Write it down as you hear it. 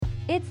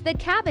It's the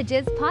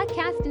Cabbages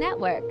Podcast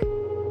Network.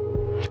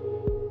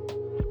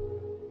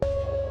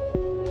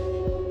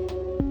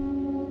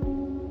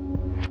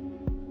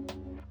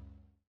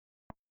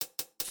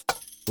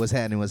 What's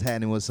happening? What's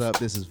happening? What's up?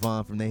 This is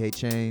Vaughn from They Hate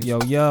Change.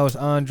 Yo, it's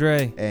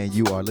Andre. And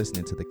you are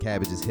listening to the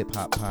Cabbages Hip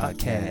Hop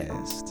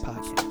Podcast.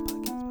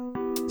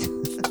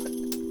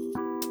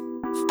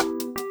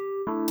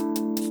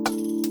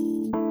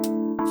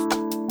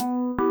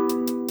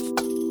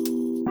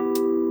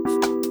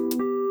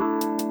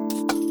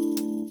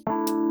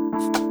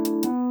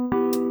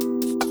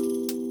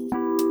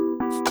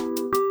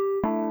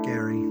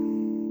 Gary.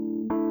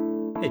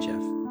 Hey, Jeff.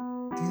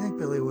 Do you think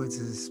Billy Woods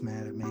is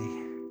mad at me?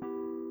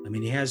 I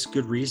mean, he has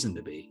good reason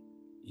to be.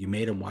 You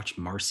made him watch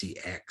Marcy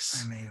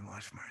X. I made him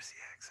watch Marcy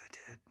X.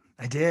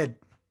 I did.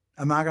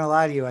 I'm not going to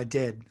lie to you. I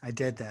did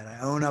that.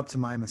 I own up to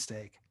my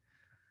mistake.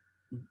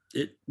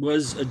 It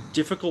was a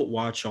difficult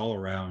watch all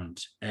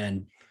around.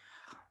 And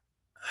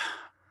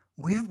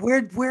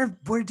we're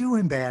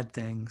doing bad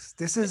things.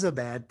 This is a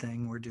bad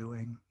thing we're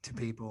doing to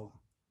people.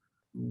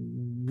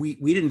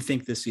 we didn't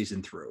think this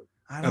season through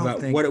about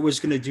think, what it was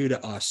going to do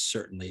to us,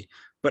 certainly.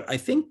 But I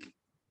think...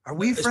 Are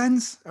we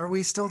friends? Are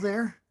we still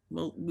there?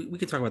 Well, we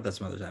can talk about that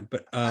some other time.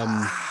 But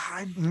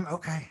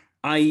okay.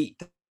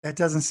 That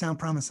doesn't sound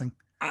promising.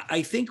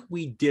 I think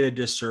we did a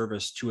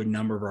disservice to a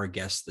number of our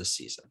guests this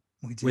season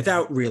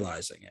without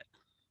realizing it.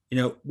 You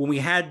know, when we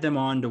had them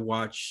on to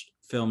watch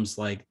films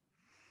like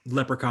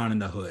Leprechaun in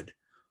the Hood,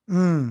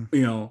 you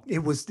know, it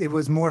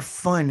was more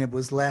fun. It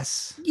was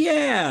less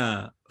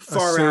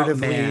far out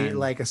man,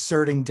 like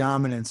asserting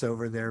dominance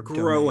over their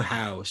Grow domain.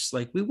 House.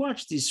 Like we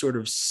watched these sort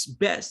of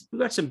we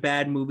got some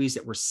bad movies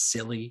that were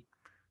silly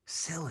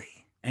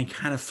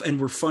and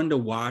were fun to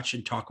watch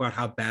and talk about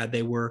how bad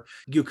they were.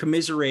 You're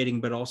commiserating,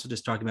 but also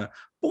just talking about,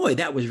 boy,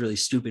 that was really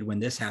stupid when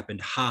this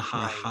happened. Ha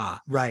ha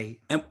ha. Right.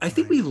 And I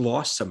think we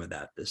lost some of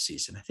that this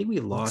season. I think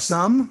we lost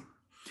some.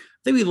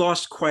 I think we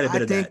lost quite a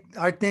bit of that.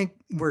 I think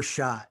we're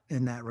shot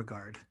in that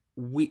regard.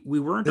 We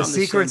weren't the on the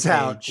same secret's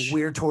out. page.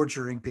 We're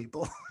torturing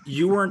people.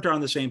 You weren't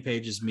on the same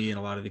page as me in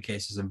a lot of the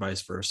cases and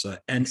vice versa.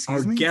 And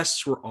our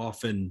guests were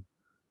often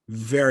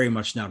very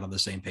much not on the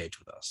same page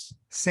with us.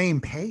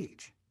 Same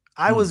page.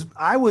 I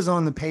was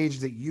on the page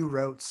that you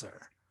wrote, sir.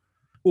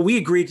 Well, we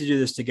agreed to do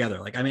this together.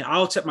 Like, I mean,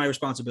 I'll accept my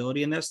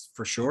responsibility in this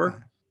for sure.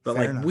 Okay. But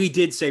Fair like enough. we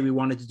did say we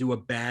wanted to do a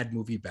bad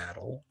movie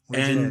battle. We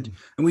and did.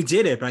 we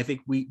did it, but I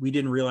think we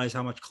didn't realize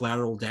how much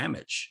collateral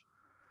damage.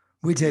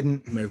 We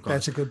didn't. may have caused.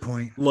 That's a good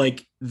point.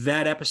 Like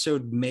that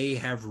episode may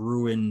have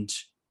ruined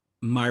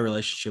my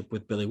relationship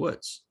with Billy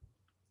Woods.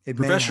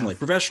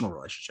 Professional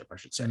relationship, I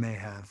should say. It may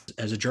have.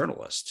 As a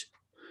journalist,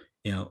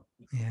 you know.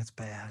 Yeah, it's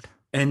bad.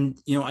 And,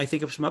 you know, I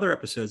think of some other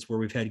episodes where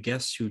we've had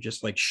guests who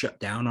just like shut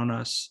down on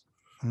us.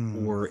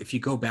 Or if you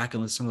go back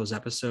and listen to some of those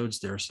episodes,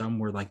 there are some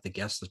where like the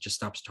guest just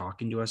stops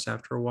talking to us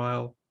after a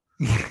while.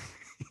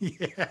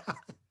 Yeah.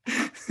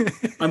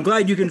 I'm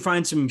glad you can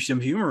find some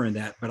humor in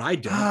that, but I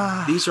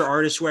don't. These are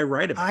artists who I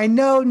write about. I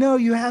know. No,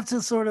 you have to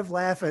sort of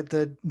laugh at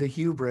the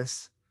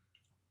hubris.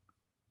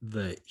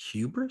 The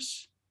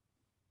hubris?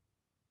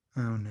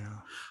 Oh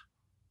no.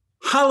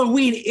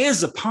 Halloween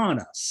is upon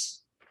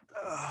us.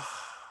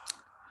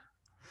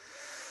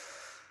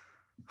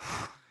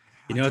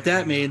 You know what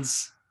that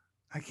means?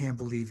 I can't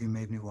believe you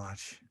made me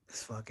watch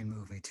this fucking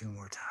movie 2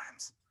 more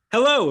times.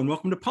 Hello and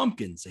welcome to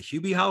Pumpkins, a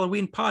Hubie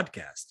Halloween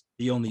podcast,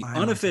 the only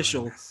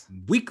unofficial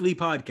weekly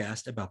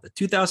podcast about the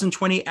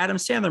 2020 Adam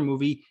Sandler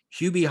movie,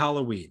 Hubie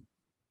Halloween.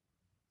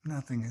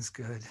 Nothing is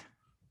good.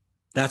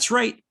 That's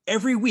right.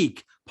 Every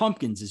week,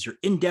 Pumpkins is your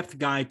in-depth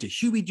guide to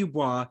Huey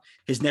Dubois,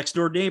 his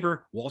next-door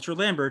neighbor, Walter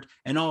Lambert,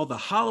 and all the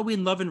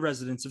Halloween-loving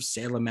residents of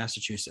Salem,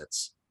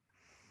 Massachusetts.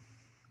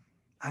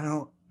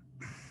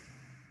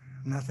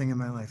 Nothing in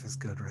my life is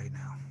good right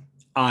now.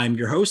 I'm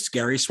your host,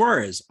 Gary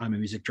Suarez. I'm a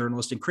music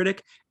journalist and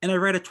critic, and I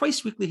write a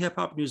twice-weekly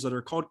hip-hop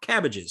newsletter called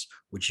Cabbages,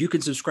 which you can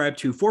subscribe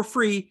to for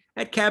free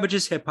at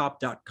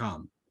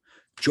cabbageshiphop.com.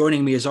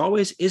 Joining me, as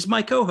always, is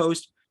my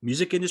co-host,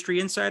 music industry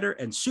insider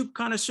and soup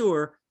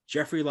connoisseur,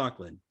 Jeffrey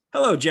Lachlan.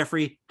 Hello,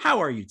 Jeffrey.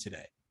 How are you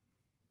today?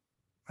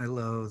 I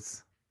loathe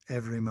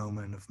every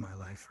moment of my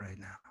life right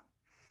now.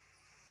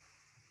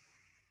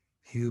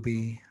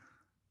 Hubie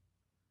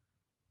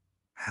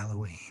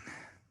Halloween.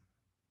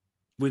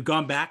 We've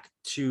gone back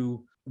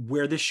to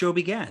where this show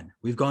began.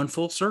 We've gone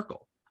full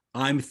circle.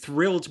 I'm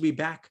thrilled to be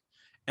back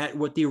at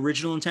what the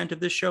original intent of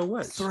this show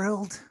was.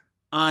 Thrilled?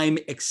 I'm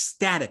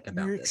ecstatic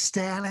about You're this.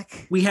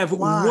 Ecstatic? We have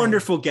Why?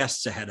 wonderful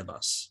guests ahead of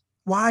us.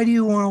 Why do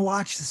you want to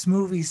watch this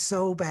movie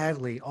so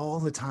badly all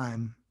the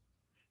time?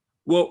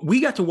 Well,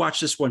 we got to watch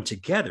this one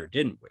together,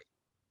 didn't we?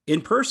 In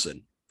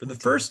person. For the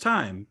first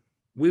time,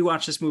 we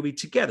watched this movie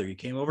together. You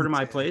came over to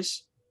my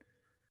place.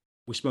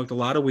 We smoked a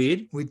lot of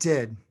weed. We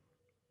did.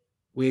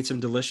 We ate some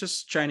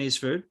delicious Chinese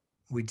food.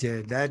 We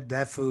did.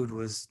 That food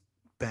was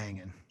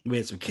banging. We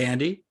had some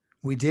candy.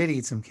 We did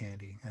eat some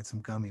candy, had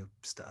some gummy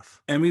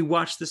stuff. And we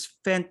watched this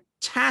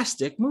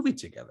fantastic movie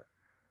together.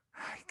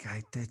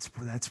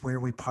 That's where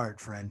we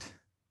part, friend.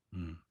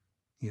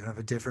 You have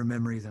a different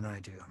memory than I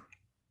do.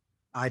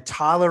 I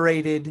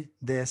tolerated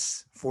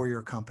this for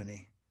your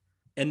company.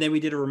 And then we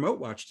did a remote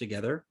watch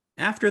together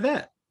after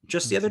that,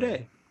 just the other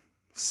day.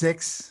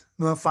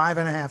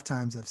 5.5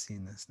 times I've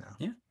seen this now.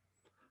 Yeah.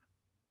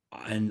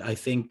 And I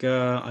think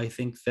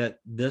that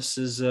this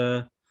is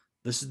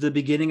the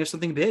beginning of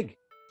something big.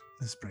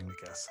 Let's bring the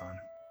guests on.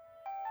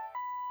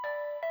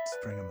 Let's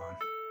bring them on.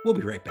 We'll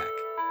be right back.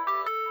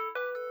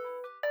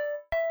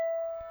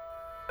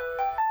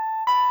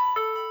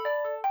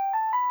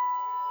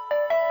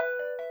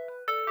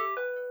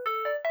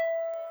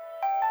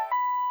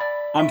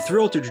 I'm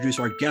thrilled to introduce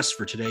our guests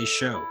for today's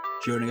show.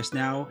 Joining us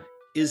now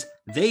is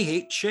They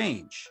Hate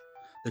Change.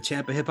 The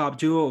Tampa hip-hop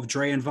duo of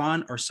Dre and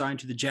Von are signed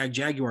to the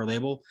Jaguar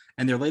label,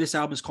 and their latest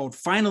album is called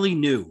Finally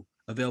New,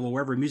 available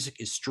wherever music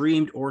is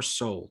streamed or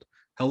sold.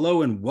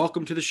 Hello and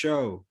welcome to the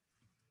show.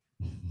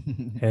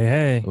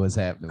 Hey. What's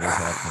happening?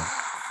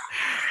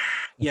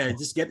 Yeah,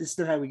 this is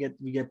how we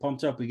get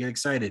pumped up, we get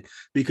excited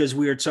because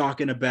we are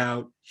talking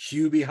about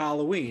Hubie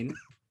Halloween,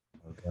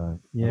 Okay.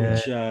 Yeah.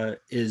 which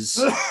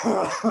is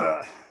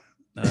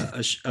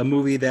a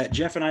movie that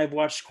Jeff and I have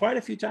watched quite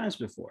a few times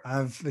before.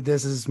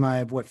 This is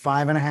my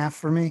 5.5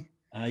 for me.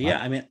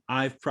 Yeah, I mean,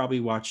 I've probably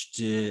watched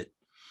it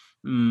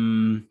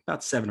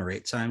about 7 or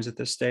 8 times at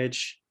this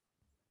stage.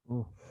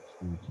 Ooh.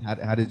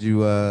 How did you?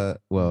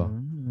 Well,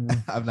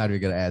 Mm. I'm not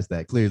even gonna ask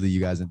that. Clearly, you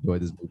guys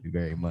enjoyed this movie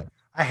very much.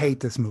 I hate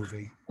this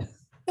movie.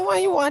 Then why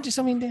you watch it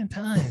so many damn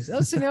times? I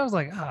was sitting there, I was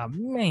like, oh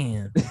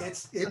man.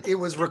 It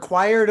was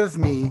required of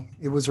me.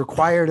 It was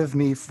required of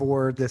me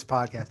for this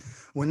podcast.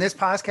 When this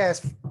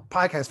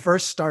podcast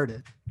first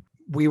started,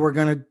 we were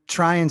going to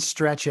try and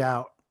stretch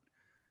out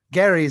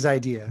Gary's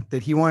idea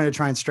that he wanted to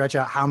try and stretch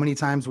out how many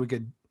times we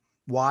could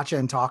watch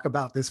and talk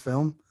about this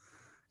film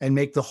and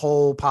make the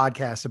whole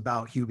podcast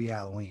about Hubie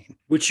Halloween.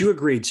 Which you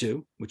agreed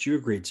to.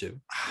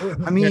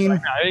 I mean,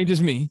 It ain't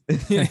just me.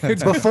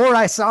 before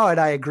I saw it,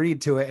 I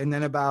agreed to it. And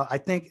then I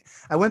think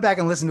I went back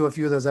and listened to a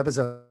few of those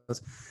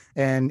episodes.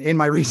 And in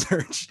my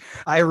research,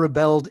 I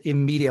rebelled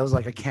immediately. I was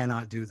like, I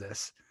cannot do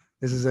this.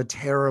 This is a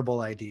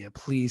terrible idea.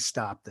 Please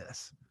stop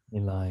this.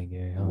 You're lying,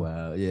 Gary. Huh?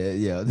 Wow.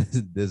 Yeah.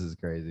 This is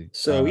crazy.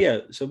 So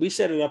so we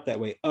set it up that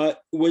way.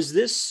 Was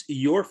this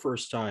your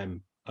first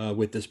time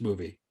with this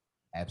movie?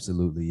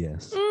 Absolutely,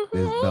 yes.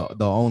 Mhm.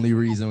 The only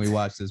reason we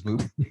watch this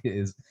movie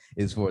is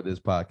for this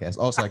podcast.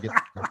 Also, I guess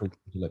to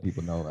let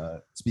people know,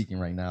 speaking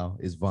right now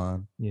is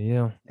Von,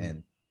 Yeah.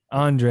 and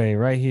Andre,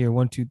 right here.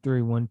 1, 2,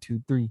 3, 1,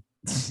 2, 3.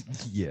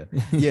 yeah,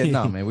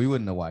 no, man, we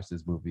wouldn't have watched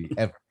this movie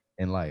ever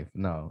in life.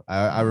 No,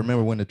 I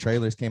remember when the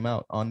trailers came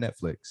out on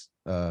Netflix,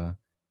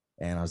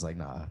 and I was like,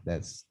 I'm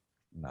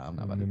not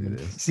about to do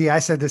this. See, I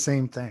said the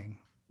same thing.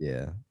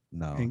 Yeah,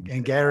 no,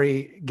 And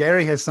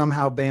Gary has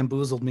somehow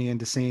bamboozled me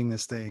into seeing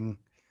this thing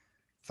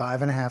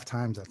 5.5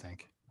 times, I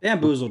think.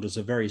 Bamboozled is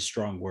a very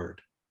strong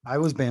word I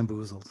was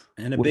bamboozled.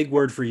 and a big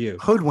word for you.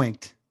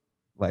 Hoodwinked.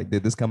 like,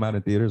 did this come out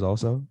in theaters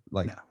also?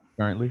 Like, No.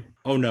 currently?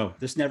 Oh no,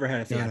 this never had a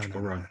No,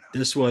 theatrical no. run.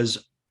 This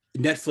was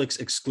Netflix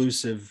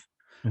exclusive.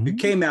 It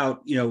came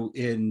out,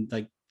 in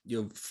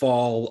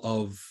fall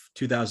of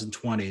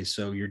 2020.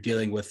 So you're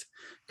dealing with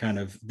kind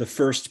of the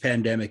first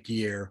pandemic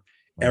year.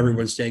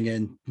 Everyone's staying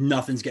in,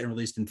 nothing's getting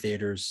released in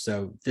theaters.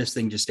 So this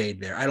thing just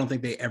stayed there. I don't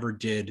think they ever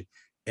did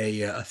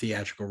a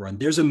theatrical run.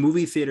 There's a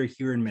movie theater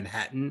here in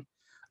Manhattan,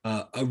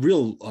 a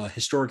real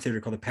historic theater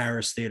called the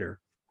Paris Theater.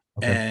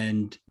 Okay.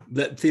 And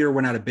that theater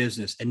went out of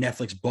business and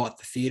Netflix bought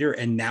the theater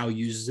and now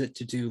uses it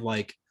to do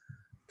like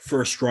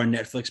first run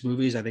Netflix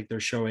movies. I think they're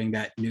showing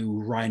that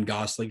new Ryan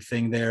Gosling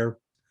thing there.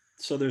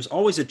 So there's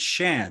always a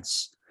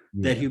chance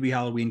that Hubie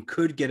Halloween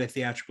could get a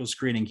theatrical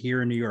screening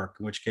here in New York,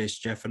 in which case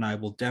Jeff and I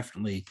will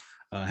definitely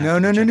No,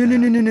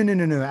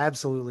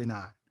 absolutely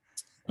not.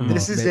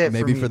 This is it.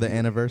 Maybe me. for the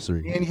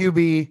anniversary. Me and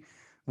Hubie,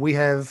 we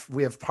have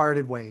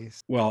parted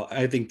ways. Well,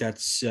 I think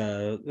that's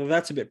a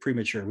bit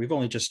premature. We've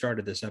only just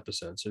started this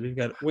episode, so we've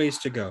got ways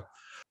to go.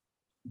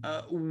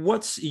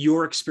 What's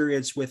your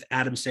experience with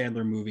Adam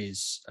Sandler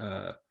movies?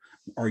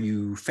 Are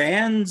you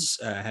fans?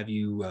 Have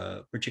you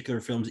particular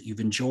films that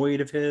you've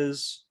enjoyed of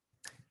his?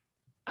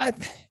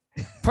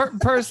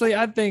 Personally,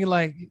 I think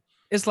like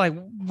it's like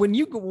when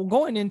you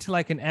going into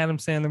like an Adam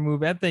Sandler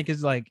movie, I think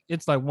it's like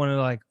one of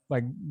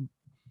like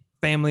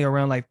family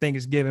around like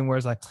Thanksgiving where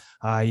it's like,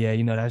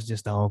 that's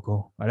just the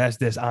uncle or that's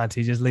this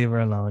auntie, just leave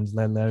her alone, just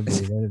let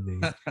it be.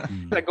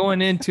 Like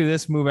going into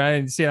this movie, I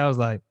didn't see it. I was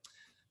like,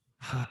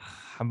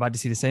 I'm about to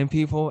see the same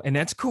people, and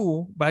that's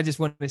cool, but I just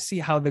wanted to see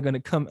how they're gonna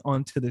come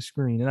onto the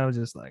screen, and I was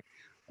just like,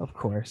 of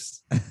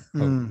course.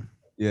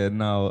 Yeah,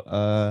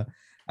 no.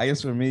 I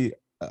guess for me,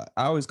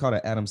 I always call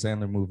an Adam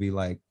Sandler movie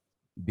like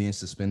being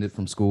suspended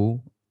from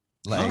school,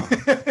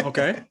 like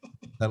Okay,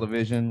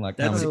 television. Like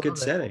that's how a good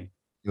setting.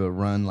 you'll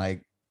run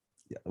like,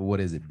 what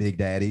is it, Big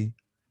Daddy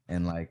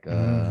and like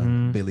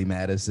Billy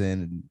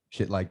Madison and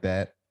shit like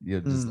that.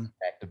 You're just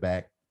back to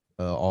back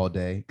all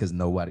day because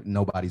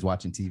nobody's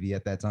watching TV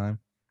at that time.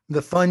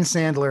 The fun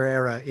Sandler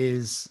era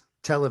is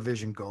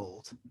television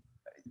gold.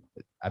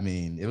 I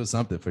mean, it was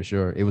something for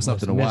sure. It was Must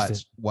something to have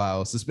missed watch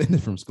while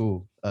suspended from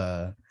school.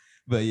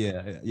 But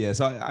yeah.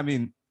 So I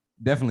mean,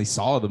 definitely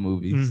saw the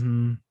movies.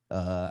 Mhm.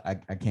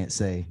 I can't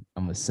say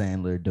I'm a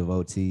Sandler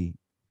devotee,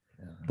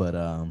 but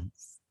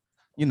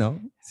you know,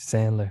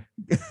 Sandler.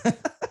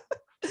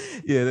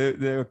 yeah,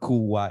 they're a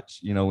cool watch.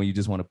 You know, when you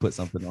just want to put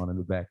something on in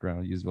the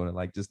background, you just want to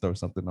like just throw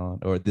something on,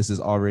 or this is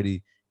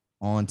already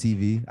on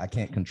TV. I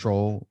can't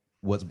control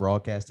what's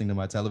broadcasting to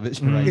my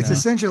television right It's now.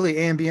 essentially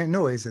ambient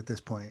noise at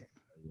this point.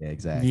 Yeah,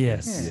 exactly.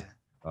 Yes. Yeah.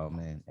 Oh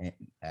man,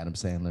 Adam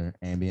Sandler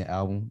ambient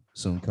album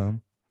soon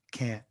come.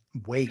 Can't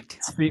wait.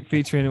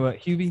 Featuring what?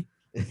 Hubie?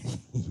 Yeah,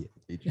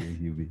 featuring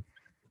Hubie.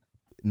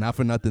 Not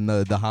for nothing,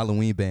 the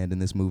Halloween band in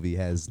this movie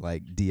has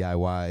like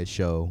DIY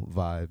show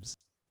vibes.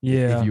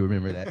 Yeah. If you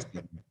remember that.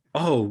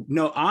 Oh,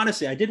 no,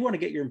 honestly, I did want to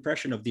get your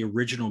impression of the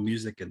original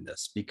music in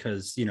this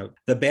because, you know,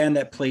 the band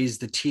that plays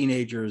the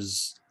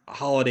teenagers'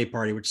 holiday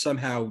party, which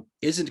somehow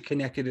isn't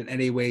connected in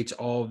any way to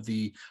all of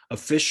the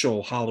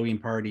official Halloween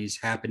parties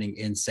happening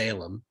in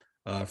Salem,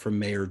 from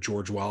Mayor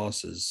George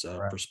Wallace's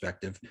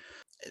perspective.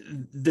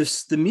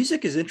 The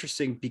music is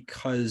interesting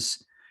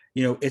because,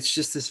 you know, it's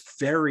just this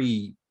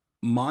very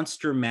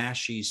Monster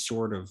Mashy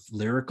sort of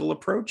lyrical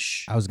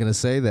approach. I was gonna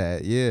say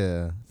that,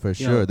 yeah, for You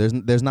sure. know,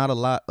 There's not a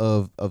lot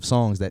of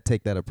songs that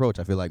take that approach.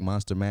 I feel like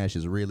Monster Mash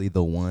is really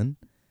the one.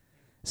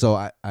 So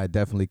I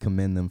definitely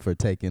commend them for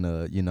taking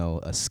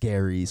a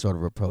scary sort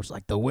of approach,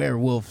 like the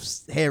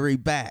werewolf's hairy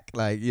back.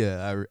 Like,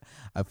 yeah,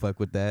 I fuck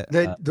with that.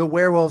 The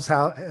werewolf's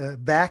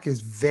back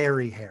is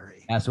very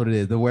hairy. That's what it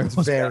is. The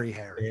werewolf's Very back,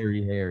 hairy.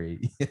 very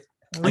hairy.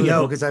 I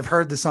know because I've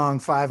heard the song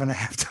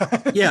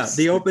 5.5 times. Yeah,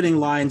 the opening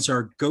lines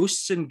are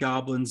ghosts and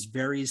goblins,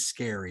 very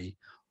scary.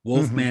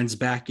 Wolfman's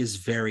back is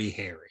very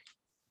hairy.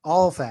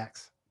 All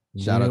facts.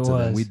 Shout out to them.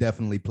 was. We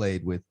definitely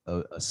played with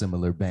a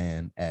similar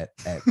band at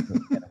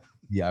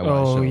DIY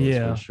Oh, shows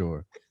yeah. for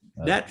sure.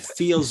 That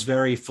feels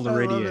very it.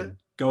 Floridian,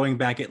 going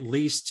back at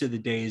least to the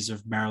days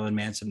of Marilyn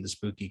Manson and the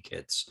Spooky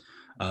Kids,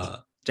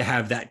 to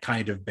have that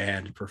kind of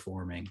band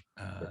performing.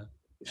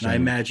 And I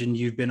imagine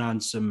you've been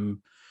on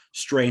some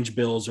strange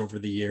bills over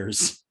the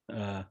years.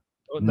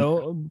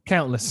 No,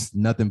 countless.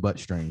 Nothing but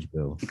strange,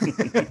 Bill.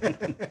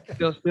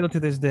 Still to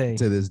this day.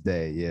 To this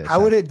day, yeah. How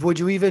would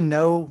you even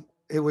know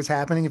it was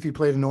happening if you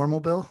played a normal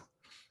bill?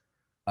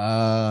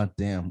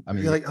 Damn. I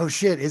mean, You're like, oh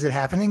shit, is it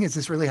happening? Is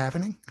this really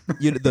happening?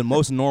 the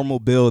most normal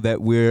bill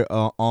that we're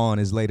on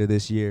is later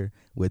this year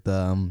with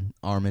Arm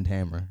 &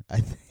 Hammer, I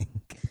think.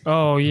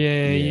 Oh yeah,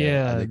 I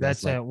yeah. think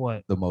That's like at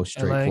what? the most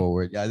LA?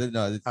 straightforward. Yeah,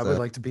 no, it's, I would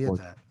like to be at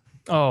that.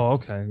 Oh,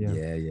 okay.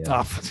 Yeah. Yeah. Oh,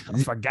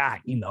 I forgot.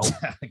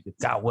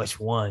 Got which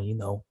one?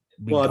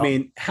 Well, I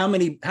mean, how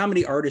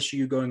many artists are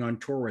you going on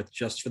tour with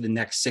just for the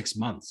next 6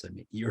 months? I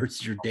mean, your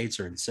dates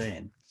are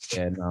insane.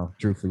 Yeah, no,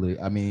 truthfully.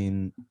 I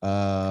mean,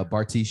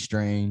 Bartiz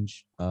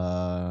Strange,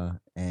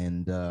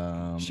 and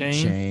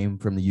Shame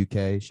from the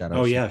UK. Shout out.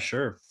 Oh Shame. yeah,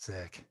 sure.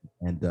 Sick.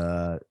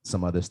 And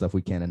some other stuff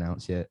we can't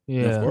announce yet.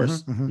 Yeah. Of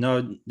course. Mhm, mhm.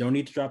 No, don't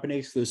need to drop any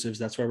exclusives.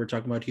 That's why we're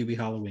talking about Hubie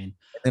Halloween.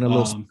 And a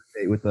little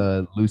date with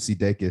Lucy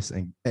Dacus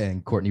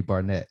and Courtney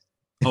Barnett.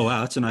 Oh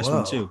wow, that's a nice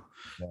one Whoa. too.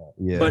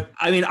 Yeah. But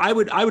I mean, I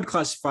would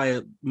classify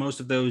most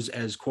of those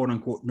as quote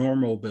unquote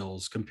normal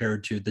bills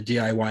compared to the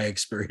DIY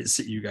experience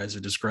that you guys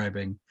are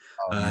describing.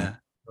 Man,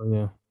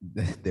 Oh,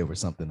 yeah. there was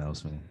something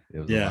else, man. It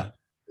was Yeah. a lot.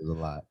 It was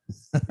a lot.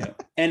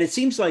 And it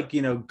seems like,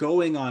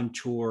 going on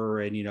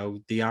tour and,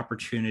 the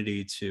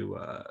opportunity to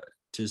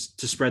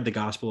spread the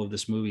gospel of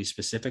this movie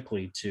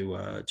specifically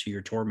to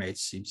your tour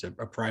mates seems a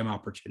prime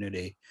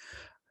opportunity.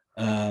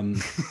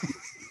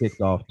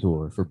 Kicked off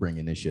tour for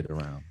bringing this shit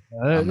around.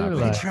 I'm not not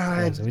gonna- We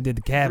tried we did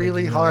the cabin.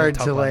 really hard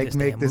to like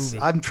make this.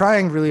 I'm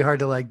trying really hard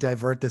to like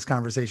divert this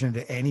conversation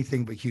into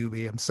anything but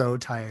Hubie. I'm so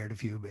tired of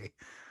Hubie.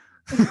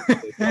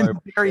 And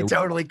Gary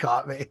totally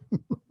caught me.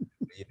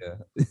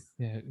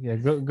 Yeah. Yeah.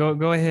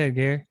 Go ahead,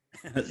 Gary.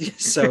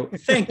 So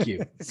thank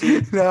you.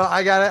 See, No,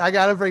 I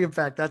gotta bring it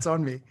back. That's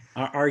on me.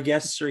 our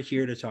guests are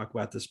here to talk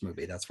about this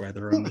movie. That's why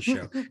they're on the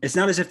show. It's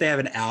not as if they have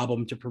an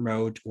album to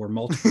promote or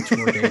multiple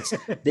tour dates.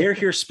 They're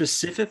here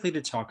specifically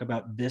to talk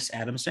about this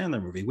Adam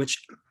Sandler movie,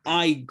 which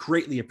I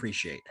greatly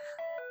appreciate.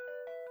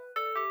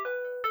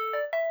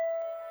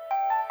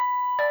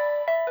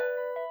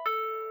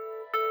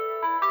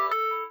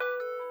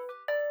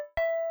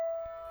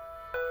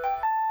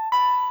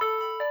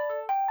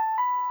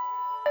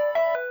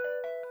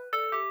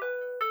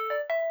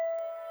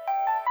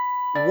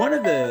 One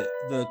of the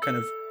kind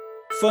of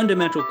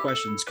fundamental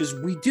questions, because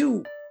we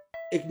do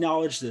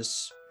acknowledge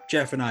this,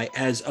 Jeff and I,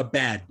 as a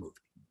bad movie.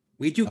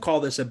 We do call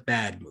this a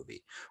bad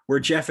movie. Where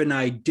Jeff and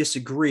I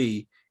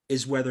disagree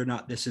is whether or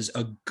not this is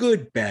a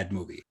good bad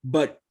movie.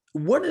 But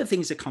one of the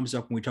things that comes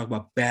up when we talk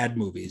about bad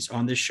movies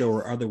on this show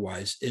or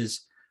otherwise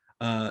is,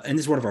 and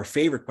this is one of our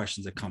favorite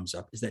questions that comes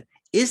up, is that,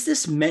 is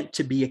this meant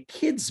to be a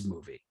kid's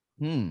movie?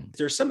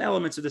 There's some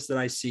elements of this that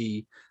I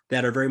see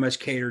that are very much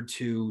catered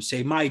to,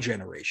 say, my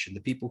generation, the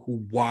people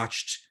who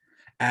watched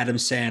Adam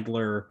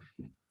Sandler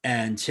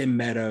and Tim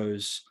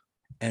Meadows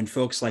and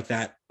folks like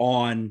that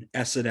on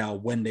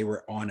SNL when they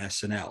were on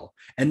SNL.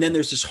 And then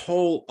there's this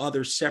whole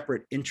other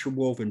separate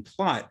interwoven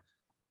plot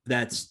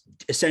that's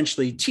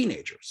essentially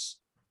teenagers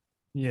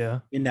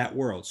Yeah. in that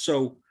world.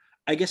 So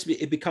I guess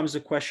it becomes a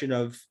question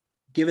of,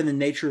 given the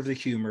nature of the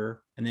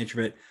humor and the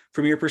nature of it,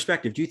 from your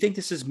perspective, do you think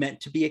this is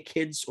meant to be a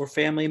kids or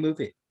family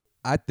movie?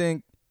 I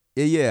think,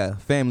 yeah,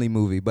 family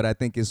movie, but I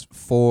think it's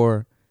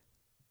for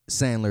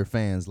Sandler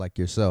fans like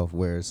yourself,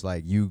 where it's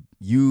like you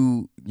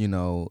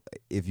know,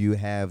 if you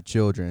have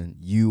children,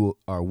 you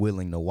are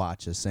willing to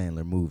watch a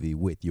Sandler movie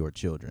with your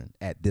children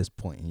at this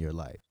point in your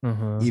life.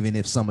 Even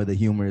if some of the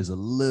humor is a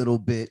little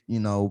bit, you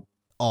know,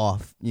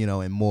 off, you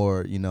know, and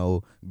more, you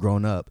know,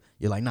 grown up,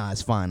 you're like, nah,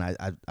 it's fine.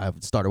 I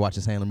started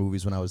watching Sandler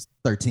movies when I was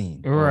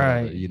 13, or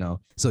right? whatever, you know,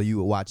 so you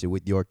would watch it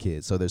with your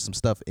kids. So there's some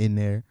stuff in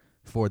there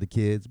for the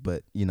kids,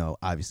 but you know,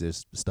 obviously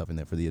there's stuff in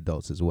there for the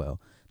adults as well.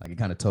 Like it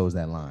kind of toes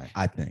that line,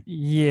 I think.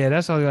 Yeah,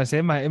 that's what I was gonna say.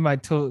 It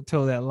might toe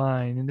that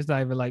line, and it's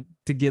not even like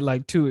to get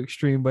like too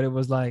extreme, but it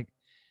was like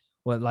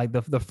what, like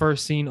the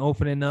first scene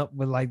opening up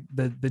with like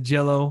the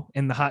Jello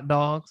and the hot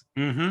dogs.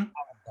 Mm-hmm.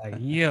 Like,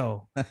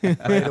 yo,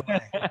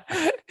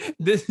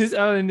 this is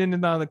and then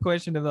another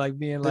question of like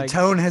being like the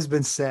tone has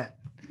been set.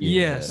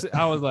 Yes,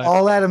 I was like,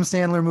 all Adam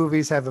Sandler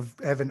movies have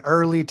an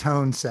early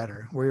tone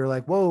setter where you're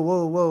like, whoa,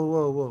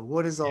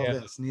 what is all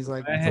this? And he's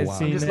like, I'm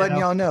just letting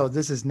y'all know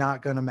this is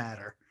not gonna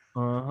matter.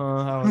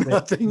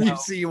 Nothing you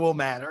see will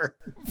matter.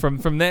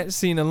 From that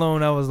scene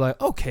alone, I was like,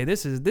 okay,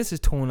 this is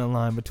towing a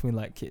line between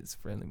like kids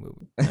friendly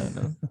movie. I don't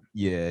know.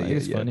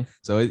 It's funny.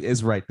 So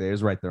it's right there.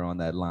 It's right there on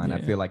that line. Yeah.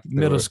 I feel like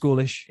middle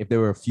schoolish. If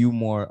there were a few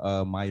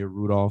more Maya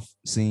Rudolph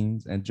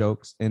scenes and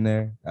jokes in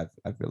there,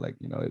 I feel like,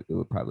 you know, it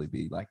would probably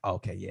be like,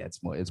 okay, yeah,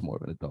 it's more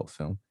of an adult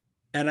film.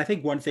 And I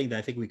think one thing that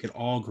I think we could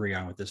all agree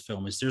on with this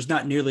film is there's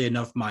not nearly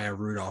enough Maya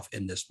Rudolph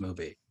in this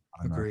movie.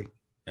 Agree.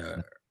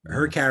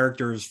 Her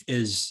character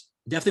is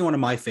definitely one of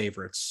my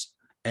favorites,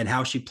 and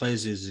how she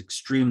plays is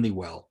extremely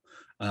well.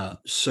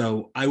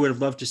 So I would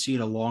have loved to see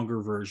a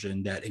longer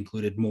version that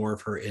included more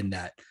of her in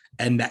that,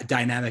 and that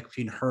dynamic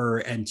between her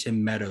and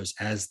Tim Meadows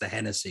as the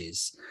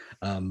Hennessy's.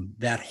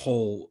 That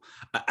whole,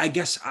 I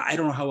guess, I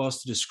don't know how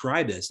else to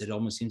describe this. It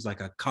almost seems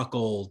like a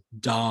cuckold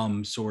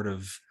dom sort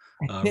of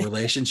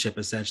relationship.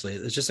 Essentially,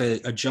 it's just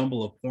a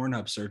jumble of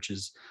Pornhub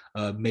searches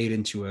made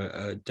into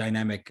a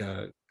dynamic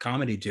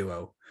comedy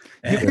duo.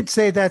 You could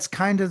say that's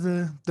kind of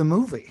the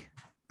movie.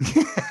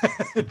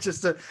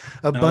 Just a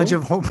bunch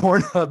of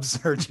Pornhub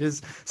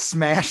searches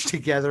smashed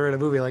together in a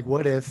movie. Like,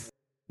 what if?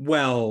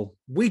 Well,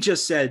 we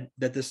just said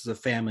that this is a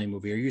family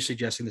movie. Are you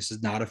suggesting this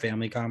is not a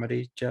family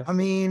comedy, Jeff? I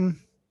mean,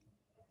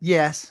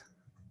 yes,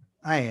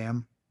 I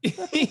am.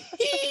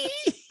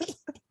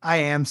 I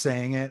am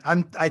saying it.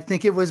 I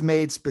think it was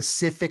made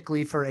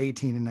specifically for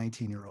 18 and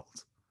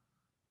 19-year-olds.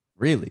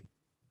 Really?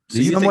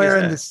 So somewhere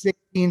in the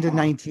 16 to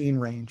 19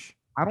 range.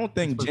 I don't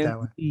think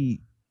Gen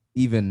Z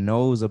even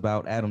knows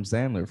about Adam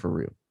Sandler for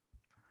real.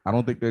 I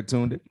don't think they're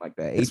tuned in like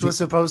that. This was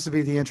supposed to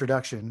be the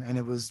introduction, and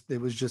it was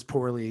just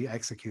poorly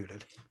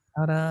executed.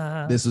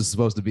 Ta-da. This was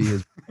supposed to be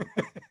his.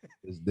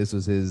 This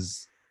was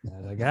his.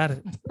 I got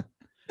it.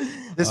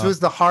 This was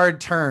the hard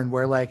turn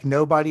where like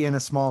nobody in a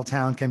small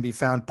town can be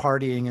found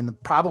partying in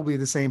probably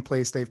the same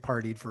place they've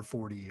partied for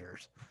 40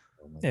 years.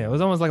 Yeah, it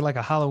was almost like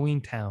a Halloween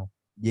Town.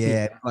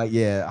 Yeah, like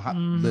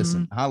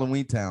listen,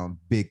 Halloween Town,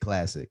 big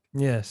classic.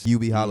 Yes.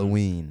 UB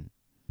Halloween.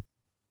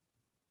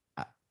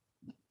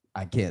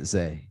 I can't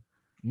say.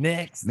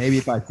 Next. Maybe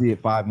if I see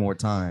it 5 more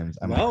times.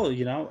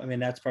 You know, I mean,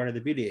 that's part of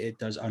the beauty. It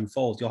does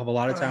unfold. You'll have a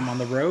lot of time on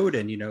the road,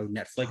 and, you know,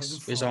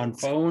 Netflix is on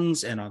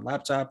phones and on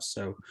laptops.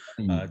 So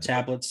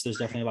tablets, there's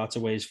definitely lots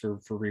of ways for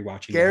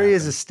rewatching. Gary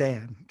is a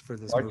stand for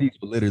this movie. Marquise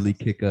will literally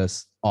kick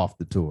us off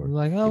the tour.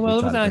 Like, oh, well,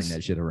 it was nice. Bring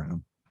that shit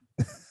around.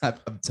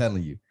 I'm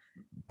telling you.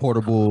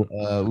 Portable,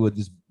 we'll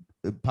just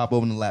pop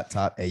open the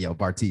laptop. Hey, yo,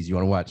 Bartiz, you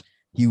want to watch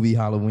Huey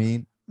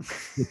Halloween?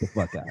 Get the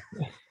fuck out.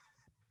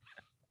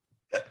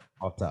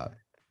 Off top.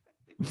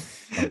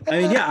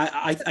 I mean, yeah,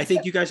 I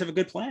think you guys have a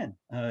good plan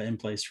in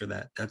place for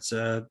that. That's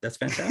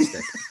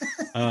fantastic.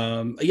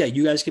 Yeah,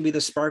 you guys can be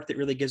the spark that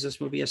really gives this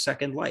movie a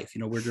second life.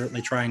 You know, we're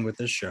certainly trying with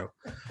this show.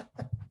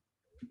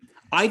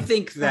 I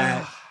think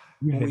that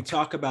when we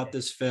talk about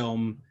this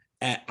film,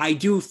 I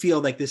do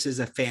feel like this is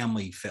a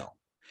family film,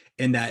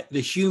 in that the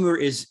humor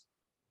is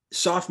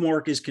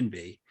sophomoric as can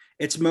be.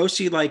 It's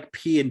mostly like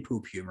pee and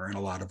poop humor in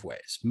a lot of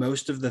ways.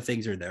 Most of the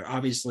things are there.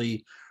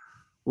 Obviously,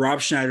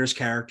 Rob Schneider's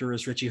character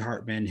is Richie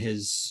Hartman,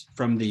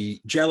 from the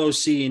Jello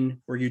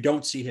scene where you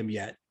don't see him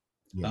yet,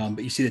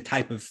 but you see the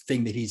type of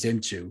thing that he's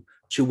into,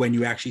 to when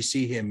you actually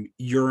see him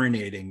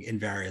urinating in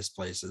various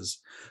places.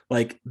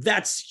 Like,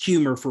 that's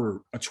humor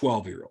for a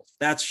 12-year-old.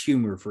 That's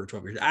humor for a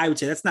 12-year-old. I would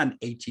say that's not an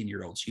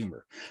 18-year-old's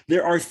humor.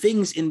 There are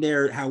things in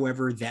there,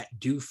 however, that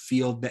do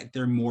feel that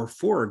they're more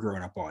for a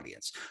grown-up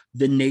audience.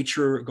 The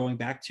nature, going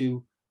back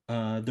to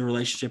the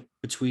relationship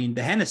between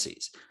the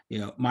Hennessy's, you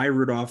know, Maya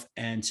Rudolph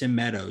and Tim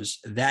Meadows,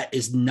 that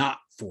is not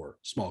for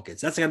small kids.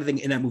 That's the kind of thing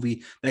in that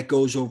movie that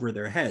goes over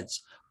their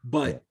heads.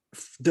 But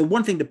the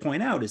one thing to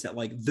point out is that,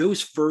 like,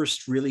 those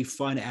first really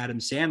fun Adam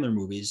Sandler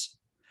movies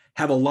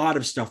have a lot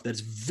of stuff that's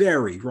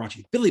very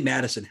raunchy. Billy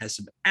Madison has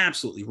some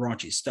absolutely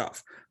raunchy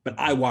stuff, but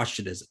I watched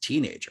it as a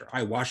teenager.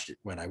 I watched it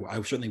when I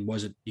certainly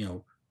wasn't, you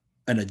know,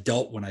 an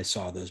adult when I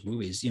saw those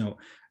movies. You know,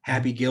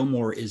 Happy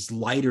Gilmore is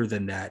lighter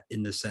than that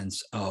in the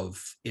sense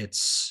of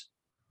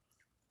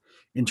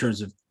in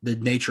terms of the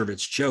nature of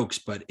its jokes,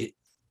 but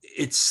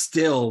it's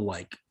still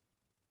like,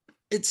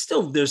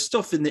 there's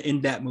stuff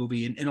in that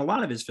movie and in a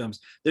lot of his films,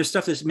 there's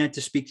stuff that's meant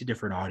to speak to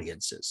different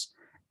audiences.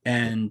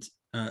 And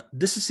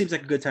this seems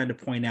like a good time to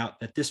point out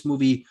that this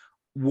movie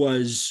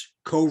was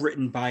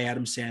co-written by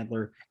Adam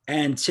Sandler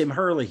and Tim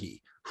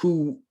Herlihy,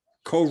 who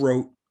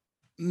co-wrote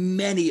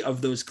many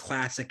of those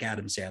classic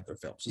Adam Sandler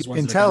films. You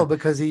can tell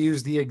because he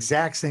used the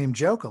exact same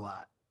joke a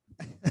lot.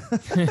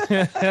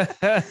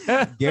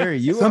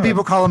 Gary, some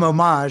people call them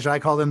homage. I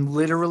call them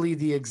literally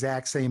the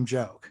exact same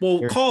joke. Well,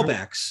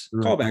 callbacks.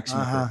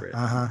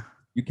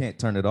 You can't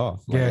turn it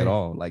off at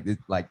all. Like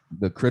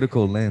the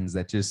critical lens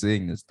that you're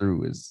seeing this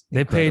through is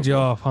they paid you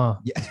off, huh?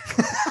 Yeah.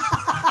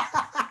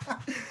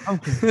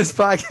 This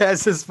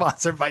podcast is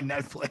sponsored by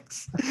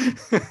Netflix.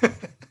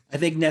 I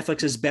think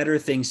Netflix has better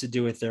things to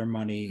do with their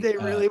money they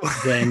really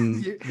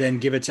than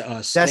give it to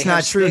us. That's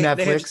not true,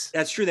 Netflix.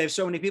 That's true. They have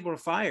so many people to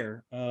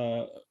fire.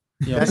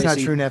 That's not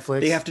true,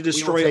 Netflix. They have to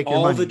destroy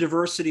all the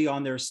diversity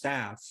on their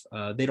staff.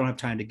 They don't have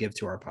time to give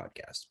to our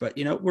podcast. But,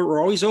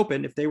 we're always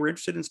open. If they were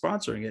interested in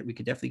sponsoring it, we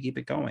could definitely keep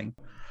it going.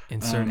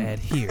 Insert ad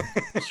here.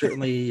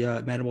 Certainly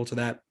amenable to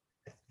that.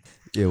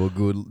 Yeah, we'll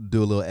go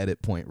do a little edit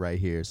point right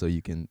here so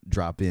you can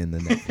drop in the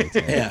Netflix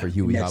ad for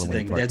Huey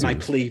Halloween Part That's 2. my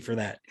plea for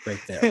that right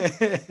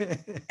there.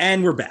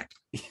 And we're back.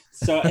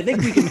 So I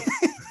think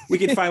we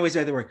can find ways to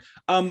either work.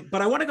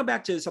 But I want to go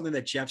back to something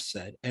that Jeff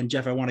said. And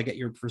Jeff, I want to get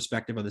your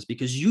perspective on this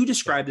because you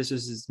described this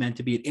as it's meant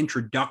to be an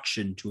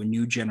introduction to a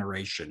new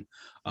generation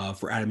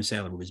for Adam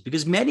Sandler movies.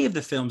 Because many of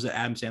the films that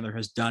Adam Sandler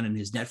has done in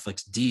his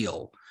Netflix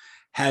deal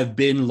have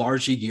been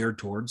largely geared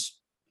towards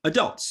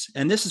adults,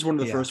 and this is one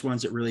of the first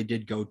ones that really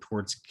did go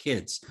towards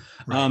kids.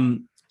 Right.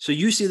 So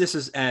you see this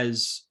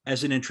as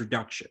an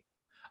introduction.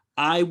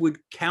 I would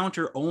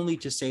counter only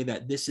to say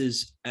that this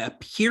is a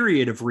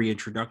period of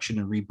reintroduction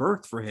and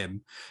rebirth for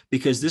him,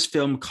 because this is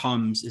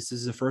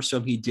the first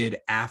film he did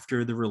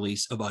after the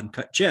release of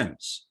Uncut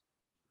Gems.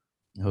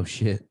 Oh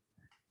shit!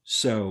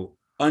 So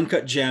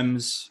Uncut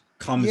Gems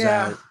comes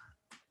out,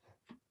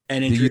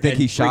 and do you think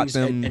he shot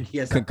them and he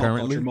has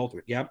concurrently?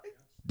 Yep.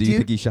 Do you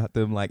think he shot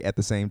them like at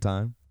the same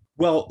time?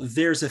 Well,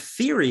 there's a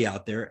theory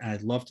out there, and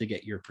I'd love to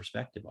get your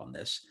perspective on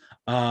this,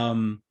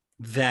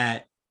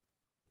 that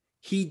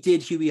he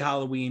did Huey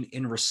Halloween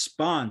in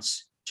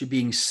response to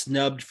being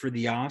snubbed for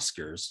the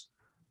Oscars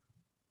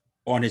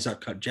on his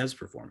Uncut Gems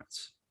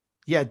performance.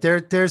 Yeah,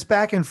 there's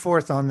back and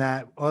forth on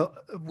that. Well,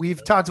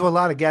 we've talked to a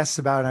lot of guests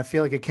about it, and I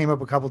feel like it came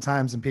up a couple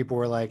times, and people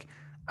were like,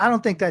 I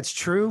don't think that's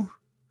true.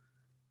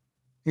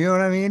 You know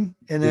what I mean?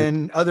 And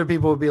then other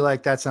people would be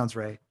like, that sounds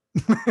right.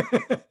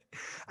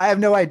 I have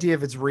no idea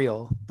if it's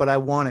real, but I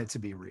want it to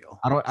be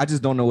real. I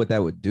just don't know what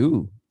that would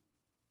do.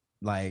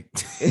 Like,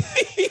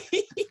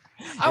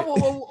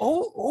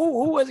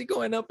 who was he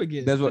going up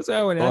against? That's what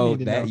I need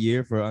to know.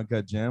 Year for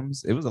Uncut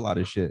Gems, it was a lot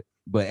of shit.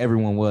 But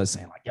everyone was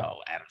saying like, "Yo,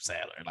 Adam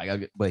Sandler!"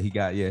 Like, but he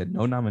got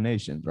no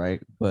nominations,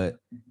 right? But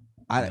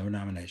no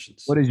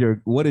nominations. What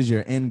is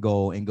your end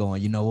goal in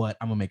going? You know what?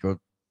 I'm gonna make a,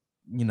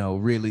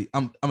 really,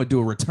 I'm gonna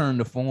do a return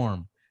to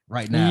form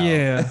right now.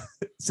 Yeah,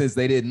 since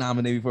they didn't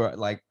nominate me for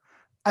like.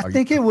 I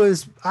think it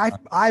was,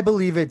 I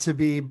believe it to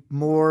be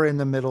more in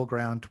the middle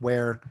ground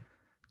where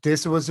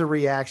this was a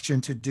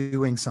reaction to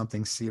doing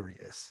something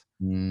serious.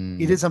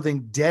 He did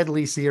something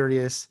deadly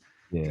serious.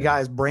 Yeah. The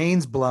guy's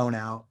brains blown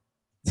out.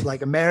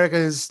 Like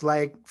America's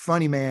like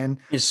funny man.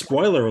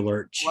 Spoiler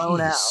alert.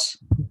 Blown out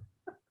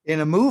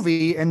in a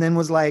movie, and then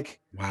was like,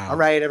 wow. All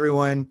right,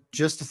 everyone,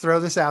 just to throw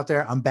this out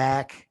there, I'm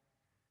back.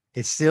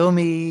 It's still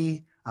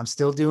me. I'm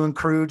still doing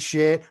crude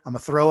shit. I'm gonna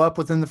throw up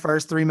within the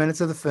first 3 minutes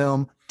of the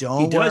film.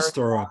 He does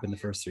throw up in the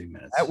first 3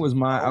 minutes. That was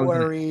my. Don't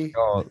worry.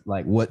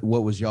 Like, what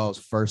was y'all's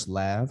first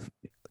laugh?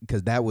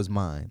 Because that was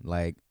mine.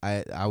 Like,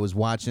 I was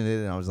watching it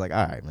and I was like,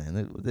 all right,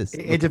 man.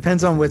 It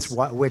depends on which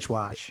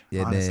watch.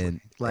 Yeah, honestly.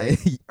 then like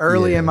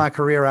early in my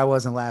career, I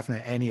wasn't laughing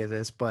at any of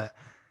this, but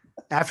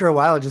after a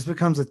while, it just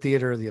becomes a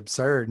theater of the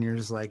absurd, and you're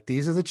just like,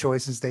 these are the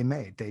choices they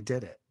made. They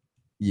did it.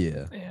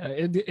 Yeah.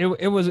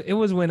 It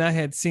was when I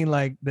had seen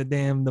like the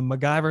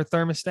MacGyver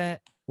thermostat.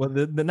 Well,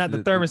 not the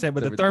thermostat,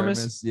 but the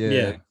thermos.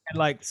 Yeah. And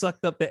like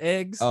sucked up the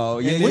eggs. Oh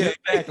yeah,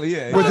 exactly.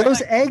 Yeah. Were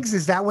those eggs?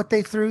 Is that what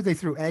they threw? They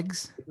threw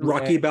eggs.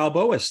 Rocky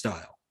Balboa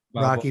style.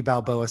 Rocky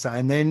Balboa style,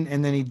 and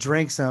then he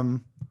drinks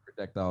them.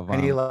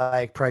 And he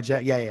like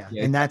project. Yeah.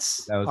 And that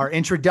was our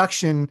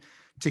introduction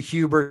to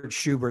Hubert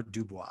Schubert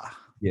Dubois.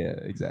 Yeah,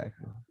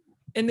 exactly.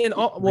 And then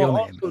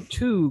also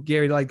too,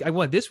 Gary, like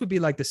this would be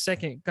like the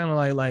second kind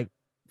of like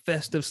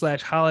festive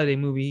 / holiday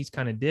movie he's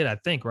kind of did, I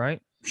think,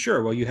 right?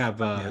 Sure. Well, you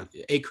have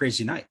 8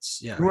 Crazy Nights.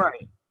 Yeah.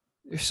 Right.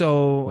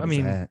 So I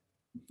mean,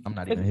 I'm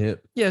not even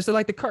hip. Yeah, so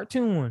like the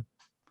cartoon one.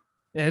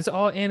 Yeah, it's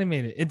all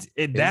animated.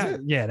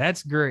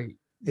 That's great.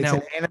 It's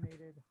an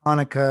animated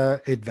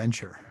Hanukkah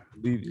adventure,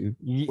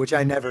 which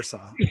I never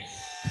saw.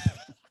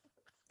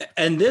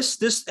 And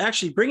this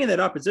actually bringing that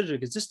up is interesting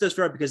because this does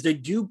right because they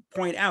do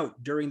point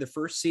out during the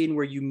first scene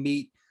where you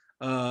meet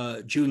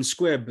June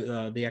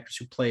Squibb, the actress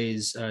who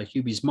plays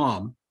Hubie's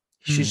mom,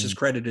 she's just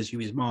credited as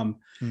Hubie's mom.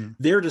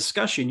 Their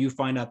discussion, you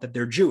find out that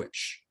they're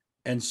Jewish.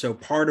 And so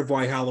part of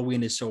why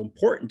Halloween is so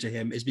important to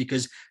him is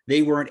because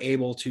they weren't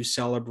able to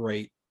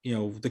celebrate,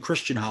 the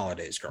Christian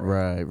holidays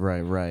growing up.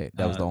 Right.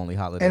 That was the only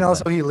holiday. And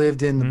also he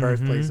lived in the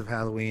birthplace of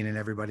Halloween, and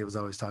everybody was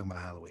always talking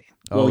about Halloween.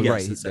 Oh, Well, yes,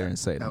 right. it's There in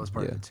Salem. That was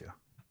part of it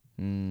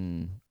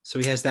too. So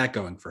he has that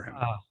going for him.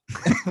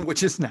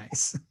 Which is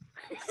nice.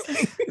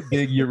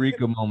 Big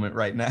eureka moment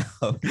right now.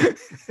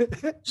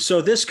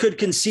 So this could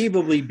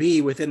conceivably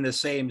be within the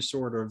same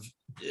sort of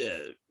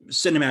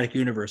cinematic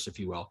universe, if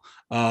you will.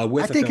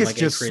 With I think it's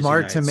just Crazy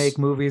smart to Nights. make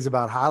movies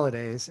about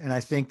holidays. And I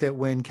think that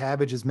when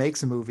Cabbages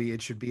makes a movie,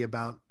 it should be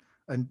about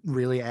a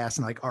really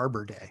asinine like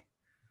Arbor Day.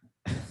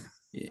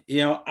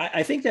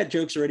 I think that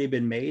joke's already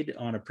been made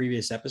on a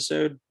previous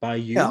episode by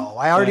you. No,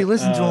 I already but,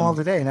 listened to them all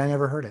today and I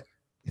never heard it.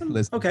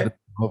 Listen, Okay.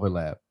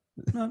 overlap.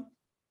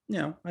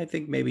 I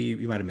think maybe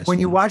you might have missed When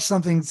you one. watch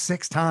something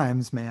 6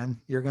 times,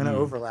 man, you're going to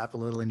overlap a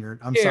little in your,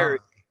 I'm sorry.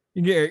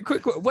 Gary,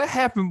 quick, what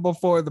happened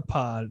before the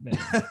pod, man?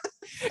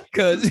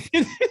 Because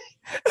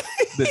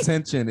The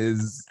tension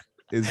is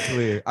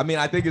clear. I mean,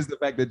 I think it's the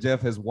fact that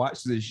Jeff has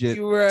watched this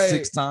shit Right.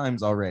 6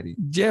 times already.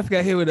 Jeff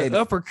got hit with an And-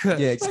 uppercut.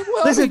 yeah, It's like,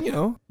 well, Listen, you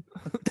know,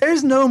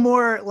 There's no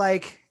more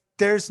like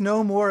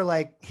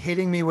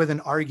hitting me with an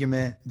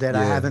argument that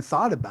I Yeah. haven't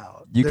thought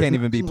about. You There's can't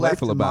even be nothing left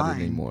playful to about it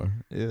mine anymore.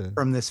 Yeah.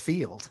 from this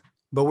field.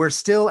 But we're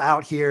still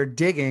out here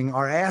digging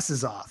our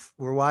asses off.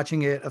 We're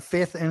watching it a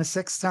 5th and a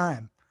 6th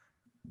time.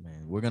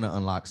 Man, we're gonna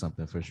unlock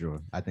something for sure.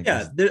 I think.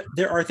 Yeah,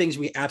 there are things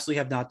we absolutely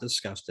have not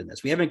discussed in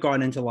this. We haven't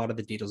gone into a lot of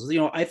the details.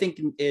 I think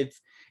if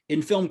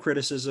in film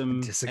criticism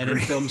and in Disagree.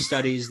 film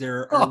studies,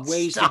 there are Oh,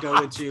 ways stop. to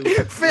go into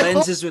Phil.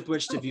 lenses with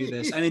which to view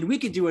this. I mean, we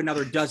could do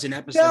another dozen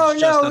episodes No,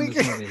 just no, on we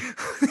this can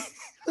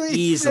movie.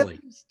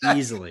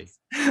 Easily.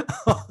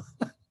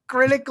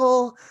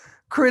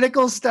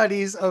 critical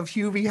studies of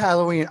Hubie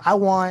Halloween. I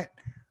want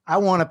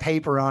a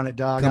paper on it,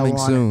 dog. coming I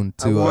want soon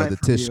I to want the it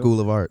from Tisch you. School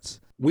of Arts.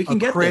 We can A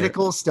get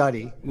critical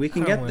study. there. We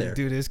can I get don't want there.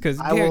 to do this because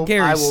I will-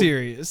 Gary's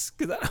serious.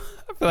 Because I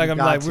feel like I'm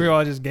Got like to. we're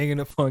all just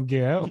ganging up on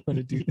Gary. I don't want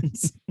to do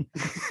this.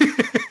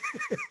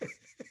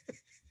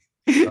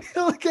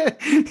 Look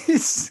at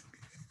he's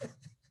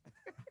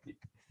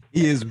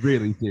He is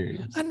really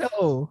serious. I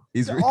know.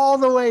 He's all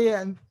the way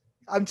in.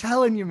 I'm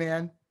telling you,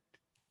 man.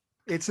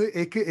 It's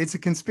a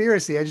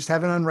conspiracy. I just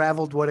haven't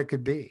unraveled what it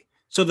could be.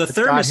 So the It's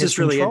got thermos his is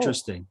really control.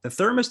 interesting. The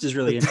thermos is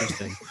really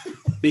interesting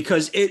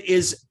because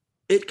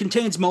it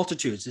contains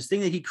multitudes. This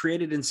thing that he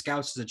created in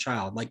Scouts as a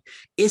child. Like,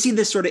 is he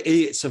this sort of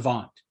idiot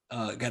savant?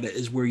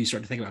 Is where you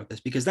start to think about this,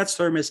 because that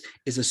thermos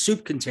is a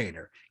soup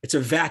container. It's a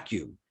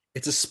vacuum.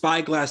 It's a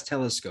spyglass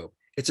telescope.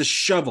 It's a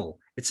shovel.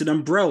 It's an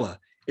umbrella.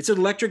 It's an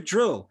electric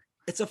drill.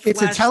 It's a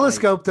flashlight.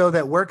 telescope though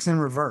that works in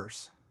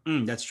reverse.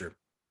 That's true.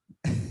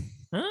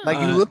 Like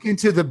you look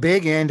into the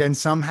big end and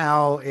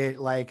somehow it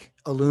like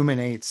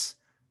illuminates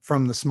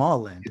from the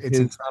small end. It's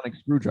his sonic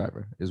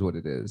screwdriver, is what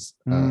it is.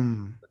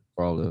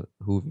 For all the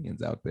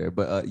Hoovians out there,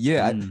 but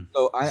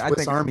so I Swiss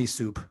think Army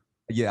soup.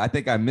 I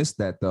think I missed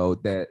that though.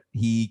 That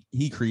he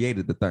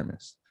created the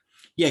thermos.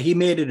 Yeah, he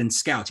made it in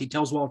Scouts. He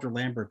tells Walter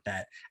Lambert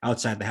that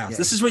outside the house. Yeah.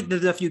 This is what the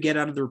stuff you get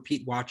out of the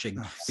repeat watching,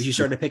 is you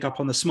start to pick up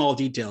on the small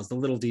details, the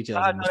little details.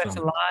 I in know this that's a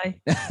film.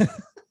 lie.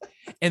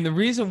 And the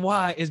reason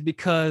why is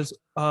because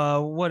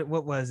what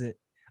was it?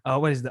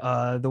 What is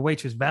the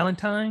waitress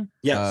Valentine?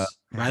 Yes,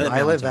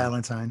 Violet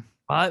Valentine.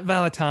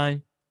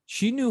 Valentine.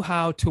 She knew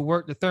how to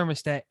work the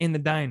thermostat in the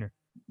diner.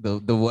 The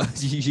what?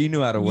 She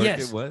knew how to work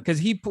Yes, it. What? because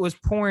he was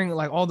pouring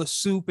like all the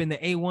soup and the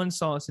A1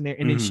 sauce in there,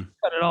 and then she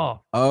cut it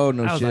off. Oh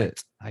no I was shit. like,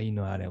 how you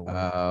know how that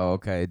works? Oh,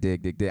 okay.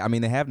 Dig. I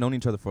mean, they have known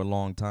each other for a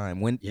long time.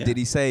 When Yeah. did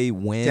he say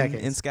when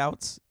Decades. in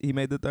Scouts he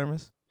made the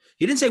thermos?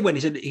 He didn't say when.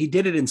 He said he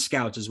did it in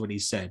Scouts, is what he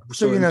said. So,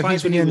 So, you it know,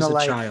 implies he'd when be he in was the, a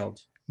like, child.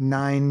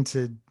 9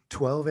 to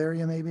 12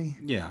 area, maybe.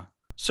 Yeah.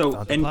 So,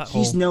 Oh, the and plot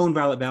he's hole. known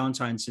Violet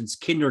Valentine since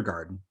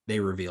kindergarten, they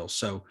reveal.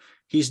 So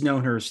he's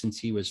known her since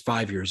he was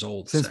 5 years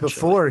old. Since essentially.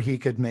 before he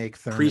could make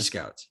thermos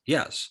Pre-Scouts.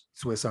 Yes.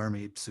 Swiss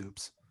Army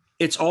soups.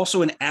 It's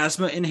also an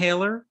asthma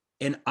inhaler,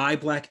 an eye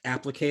black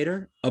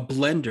applicator, a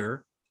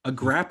blender, a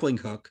grappling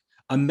hook,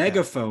 a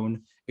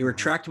megaphone, a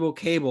retractable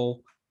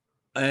cable,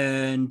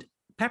 and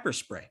pepper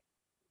spray.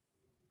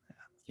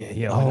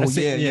 Yeah. Oh, when I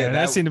seen- yeah, when I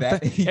that- seen the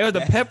that- it was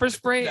the pepper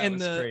spray that and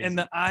was the crazy. and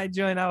the eye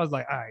joint. I was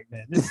like, all right,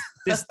 man,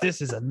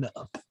 this is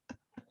enough.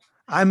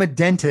 I'm a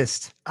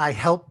dentist. I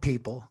help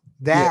people.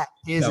 That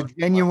is a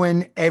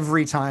genuine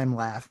every time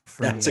laugh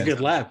for That's me. a good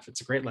laugh.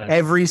 It's a great laugh.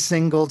 Every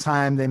single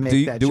time they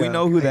make that do we joke,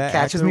 know who it that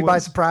catches actor me by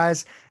was?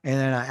 surprise, and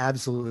then I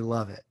absolutely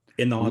love it.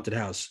 In the haunted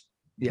house.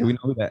 Yeah. Do we know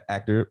who that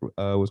actor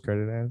was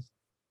credited as?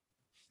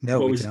 No,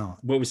 what we was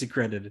don't. what was he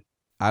credited?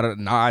 I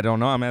don't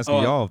know. I'm asking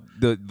Oh. y'all,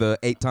 the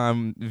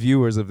 8-time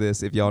viewers of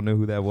this, if y'all knew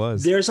who that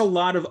was. There's a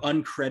lot of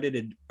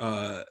uncredited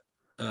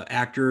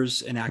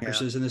actors and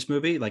actresses in this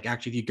movie. Like,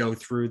 actually, if you go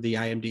through the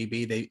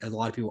IMDb, a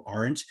lot of people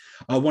aren't.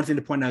 One thing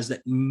to point out is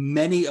that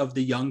many of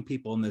the young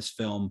people in this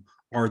film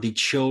are the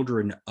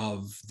children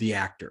of the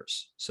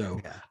actors. So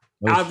Yeah.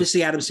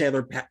 obviously Adam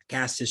Sandler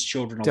cast his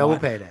children a Double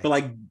lot, payday. but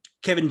like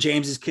Kevin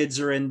James's kids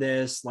are in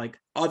this. Like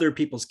other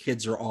people's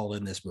kids are all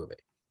in this movie.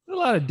 There's a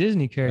lot of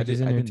Disney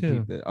characters in there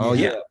too. Oh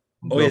Yeah. yeah.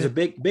 Oh, he has a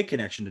big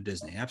connection to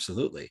Disney.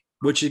 Absolutely.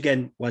 Which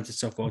again lends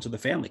itself well to the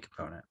family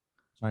component.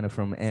 China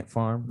from Ant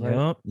Farm. Right?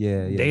 Yep.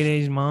 Yeah. Yeah. Day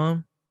Day's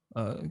mom,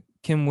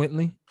 Kim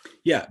Whitley.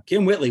 Yeah,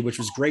 Kim Whitley, which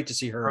was great to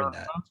see her in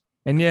that.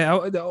 And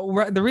yeah,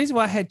 the reason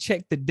why I had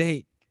checked the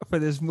date for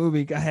this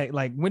movie, I had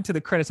like went to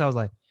the credits. I was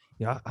like,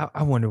 yeah,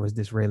 I wonder was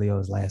this Ray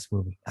Liotta's last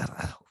movie? I don't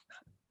know.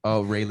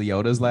 Oh, Ray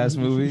Liotta's last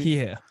movie.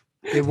 Yeah.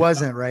 It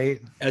wasn't, right?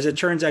 As it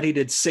turns out, he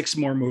did 6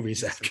 more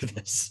movies after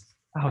this.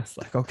 I was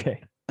like,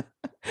 okay.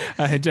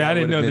 I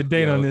didn't know the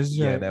date on this.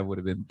 Yeah, joint. that would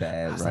have been I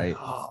bad, was right?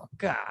 like, oh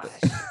gosh.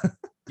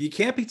 You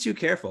can't be too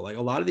careful. Like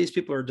a lot of these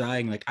people are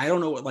dying. Like I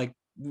don't know what. Like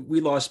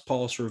we lost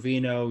Paul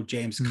Sorvino,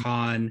 James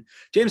Caan,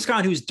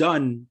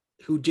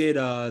 who did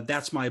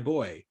That's My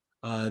Boy,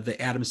 the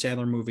Adam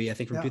Sandler movie, I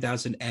think from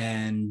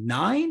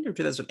 2009 or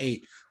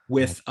 2008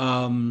 with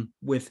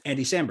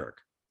Andy Samberg.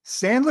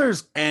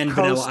 Sandler's And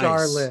Vanilla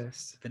co-star Ice.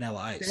 list. Vanilla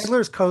Ice.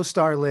 Sandler's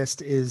co-star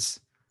list is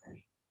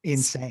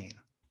insane.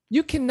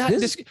 You cannot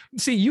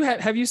see. You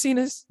have you seen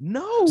this?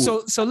 No.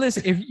 So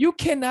listen. If you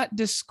cannot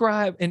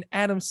describe an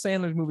Adam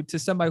Sandler movie to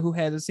somebody who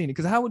hasn't seen it,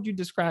 because how would you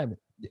describe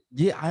it?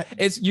 Yeah,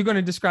 You're going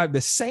to describe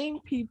the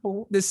same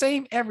people, the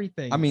same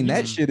everything. I mean,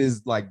 that shit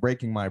is like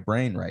breaking my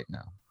brain right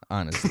now.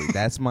 Honestly,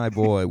 That's My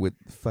Boy with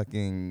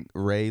fucking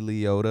Ray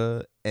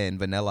Liotta and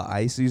Vanilla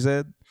Ice. You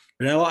said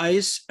Vanilla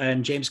Ice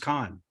and James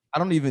Caan. I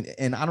don't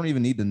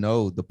even need to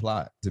know the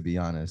plot, to be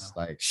honest.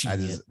 Like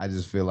Shit. I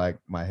just feel like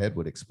my head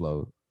would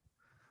explode.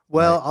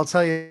 Well, I'll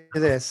tell you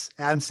this: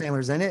 Adam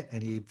Sandler's in it,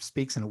 and he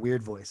speaks in a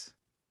weird voice.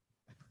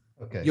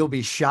 Okay. You'll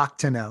be shocked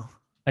to know.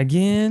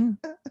 again.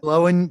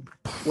 Blowing.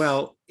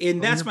 Well, in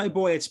That's My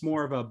Boy, it's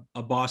more of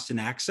a Boston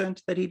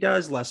accent that he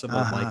does, less of a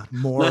like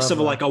more less of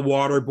a like a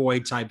water boy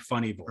type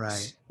funny voice.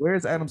 Right. Where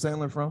is Adam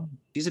Sandler from?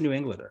 He's a New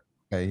Englander.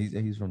 Okay,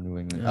 he's from New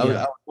England. Yeah. I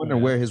was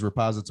wondering where his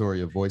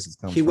repository of voices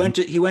comes He from.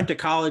 went to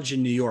college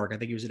in New York. I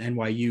think he was an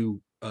NYU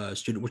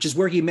student, which is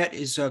where he met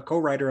his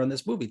co-writer on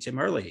this movie, Tim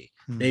Herlihy.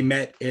 They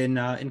met in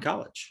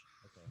college.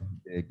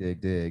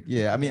 Dig.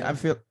 Yeah, I mean, I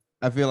feel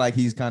like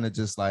he's kind of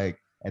just like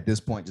at this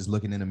point, just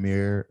looking in the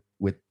mirror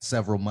with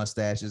several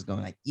mustaches,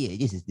 going like, "Yeah,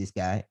 this is this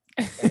guy."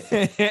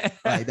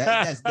 Like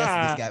that's what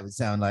this guy would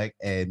sound like,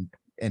 and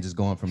just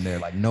going from there,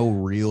 like no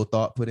real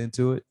thought put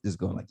into it, just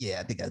going like, "Yeah,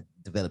 I think I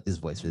developed this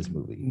voice for this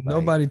movie." Like,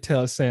 Nobody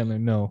tells Sandler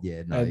no.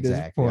 Yeah, no, at this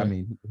exactly. I point.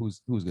 mean,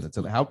 who's gonna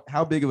tell him?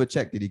 How big of a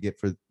check did he get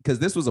for? Because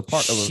this was a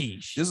part of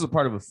Sheesh. this is a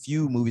part of a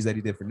few movies that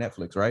he did for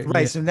Netflix, right?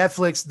 Right. So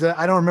Netflix,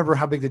 I don't remember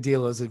how big the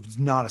deal is. It's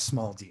not a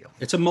small deal.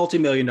 It's a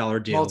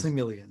multi-million-dollar deal.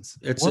 Multi-millions.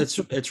 It's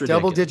ridiculous.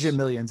 Double-digit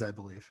millions, I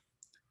believe.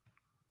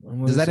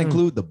 Does that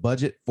include the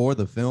budget for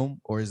the film,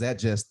 or is that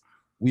just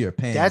we are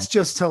paying? That's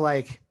just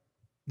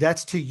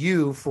that's to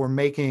you for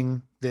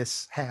making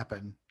this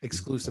happen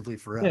exclusively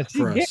for us. Yeah, see,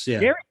 for us, yeah.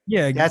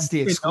 Gary, That's the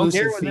you know, exclusive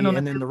Gary was fee, in on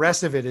and the- then the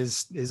rest of it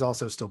is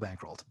also still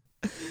bankrolled.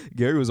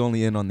 Gary was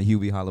only in on the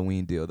Hubie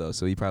Halloween deal though,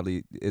 so he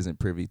probably isn't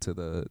privy to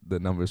the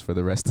numbers for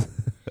the rest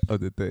of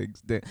the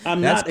things. I'm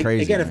That's not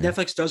crazy, again. If man.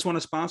 Netflix does want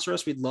to sponsor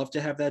us, we'd love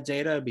to have that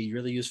data. It'd be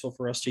really useful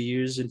for us to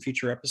use in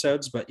future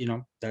episodes. But you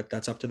know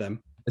that's up to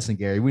them. Listen,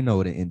 Gary, we know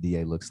what an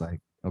NDA looks like.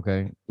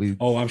 Okay,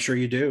 Oh, I'm sure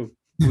you do.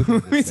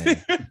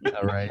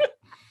 all right.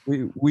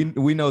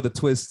 We know the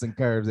twists and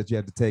curves that you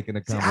have to take in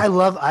account. I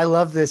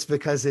love this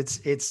because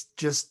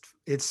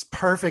it's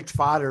perfect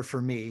fodder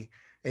for me,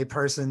 a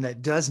person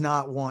that does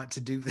not want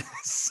to do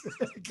this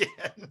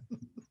again.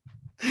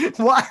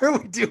 Why are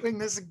we doing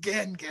this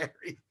again,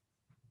 Gary?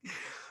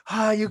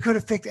 You could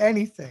have picked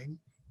anything.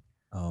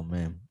 Oh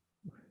man,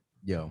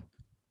 yo.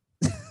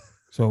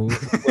 So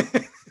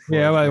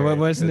yeah, like,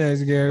 what's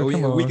next, Gary? We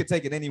Come on. could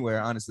take it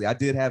anywhere. Honestly, I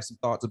did have some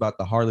thoughts about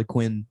the Harley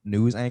Quinn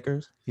news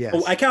anchors. Yes.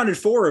 Oh, I counted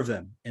 4 of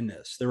them in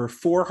this. There were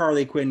 4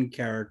 Harley Quinn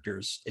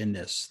characters in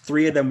this.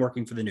 3 of them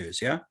working for the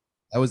news. Yeah.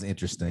 That was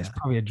interesting.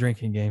 Probably a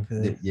drinking game for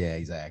this. Yeah,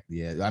 exactly.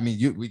 Yeah, I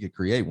mean, we could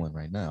create one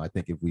right now. I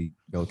think if we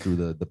go through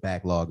the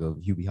backlog of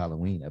Hubie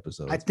Halloween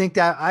episodes.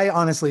 I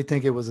honestly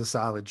think it was a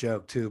solid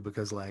joke too,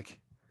 because like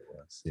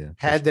yeah,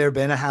 had there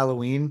been a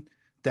Halloween,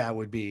 that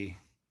would be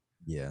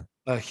yeah,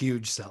 a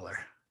huge seller.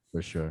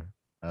 for sure.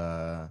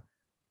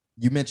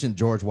 You mentioned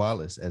George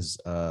Wallace as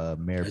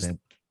Mayor As- Ben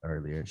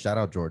earlier. Shout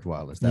out George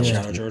Wallace. Yeah. was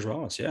Shout out George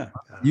Wallace. Yeah.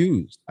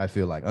 used. I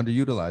feel like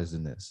underutilized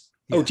in this.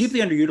 Oh, Yes.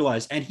 deeply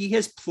underutilized. And he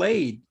has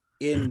played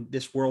in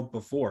this world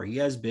before. He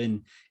has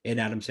been in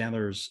Adam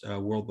Sandler's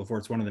world before.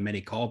 It's one of the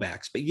many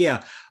callbacks. But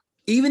yeah,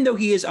 even though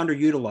he is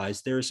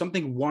underutilized, there is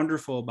something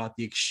wonderful about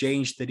the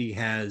exchange that he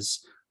has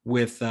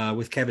with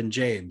Kevin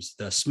James.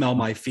 The "Smell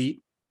My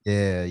Feet."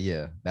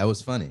 Yeah, that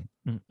was funny.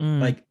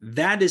 Like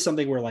that is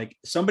something where like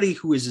somebody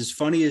who is as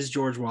funny as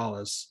George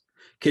Wallace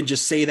can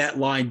just say that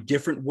line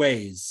different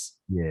ways,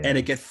 Yeah, and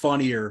it get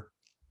funnier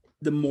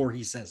the more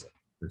he says it.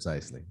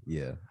 precisely.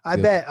 Yeah, I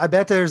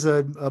bet there's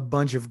a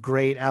bunch of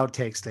great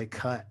outtakes they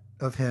cut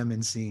of him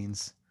in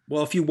scenes.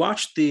 Well, if you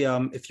watch the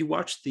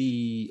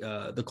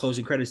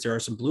closing credits, there are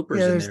some bloopers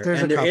Yeah, in there's- there, there's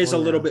a and there is a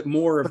couple, little yeah. bit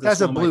more of But the that's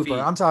a Smell My blooper. Feet.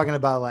 I'm talking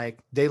about like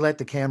they let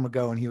the camera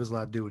go and he was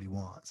allowed to do what he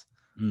wants.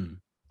 Mm.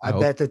 I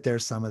hope bet that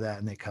there's some of that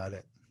and they cut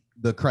it.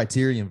 the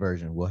Criterion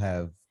version will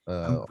have.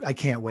 I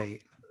can't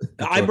wait.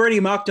 I've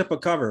already mocked up a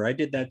cover. I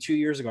did that 2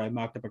 years ago. I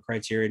mocked up a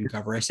Criterion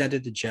cover. I sent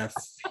it to Jeff.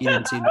 He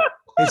didn't see it.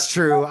 It's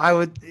true.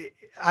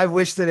 I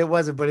wish that it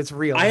wasn't, but it's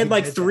real. I had He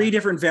like did 3 that.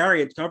 different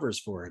variant covers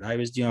for it. I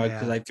was, because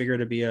Yeah. I figured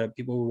it'd be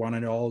people who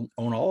wanted to own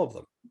all of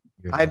them.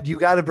 You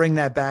got to bring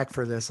that back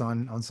for this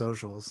on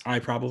socials. I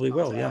probably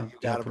will. Yeah, Yeah, you to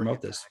gotta bring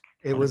promote it this.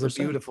 It was a 100%.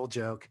 beautiful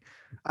joke.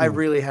 I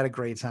really had a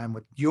great time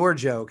with your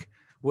joke.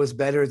 Was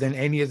better than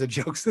any of the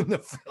jokes in the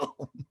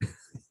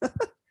film.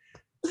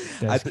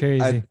 That's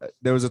crazy.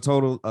 There was a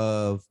total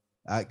of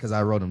because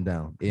I wrote them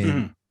down. In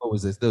Mhm. what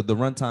was this? The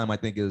runtime I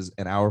think is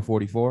an hour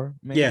 44.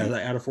 Maybe? Yeah,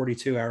 like out of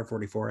 42, hour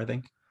 44, I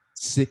think.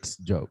 6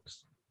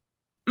 jokes.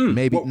 Mm,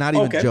 Maybe well, not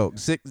even okay.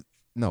 jokes. 6,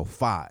 no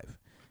 5,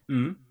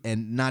 Mhm.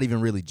 and not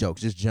even really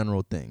jokes. Just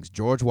general things.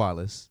 George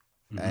Wallace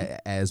Mhm.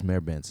 as Mayor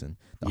Benson,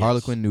 the Yes.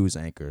 Harlequin news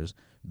anchors,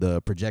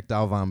 the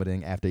projectile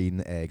vomiting after eating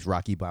the eggs,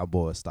 Rocky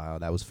Balboa style.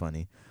 That was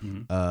funny.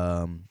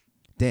 Mhm.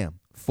 Damn,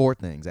 4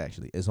 things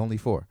actually. It's only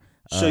 4.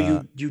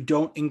 So you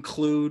don't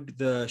include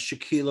the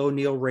Shaquille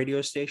O'Neal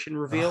radio station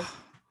reveal,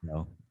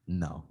 No,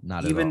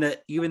 not even at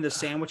all. even the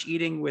sandwich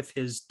eating with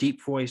his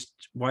deep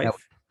voiced wife.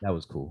 That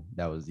was cool.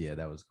 That was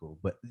cool.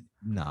 But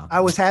nah. I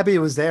was happy it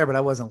was there, but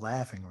I wasn't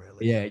laughing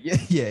really.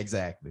 Yeah,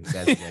 exactly.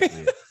 That's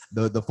exactly it.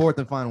 The 4th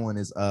and final one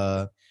is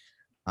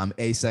I'm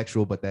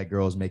asexual, but that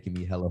girl's making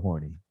me hella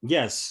horny.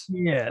 Yes.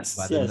 Yes.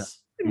 By the Yes.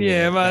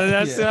 Yeah, but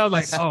that's Yeah. I was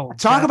like, oh,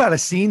 Talk God. about a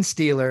scene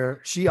stealer.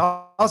 She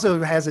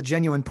also has a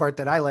genuine part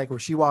that I like where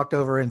she walked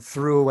over and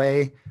threw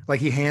away,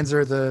 like he hands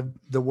her the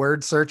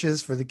word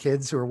searches for the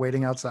kids who are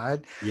waiting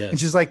outside. Yes. And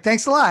she's like,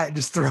 thanks a lot. And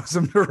just throws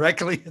them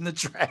directly in the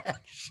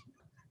trash.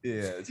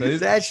 Yeah. So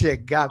That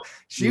shit got,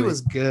 she You-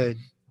 was good.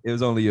 it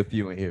was only a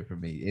few in here for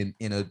me.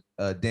 In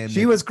a damn.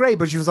 She was great,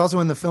 but she was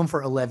also in the film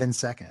for 11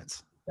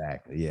 seconds.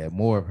 Exactly. Yeah,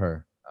 more of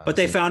her. But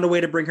they So- found a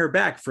way to bring her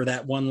back for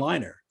that one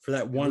liner. For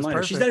that one was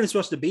liner. She's perfect. not even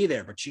supposed to be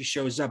there, but she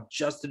shows up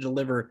just to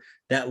deliver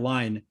that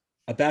line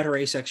about her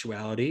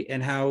asexuality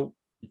and how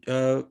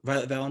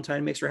Violet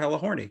Valentine makes her hella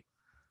horny.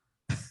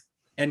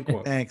 End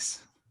quote.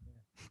 Thanks.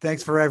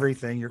 Thanks for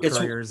everything. Your It's-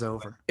 career is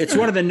over. It's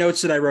one of the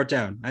notes that I wrote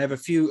down. I have a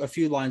few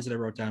lines that I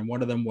wrote down.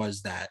 One of them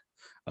was that.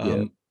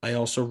 Yeah. I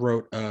also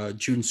wrote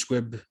June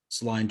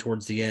Squibb's line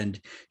towards the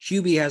end.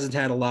 Hubie hasn't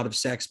had a lot of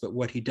sex, but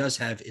what he does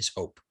have is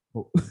hope.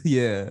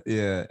 Yeah.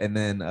 And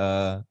then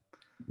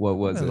what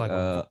was That was it? like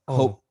a-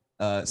 Hope.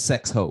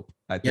 Sex hope.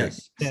 I think.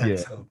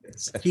 Yes.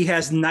 Yeah. He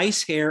has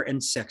nice hair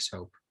and sex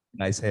hope.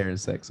 Nice hair and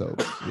sex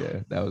hope.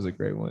 Yeah, that was a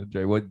great one,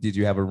 Dre. What did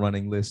you have a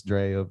running list,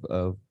 Dre,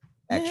 of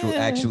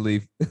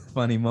actually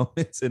funny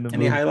moments in the Any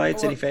movie?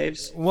 highlights? Any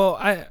faves? Well,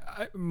 I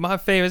my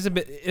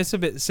favorite it's a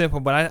bit simple,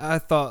 but I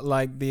thought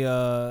like the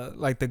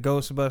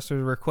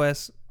Ghostbusters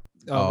request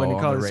when they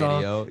on called the the song.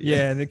 radio.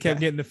 Yeah, and they kept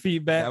getting the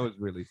feedback. That was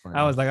really funny.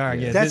 I was like, all right,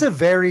 yeah. That's a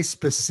very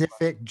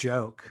specific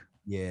joke.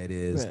 Yeah, it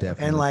is Yeah.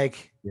 definitely. And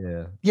like,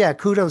 yeah,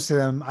 kudos to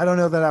them. I don't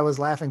know that I was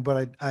laughing,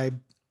 but I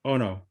Oh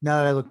no. now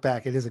that I look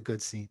back, it is a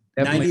good scene.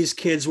 definitely. 90s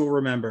kids will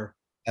remember.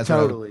 That's what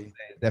I was Totally. saying.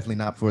 Definitely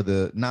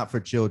not for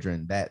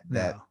children. That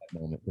No.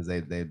 moment because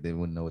they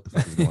wouldn't know what the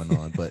fuck is going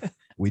on. But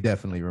we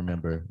definitely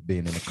remember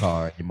being in the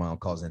car. And your mom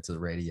calls into the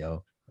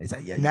radio. It's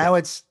like, yeah. Now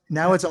it's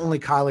only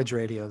college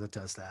radio that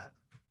does that.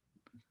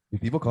 Do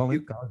people call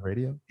it college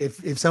radio?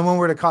 If someone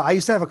were to call, I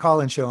used to have a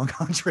call-in show on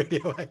college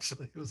radio.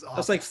 Actually, it was That's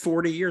awesome. like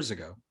 40 years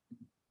ago.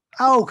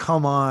 Oh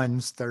come on,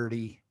 it's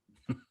 30.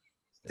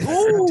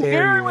 Ooh,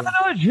 dare Gary you. with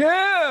another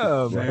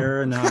jam.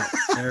 Fair enough.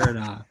 Fair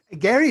enough.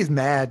 Gary's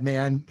mad,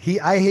 man.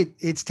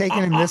 It's taken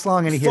him this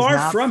long, and he has Far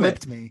not from it.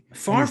 flipped me. And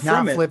Far he's not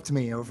from it. flipped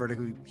me over to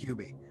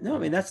Hubie. No, I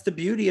mean that's the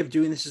beauty of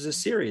doing this as a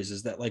series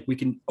is that like we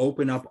can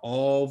open up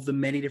all the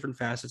many different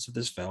facets of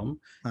this film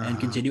and Uh-huh.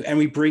 continue, and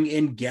we bring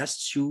in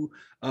guests who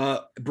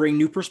bring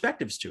new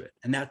perspectives to it,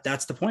 and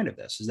that's the point of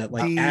this is that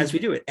like as we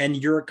do it, and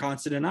you're a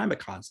constant and I'm a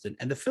constant,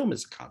 and the film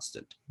is a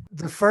constant.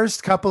 The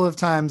first couple of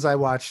times I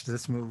watched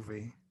this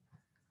movie,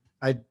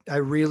 I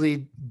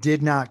really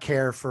did not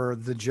care for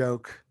the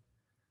joke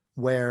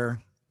where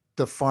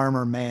the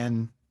farmer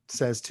man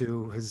says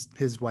to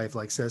his wife,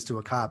 like says to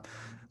a cop,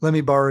 "Let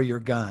me borrow your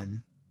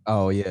gun.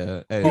 Oh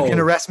yeah. You can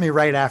Oh. arrest me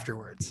right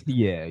afterwards."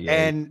 Yeah.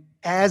 And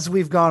as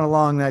we've gone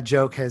along, that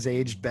joke has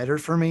aged better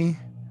for me.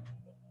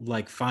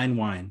 Like fine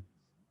wine.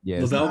 yeah.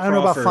 it's Lavelle I don't know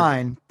about Crawford.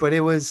 fine, but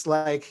it was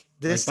like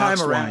this Like time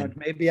boxed around, wine.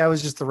 maybe I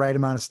was just the right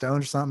amount of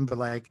stoned or something, but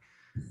like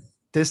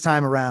this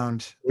time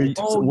around,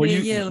 Oh were yeah,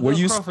 you- yeah. were Lavelle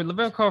you- Crawford.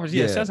 Lavelle Crawford.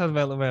 Yeah, Yeah. shouts out to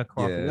Lavelle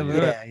Crawford. Yeah.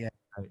 Lavelle- yeah.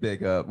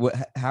 big up.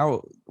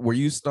 How were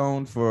you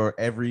stoned for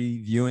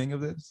every viewing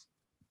of this?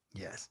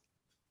 Yes.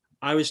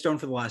 I was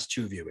stoned for the last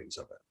 2 viewings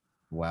of it.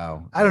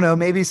 Wow. I don't know,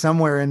 maybe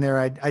somewhere in there.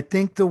 I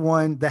think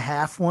the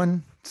half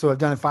one. So I've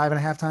done it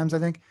 5.5 times. I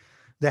think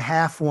the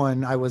half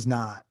one I was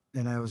not,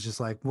 and I was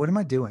just like, "What am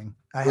I doing?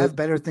 I have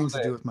better things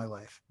to do with my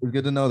life." It's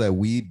good to know that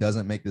weed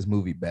doesn't make this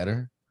movie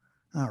better.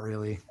 Not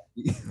really.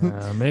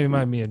 Maybe it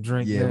might be a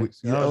drink. Yeah,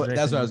 next. I was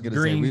that's what I was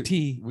drinking gonna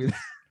say. green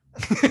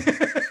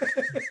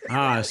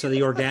tea. So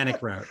the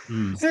organic route.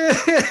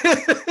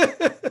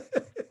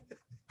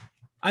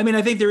 I mean,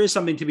 I think there is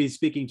something to be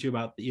speaking to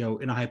about,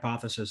 in a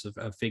hypothesis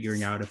of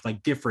figuring out if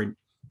like different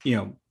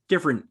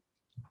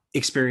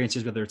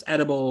experiences, whether it's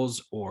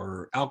edibles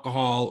or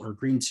alcohol or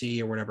green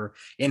tea or whatever,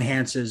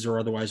 enhances or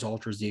otherwise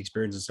alters the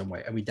experience in some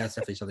way. I mean, that's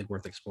definitely something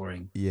worth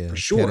exploring. Yeah, for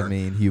sure.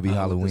 Ketamine, Hubie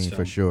Halloween film.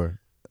 For sure.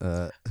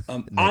 I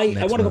want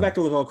to go back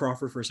to Lavelle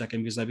Crawford for a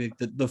second, because I think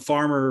the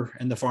farmer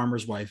and the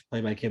farmer's wife,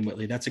 played by Kim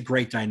Whitley, that's a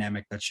great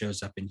dynamic that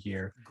shows up in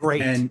here.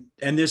 Great. And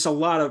there's a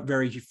lot of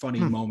very funny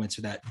moments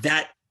of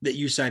that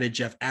you cited,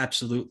 Jeff,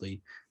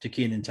 absolutely, to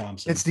Kenan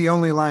Thompson. It's the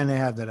only line they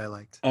have that I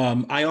liked.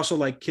 I also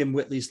like Kim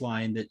Whitley's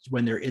line that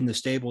when they're in the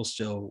stable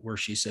still, where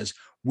she says,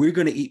 "We're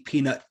going to eat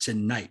peanut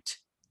tonight."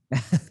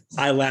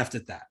 I laughed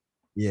at that.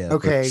 Yeah.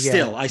 Okay.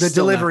 Still, yeah. I the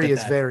still delivery laughed at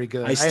is that. very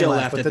good. I still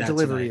laughed but at the that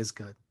delivery tonight. is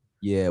good.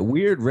 Yeah,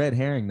 weird red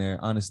herring there,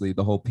 honestly,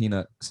 the whole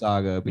peanut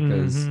saga,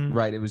 because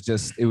right, it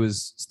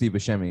was Steve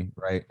Buscemi,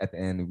 right, at the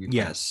end.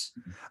 Yes.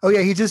 Oh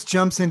yeah, he just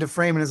jumps into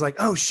frame and is like,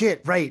 "Oh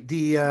shit, right,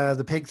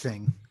 the pig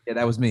thing. Yeah,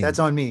 that was me. That's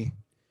on me."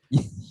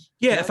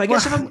 Yeah, if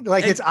I'm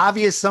like, it's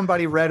obvious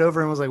somebody read over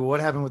and was like, "Well, what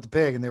happened with the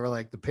pig?" And they were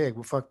like, "The pig.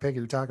 What fuck pig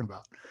are you talking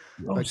about?"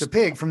 Like the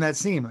pig from that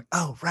scene. Like,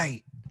 oh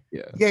right.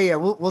 Yeah.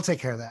 We'll take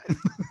care of that.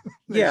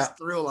 Just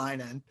threw a line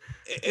in.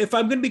 If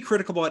I'm going to be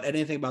critical about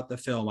anything about the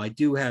film, I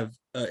do have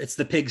it's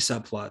the pig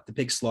subplot, the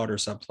pig slaughter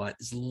subplot.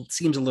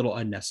 Seems a little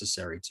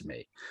unnecessary to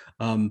me.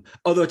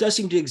 Although it does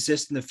seem to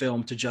exist in the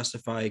film to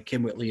justify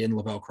Kim Whitley and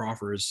Lavelle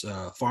Crawford's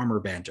farmer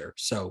banter.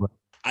 So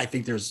I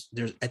think there's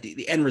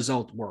the end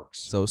result works.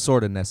 So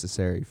sort of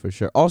necessary for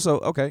sure. Also,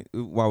 okay,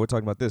 while we're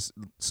talking about this,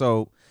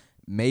 so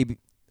maybe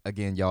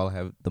again y'all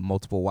have the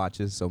multiple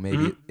watches, so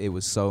maybe it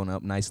was sewn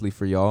up nicely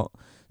for y'all.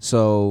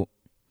 So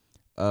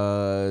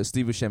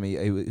Steve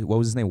Buscemi, what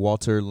was his name?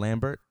 Walter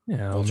Lambert.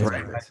 Yeah,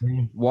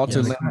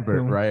 Walter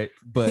Lambert, right?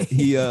 But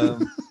he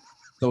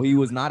so he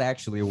was not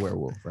actually a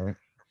werewolf, right?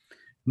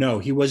 No,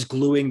 he was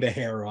gluing the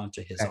hair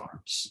onto his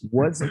arms.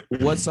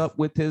 What's up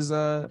with his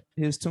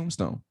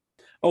tombstone?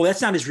 Oh,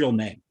 that's not his real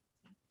name.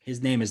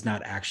 His name is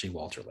not actually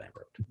Walter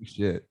Lambert.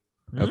 Shit.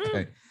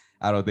 Okay.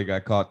 I don't think I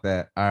caught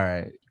that. All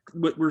right.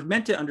 What we're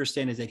meant to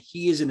understand is that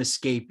he is an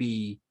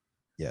escapee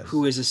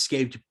who has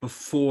escaped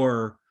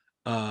before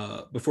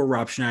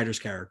Rob Schneider's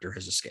character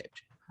has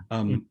escaped,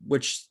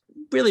 which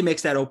really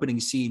makes that opening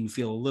scene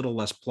feel a little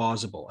less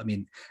plausible. I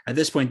mean, at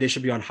this point, they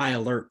should be on high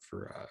alert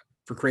for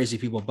crazy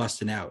people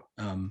busting out.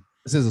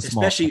 This is a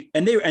especially,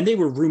 and they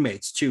were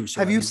roommates too.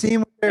 So have you seen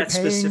what they're that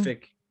paying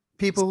specific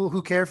people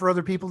who care for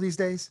other people these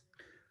days?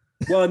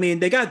 Well, I mean,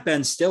 they got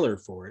Ben Stiller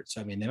for it, so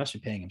I mean, they must be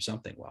paying him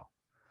something well.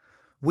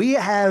 We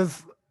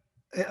have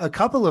a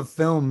couple of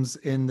films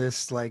in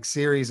this like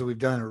series that we've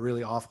done are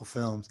really awful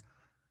films,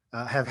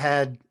 have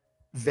had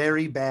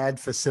very bad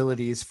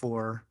facilities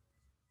for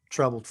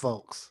troubled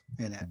folks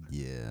in it.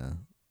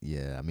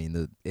 Yeah. I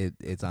mean,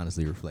 it's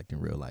honestly reflecting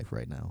real life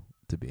right now,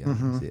 to be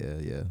honest.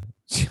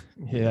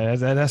 Yeah.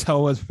 That's how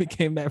it was. We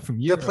came back from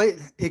Europe.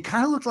 It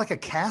kind of looked like a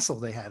castle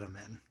they had him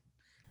in.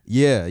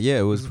 Yeah,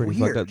 it was pretty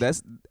weird. fucked up.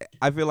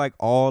 I feel like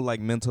all like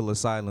mental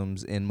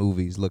asylums in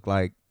movies look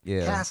like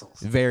castles,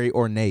 very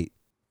ornate.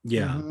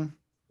 Yeah,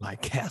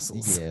 like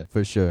castles. Yeah,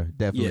 for sure,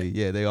 definitely.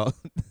 Yeah, they all.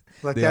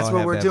 Like they that's all what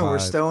have we're that doing. We're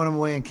vibe. stowing them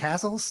away in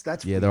castles.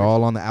 That's Yeah, weird. they're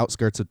all on the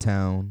outskirts of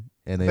town,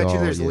 and they Bet all. you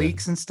there's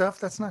leaks and stuff.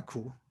 That's not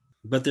cool.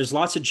 but there's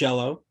lots of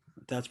Jello.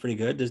 That's pretty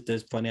good.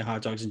 There's plenty of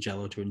hot dogs and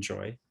Jello to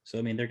enjoy. So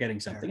I mean, they're getting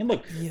something. And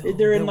look,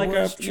 they're in like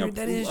a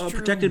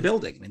protected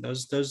building. I mean,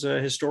 those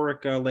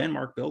historic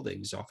landmark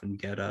buildings often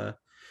get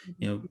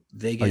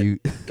they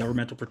get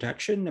governmental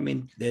protection. I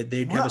mean,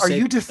 they have. Are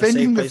you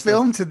defending the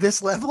film to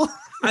this level?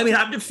 I mean,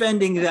 I'm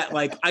defending that.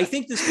 Like, I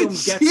think this film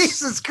gets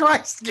Jesus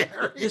Christ,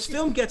 Gary. This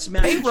film gets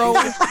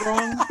Massachusetts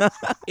wrong.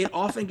 It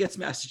often gets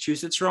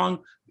Massachusetts wrong,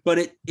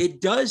 but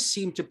it does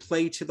seem to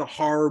play to the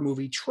horror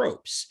movie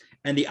tropes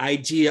and the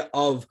idea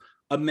of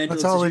a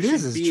mental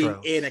institution being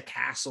tropes. In a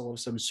castle of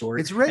some sort.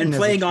 It's written and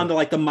playing on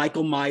the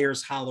Michael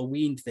Myers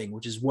Halloween thing,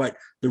 which is what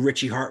the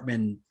Richie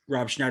Hartman,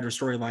 Rob Schneider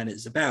storyline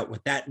is about.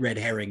 What that red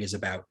herring is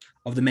about,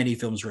 of the many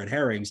films red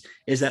herrings,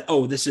 is that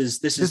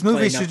this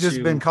movie should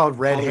just been called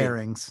Red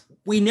Herrings.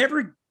 We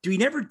never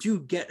do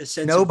get a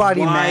sense.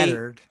 Nobody of why,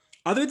 mattered.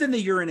 Other than the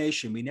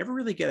urination, we never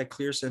really get a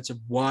clear sense of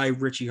why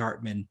Richie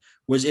Hartman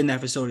was in that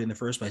facility in the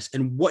first place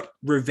and what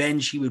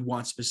revenge he would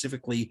want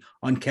specifically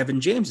on Kevin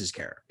James's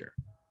character.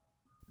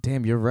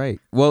 Damn, you're right.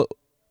 Well,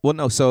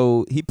 no.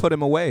 So he put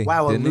him away.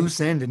 Wow, a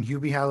loose end in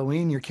Hubie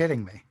Halloween. You're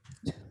kidding me.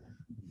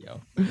 Yo.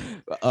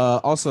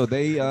 Also,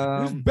 they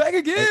back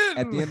again.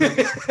 At the end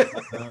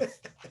of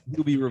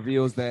Hubie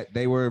reveals that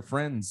they were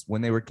friends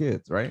when they were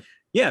kids, right?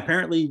 Yeah,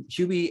 apparently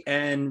Hubie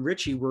and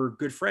Richie were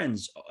good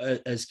friends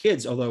as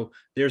kids, although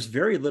there's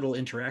very little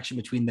interaction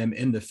between them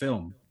in the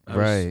film.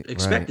 I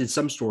expected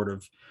some sort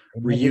of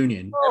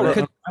reunion. No,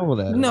 could-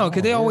 No,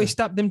 because they Oh, always yeah.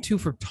 stop them two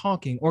from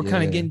talking or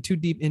kind Yeah. of getting too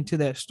deep into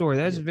that story.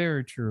 That's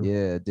very true.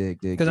 Yeah, dig.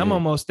 Because I'm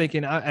almost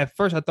thinking, at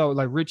first I thought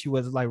like Richie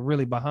was like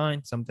really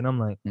behind something. I'm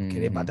like, okay,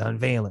 they about to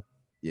unveil it.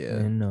 Yeah,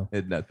 And no.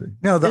 it nothing.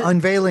 No, the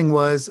unveiling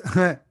was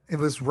it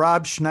was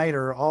Rob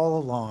Schneider all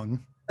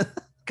along.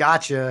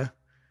 Gotcha.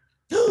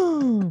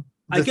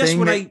 I guess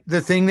when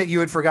the thing that you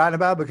had forgotten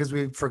about because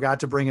we forgot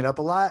to bring it up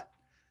a lot.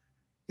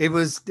 It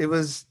was It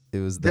was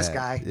this that.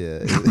 guy.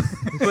 Yeah.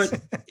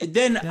 But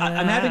then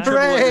I'm having trouble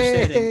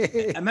Hooray!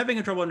 understanding. I'm having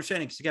a trouble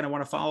understanding because again, I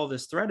want to follow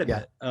this thread a Yeah.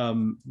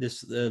 bit.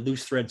 This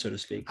loose thread, so to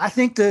speak. I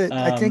think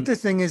the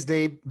thing is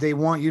they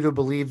want you to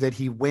believe that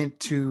he went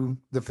to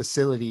the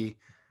facility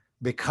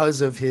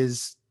because of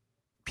his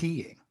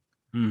peeing.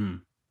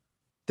 Mhm.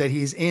 That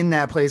he's in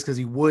that place because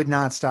he would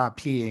not stop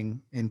peeing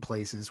in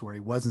places where he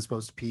wasn't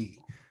supposed to pee.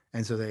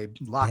 And so they They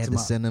locked had him to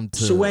up. send him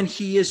to. So when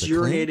he is the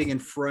urinating clink? in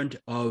front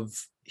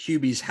of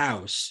Hubie's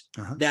house,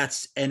 Uh-huh.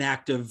 that's an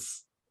act of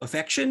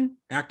affection,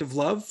 act of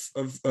love,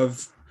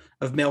 of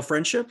male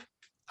friendship.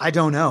 I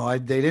don't know.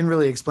 They didn't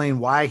really explain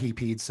why he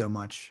peed so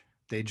much.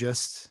 They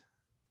just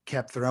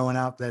kept throwing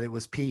out that it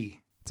was pee.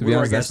 To What be do our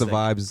honest, that's the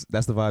guests vibes.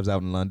 That's the vibes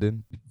out in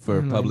London for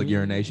I'm public like,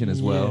 urination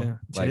as well. yeah.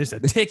 Like It's a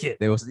ticket.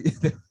 they will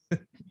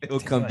they'll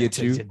come get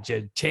you.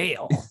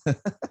 Jail.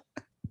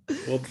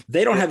 Well,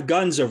 they don't have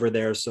guns over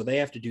there, so they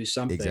have to do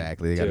something.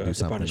 Exactly, they got to do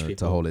something punish to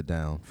people. hold it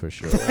down for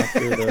sure. After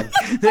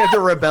the- They had to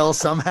rebel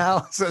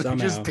somehow. So they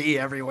Somehow. just pee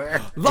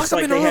everywhere. Lock It's them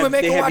like in the they room have, and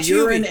make they them have watch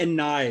urine Hubie. and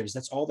knives.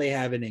 That's all they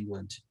have in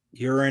England.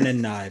 Urine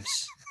and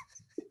knives.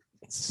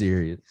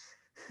 Serious.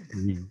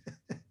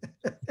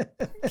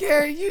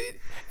 Gary,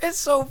 it's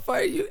so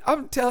funny.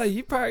 I'm telling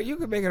you, you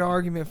can make an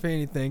argument for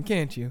anything,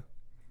 can't you?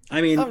 I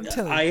mean, I'm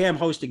telling you. I am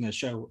hosting a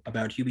show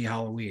about Hubie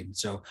Halloween,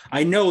 so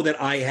I know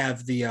that I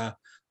have the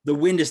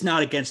wind is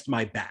not against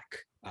my back.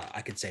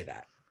 I could say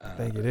that. I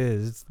think it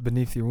is. It's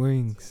beneath your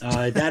wings.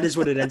 That is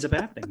what it ends up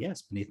happening.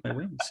 Yes, beneath my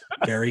wings.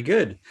 Very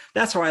good.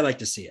 That's how I like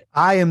to see it.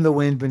 I am the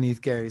wind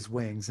beneath Gary's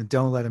wings, and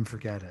don't let him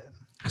forget it.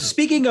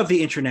 Speaking of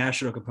the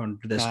international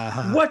component to this,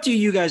 Uh-huh. what do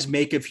you guys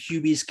make of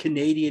Hubie's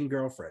Canadian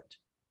girlfriend?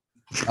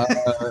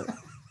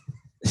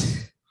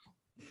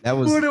 That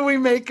was. Who do we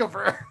make of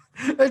her?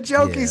 A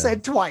joke he Yeah.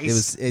 said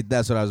twice.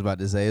 That's what I was about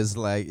to say. It's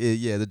like,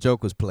 yeah, the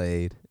joke was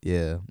played.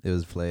 Yeah, it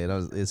was played.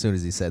 As soon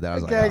as he said that, I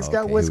was That like, guy's oh, got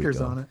okay, here we whiskers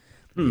go. on it.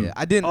 Yeah,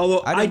 I didn't.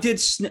 Although I didn't-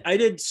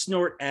 did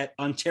snort at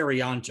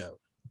Ontarionto.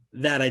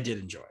 That I did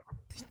enjoy.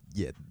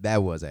 Yeah,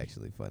 that was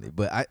actually funny.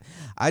 But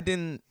I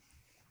didn't.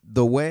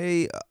 The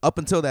way up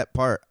until that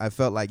part, I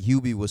felt like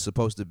Hubie was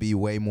supposed to be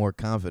way more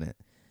confident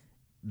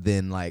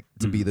than like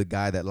to be the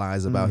guy that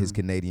lies about his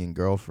Canadian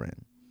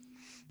girlfriend.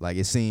 Like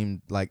it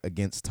seemed like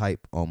against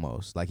type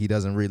almost. Like he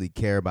doesn't really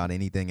care about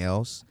anything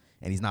else,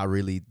 and he's not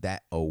really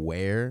that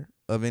aware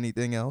of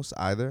anything else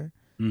either.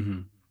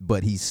 Mm-hmm.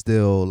 But he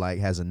still like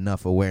has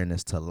enough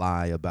awareness to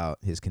lie about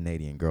his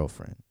Canadian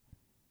girlfriend.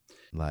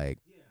 Like,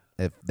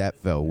 if that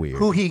felt weird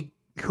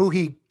Who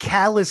he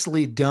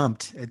callously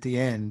dumped at the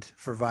end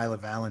for Violet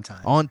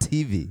Valentine. on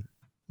TV,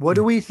 What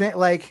do we think?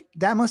 Like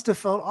that must have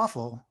felt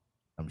awful.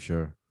 I'm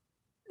sure.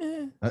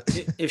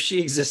 If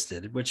she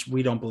existed, which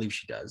we don't believe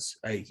she does.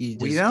 He's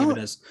We given don't?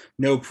 us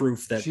no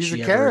proof that She's she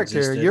a ever character.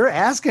 existed. You're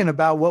asking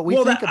about what we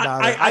Well, think that-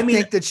 about I- her. I I mean-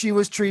 think that she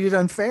was treated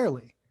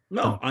unfairly.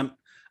 No,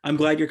 I'm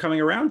glad you're coming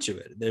around to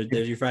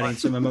it. You're finding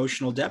some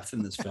emotional depth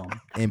in this film.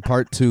 In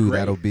part 2, Great.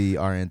 that'll be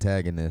our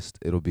antagonist.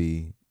 It'll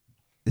be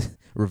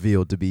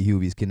revealed to be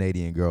Hubie's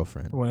Canadian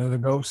girlfriend. One of the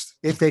ghosts.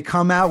 If they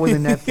come out with a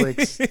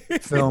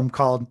Netflix film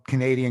called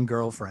Canadian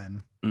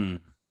Girlfriend, Mm.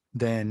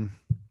 then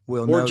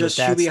we'll Or know just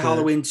that that's Hubie the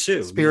Halloween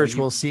 2.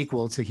 spiritual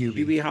sequel to Hubie.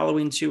 Hubie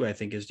Halloween 2, I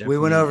think, is definitely.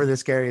 We went over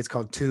this, Gary. It's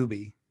called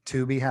Tubi.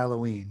 Tubi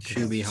Halloween.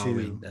 Tubi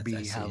Halloween. That's Tubi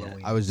actually it.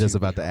 Halloween. I was just Tubi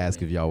about to ask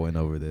Halloween. if y'all went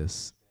over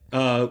this.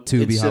 Tubi Tubi it's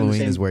in the Halloween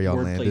same is where y'all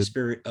wordplay landed.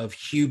 Spirit of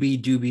Hubie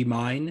Doobie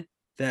Mine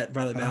that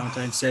Violet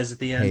Valentine says at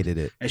the end Hated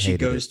it. as she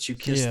Hated goes to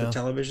kiss Yeah. the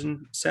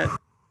television set.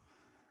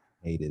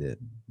 Hated it.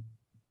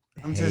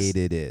 I'm just-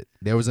 Hated it.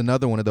 There was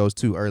another one of those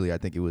too earlier. I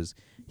think it was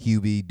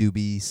Hubie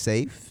Doobie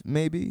Safe,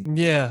 maybe.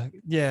 Yeah.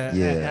 He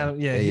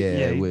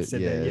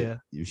said that,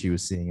 yeah. She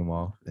was seeing him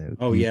off.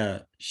 Oh Hubie- yeah,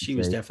 she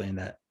was Safe. definitely in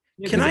that.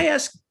 Yeah, Can 'cause I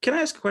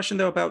ask a question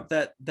though about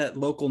that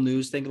local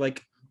news thing?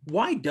 Like,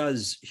 why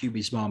does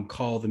Hubie's mom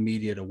call the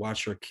media to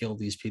watch her kill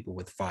these people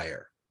with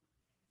fire?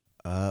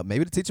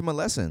 Maybe to teach him a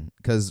lesson,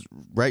 because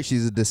right,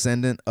 she's a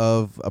descendant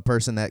of a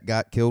person that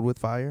got killed with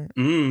fire,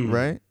 Mm,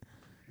 right?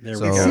 There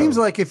So- we It go. seems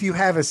like if you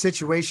have a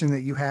situation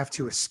that you have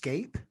to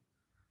escape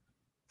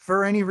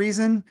for any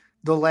reason,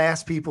 the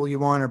last people you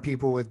want are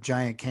people with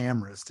giant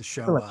cameras to I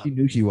show feel like up. she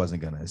knew she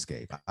wasn't gonna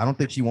escape. I don't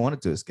think she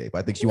wanted to escape.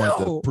 I think she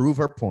wanted No. to prove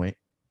her point,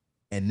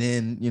 and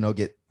then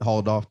get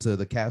hauled off to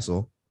the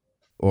castle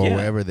or Yeah.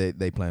 wherever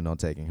they planned on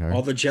taking her.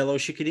 all the Jello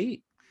she could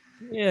eat.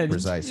 Yeah,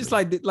 Precisely. Just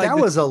like That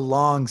the- was a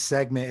long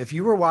segment. If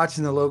you were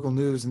watching the local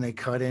news and they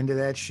cut into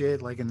that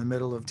shit, like in the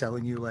middle of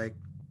telling you like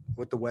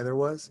what the weather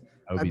was,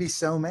 I would I'd be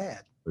so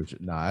mad.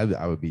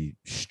 I would be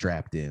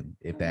strapped in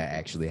if that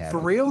actually For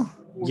happened. real?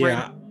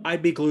 Yeah,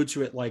 I'd be glued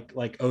to it like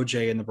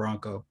OJ and the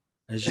Bronco.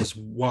 I was just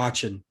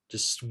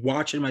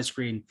watching my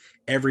screen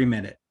every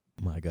minute.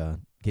 My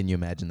God. Can you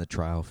imagine the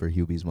trial for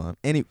Hubie's mom?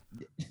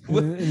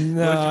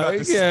 No,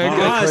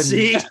 yeah,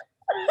 See,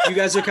 you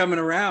guys are coming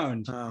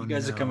around. Oh, you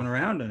guys are coming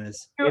around on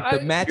this. If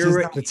the match You're is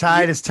right. not, The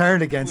tide is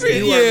turned against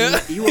you.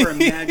 You are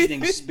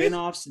imagining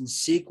spin-offs and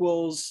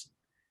sequels,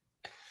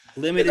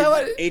 limited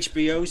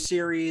HBO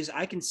series.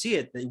 I can see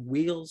it. The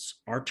wheels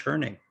are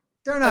turning.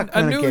 They're not.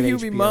 I gonna knew get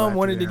Hubie HBO mom after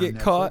wanted to they're on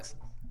get caught. Netflix.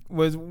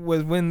 Was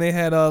when they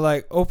had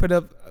like opened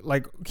up,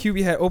 like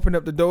QB had opened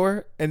up the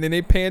door and then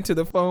they panned to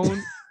the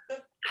phone.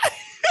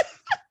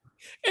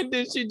 And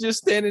then she just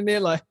standing there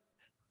like,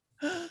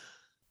 hi,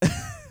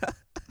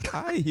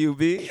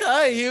 Hubie.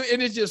 "Hi, you,"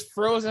 and it just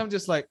froze. I'm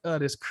just like, "Oh,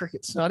 this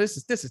crickets. No, this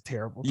is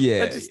terrible."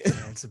 Yeah.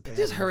 It's a bad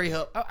Just one. hurry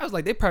up. I was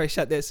like, they probably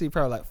shot that scene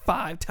probably like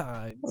 5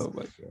 times. Oh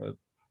my God.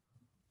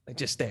 Like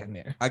just stand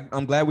there.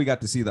 I'm glad we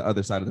got to see the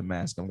other side of the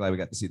mask. I'm glad we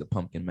got to see the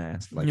pumpkin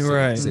mask. Like You're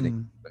right.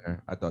 sitting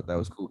there. I thought that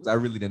was cool. 'Cause I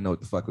really didn't know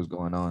what the fuck was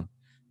going on.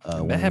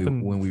 That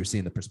happened- when we were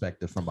seeing the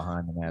perspective from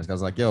behind the mask. I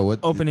was like, yo, what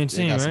Opening they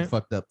scene, got some right?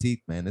 fucked up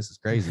teeth, man. This is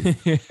crazy.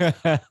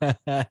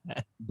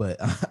 But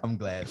I'm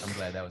glad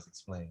that was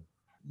explained.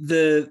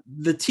 The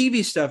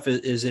TV stuff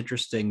is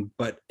interesting,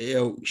 but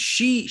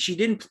she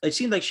didn't. It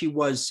seemed like she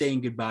was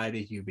saying goodbye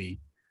to Hubie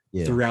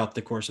throughout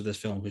the course of this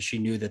film because she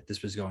knew that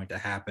this was going to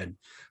happen.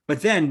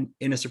 But then,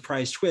 in a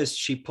surprise twist,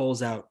 she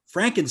pulls out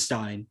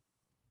Frankenstein,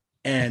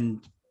 and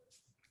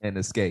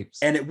escapes.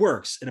 and it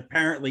works. And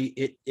apparently,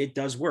 it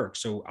does work.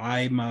 So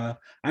I'm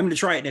going to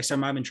try it next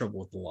time I'm in trouble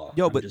with the law.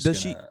 Yo, I'm but just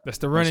does gonna she- That's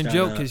the running bust out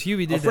joke because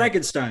Hubie a did that.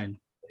 Frankenstein.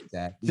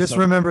 Exactly. Just So-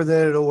 remember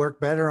that it'll work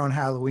better on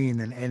Halloween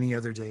than any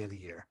other day of the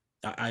year.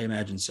 I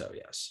imagine so.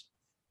 Yes.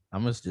 I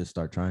must just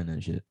start trying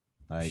that shit.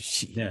 Like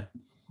Yeah.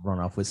 run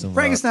off with some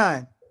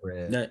Frankenstein,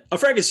 bread. A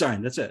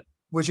Frankenstein. That's it.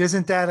 which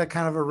isn't that a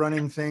kind of a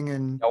running thing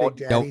in Y'all-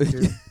 Big Daddy y'all-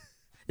 too?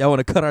 Y'all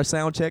want to cut our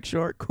sound check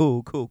short?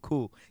 Cool.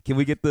 Can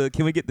we get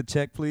the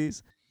check,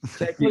 please?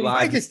 Check you live.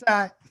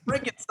 Frankenstein.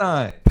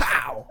 Frankenstein.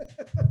 Pow.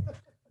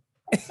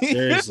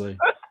 Seriously.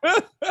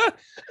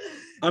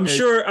 I'm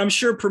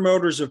sure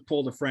promoters have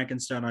pulled a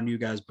Frankenstein on you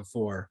guys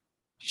before.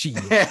 She.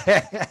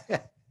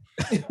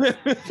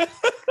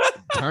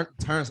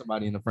 Turn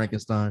somebody into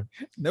Frankenstein.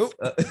 Nope.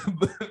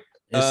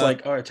 It's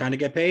like, all right, time to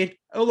get paid.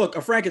 Oh, look,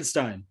 a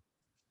Frankenstein.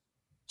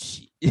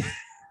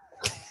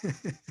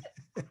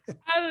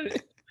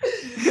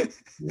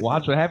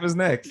 Watch what happens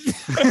next.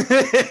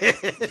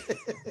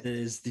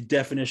 Is the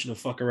definition of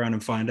fuck around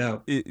and find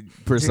out.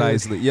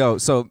 Precisely. Yo,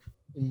 so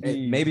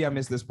maybe I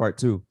missed this part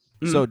too.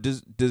 Mm. So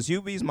does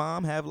Hubie's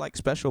mom have like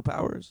special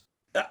powers?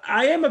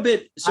 I am a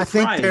bit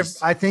surprised.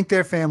 I think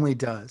their family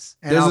does.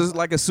 And This I'll- is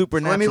like a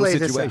supernatural lay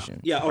this out.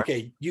 situation. Yeah,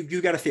 okay.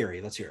 You got a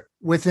theory. Let's hear it.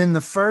 within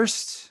the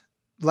first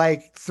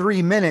like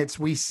 3 minutes,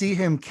 we see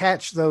him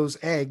catch those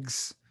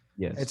eggs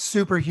Yes. at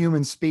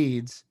superhuman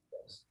speeds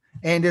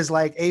and is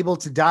like able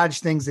to dodge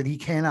things that he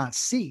cannot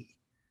see,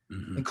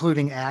 Mhm.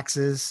 including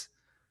axes,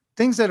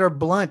 things that are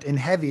blunt and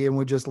heavy and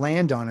would just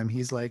land on him.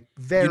 He's like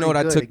very. You know what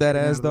I good took at that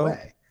getting out as, of the though?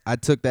 way. I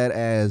took that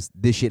as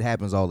this shit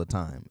happens all the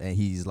time, and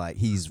he's Right.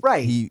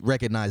 He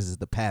recognizes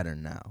the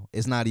pattern now.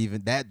 It's not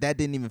even that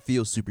didn't even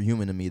feel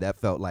superhuman to me. That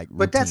felt like.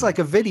 But that's routine. like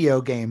a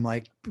video game.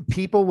 Like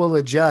people will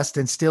adjust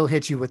and still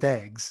hit you with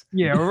eggs.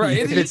 Yeah, right.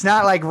 It's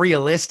not like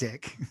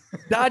realistic.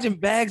 dodging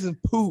bags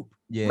of poop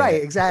yeah.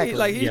 Right, exactly.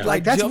 Like he Yeah.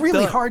 Like that's jumped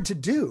really up hard to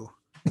do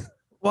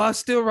while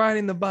still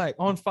riding the bike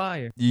on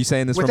fire. You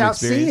saying this without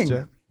from experience? seeing Jeff?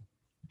 them.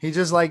 He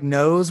just like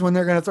knows when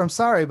they're gonna throw. I'm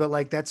sorry, but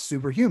like that's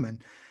superhuman.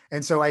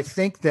 And so I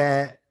think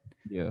that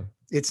Yeah.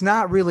 it's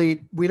not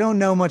really. We don't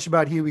know much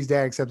about Hubie's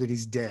dad except that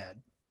he's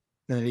dead.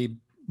 That he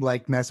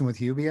like messing with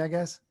Hubie, I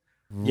guess.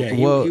 Yeah,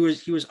 Well,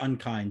 he was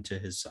unkind to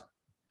his son.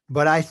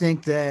 But I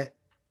think that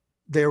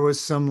there was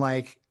some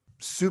like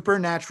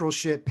supernatural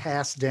shit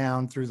passed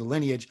down through the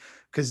lineage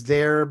because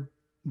their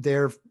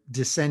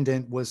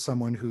descendant was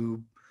someone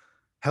who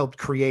helped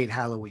create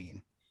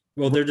Halloween.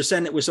 Well, their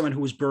descendant was someone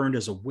who was burned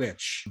as a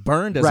witch.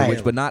 burned as a Right.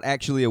 witch, but not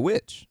actually a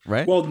witch,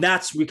 right? Well,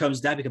 that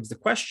becomes the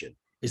question.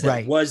 Is that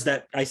Right. was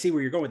that I see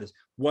where you're going with this.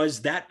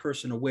 Was that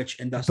person a witch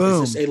and thus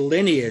Boom. is this a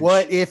lineage?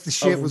 What if the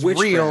shit of was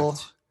witchcraft? real?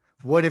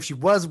 What if she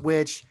was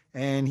witch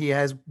and he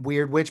has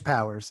weird witch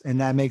powers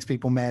and that makes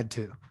people mad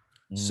too?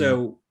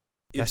 So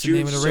That's the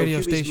name of the radio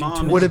Hubie's station,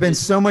 mom too. Would have been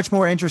so much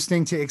more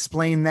interesting to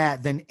explain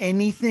that than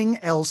anything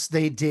else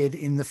they did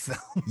in the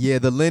film. Yeah,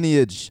 the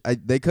lineage.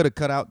 They could have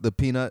cut out the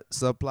peanut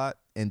subplot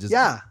and just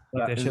Yeah.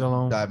 Leave that shit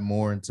alone. dive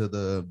more into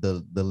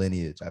the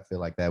lineage. I feel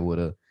like that would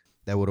have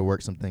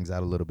worked some things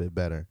out a little bit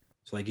better.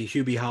 It's like a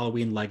Hubie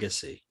Halloween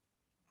legacy.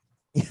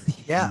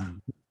 Yeah.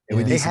 Mm. And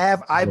we They need some-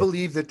 have, I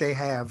believe that they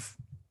have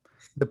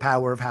the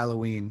power of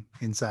Halloween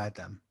inside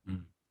them.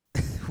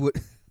 What-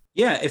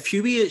 Yeah, if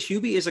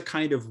Hubie is a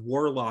kind of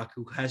warlock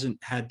who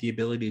hasn't had the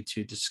ability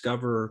to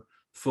discover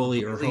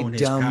fully or Really hone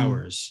his dumb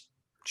powers.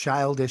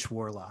 Childish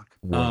warlock.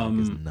 Warlock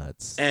is Um,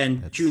 nuts. And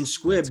That's- June that's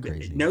Squibb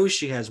crazy. knows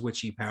she has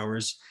witchy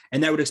powers,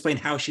 and that would explain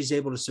how she's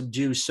able to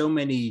subdue so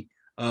many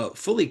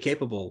fully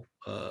capable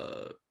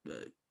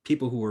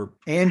people who are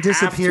And have to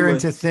disappear a-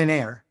 into thin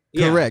air.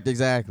 Yeah. Correct,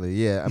 exactly.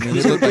 Yeah, I mean,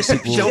 it So looked like she-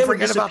 people- she Don't never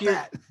forget about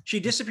disappeared. that. She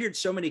disappeared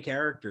so many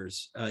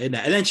characters in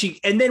that,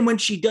 and then when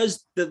she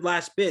does the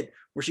last bit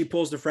where she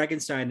pulls the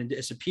Frankenstein and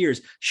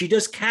disappears, she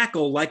does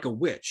cackle like a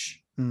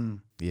witch. Hmm.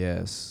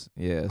 Yes.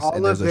 All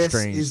and there's of a this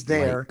strange is light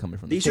there. coming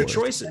from the These are forest.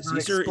 choices. Never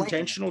These are explained it.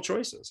 intentional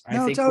choices. I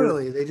No, think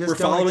totally. They just we're don't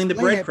following the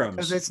explain it breadcrumbs.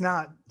 because it's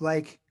not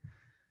like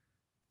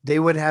they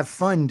would have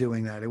fun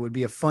doing that. It would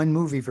be a fun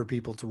movie for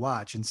people to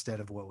watch instead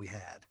of what we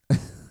had.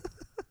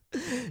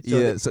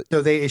 Yeah,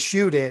 So they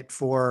eschewed it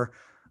for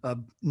a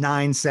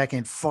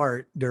 9-second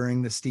fart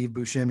during the Steve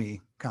Buscemi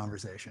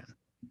conversation.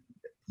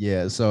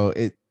 yeah. So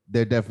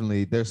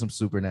there's some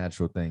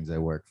supernatural things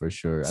at work for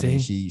sure. I mean,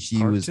 See? she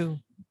Part was two.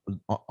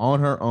 on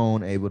her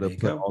own able to There you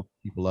put go. all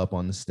the people up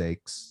on the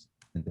stakes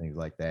and things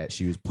like that.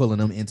 She was pulling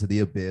them into the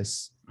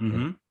abyss.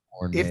 Mhm.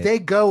 If they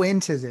go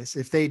into this,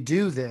 if they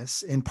do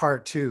this in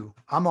part 2,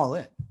 I'm all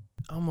in.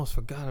 I almost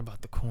forgot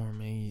about the corn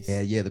maze.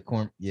 the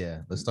corn.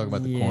 Yeah, let's talk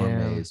about the corn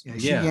Yeah. maze. Yeah,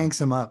 she Yeah. yanks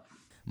him up.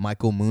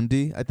 Michael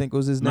Mundi, I think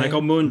was his name.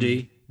 Michael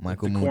Mundi.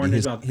 Michael the Mundi, corn his,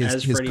 is up his,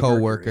 as his Freddie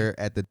co-worker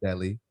at the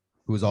deli,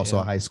 who was also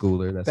Yeah. a high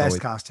schooler. That's Best always,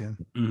 costume.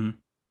 Mhm.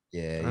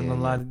 yeah, I'm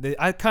gonna lie.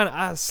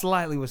 I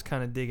slightly was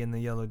kind of digging the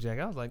yellow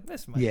jacket. I was like,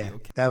 this might Yeah, be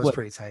okay. that was What?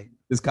 pretty tight.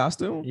 His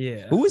costume.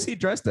 Yeah. Who was he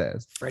dressed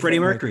as? Freddie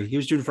Mercury. He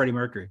was doing Freddie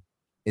Mercury.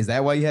 Is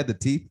that why you had the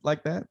teeth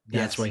like that?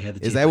 Yeah, that's why he had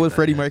the. Is teeth that like what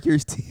Freddie yeah.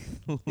 Mercury's teeth?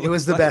 It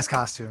was the best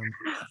costume.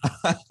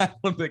 I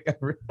don't think I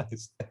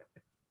realized that.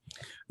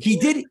 He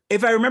did,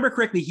 if I remember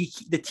correctly,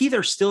 the teeth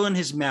are still in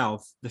his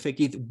mouth, the fake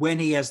teeth, when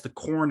he has the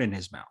corn in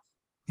his mouth,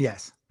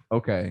 Yes.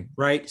 Okay,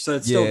 right? So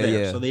it's still Yeah,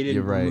 there. yeah, So they you're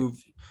didn't right. remove.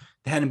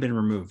 They hadn't been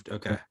removed.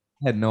 Okay. I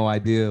had no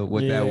idea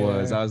what that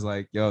was. Yeah. I was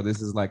like, yo,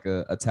 this is like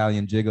a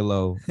Italian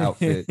gigolo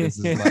outfit. This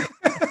is like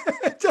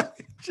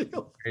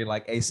very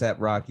like ASAP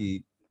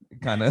Rocky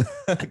kind of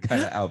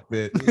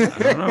outfit. I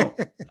don't know.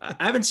 I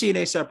haven't seen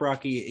ASAP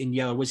Rocky in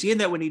yellow. Was he in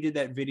that when he did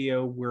that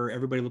video where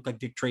everybody looked like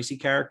Dick Tracy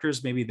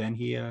characters? Maybe then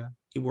he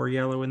wore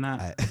yellow in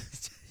that.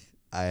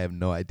 I, I have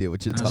no idea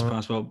what you're That's talking.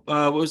 possible.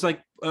 It was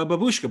like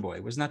Babushka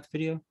Boy. Wasn't that the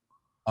video?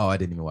 Oh, I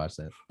didn't even watch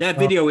that. That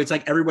video, it's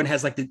like everyone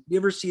has like you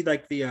ever see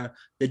like the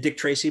Dick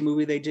Tracy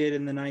movie they did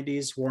in the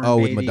 90s? Warren Oh,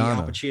 with Beatty,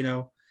 Madonna. Al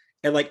Pacino.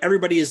 And like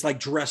everybody is like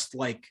dressed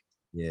like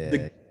Yeah,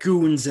 the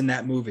goons in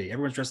that movie.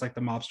 Everyone's dressed like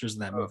the mobsters in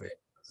that movie.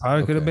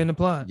 Probably could have Okay. been the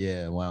plot.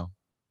 yeah, wow.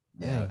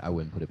 Yeah, Yeah. I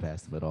wouldn't put it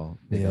past them at all.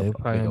 Big Yeah, they up,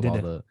 probably big up did all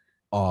that. the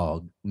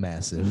all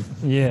massive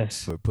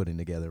Yes. for putting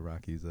together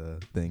Rocky's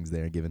things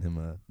there and giving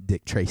him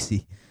Dick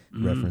Tracy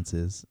Mhm.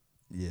 references.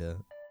 Yeah.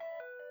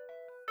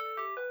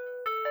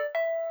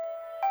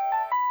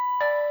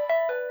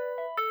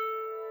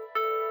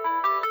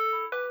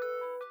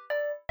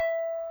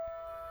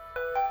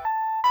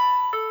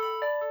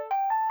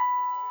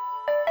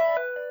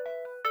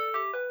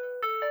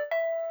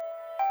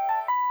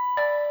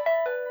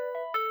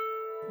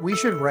 We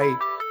should write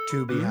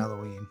To Be Mhm.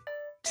 Halloween.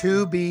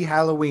 To Be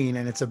Halloween,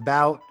 and it's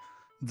about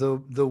the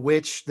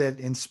witch that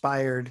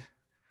inspired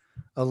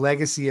a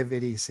legacy of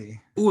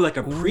idiocy. Ooh, like a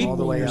Ooh. prequel, All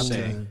the way you're up to-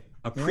 saying.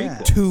 A Yeah.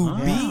 prequel. To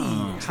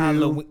Ah, be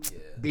Halloween.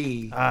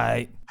 Be All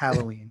right.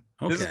 Halloween.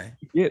 Okay.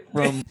 Get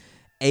from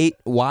 8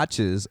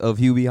 watches of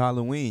Hubie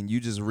Halloween. You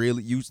just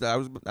really used.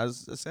 I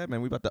said,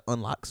 man, we about to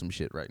unlock some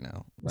shit right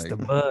now. It's Like the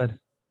bud.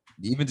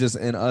 even just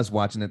in us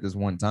watching it this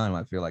one time,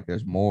 I feel like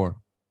there's more.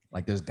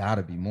 Like there's got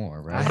to be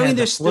more, right? I mean, had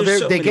there's- well, there's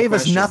they so they many gave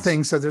us questions.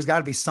 nothing, so there's got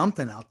to be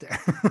something out there.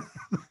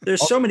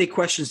 There's so many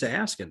questions to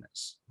ask in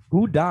this.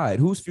 Who died?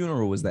 Whose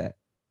funeral was that?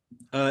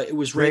 It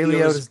was Ray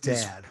Liotta's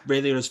Liotta's dad.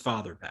 Ray Liotta's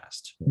father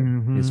passed.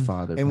 Mhm. His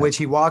father. in which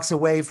he walks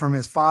away from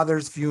his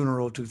father's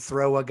funeral to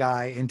throw a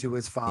guy into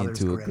his father's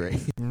into a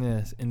grave. grave.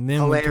 Yes. And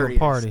then went to a Hilarious.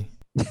 party.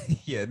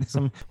 Yeah.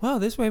 Wow,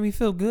 this made me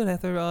feel good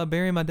after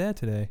burying my dad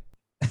today.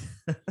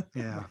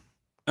 Yeah,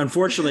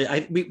 Unfortunately,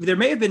 there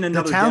may have been the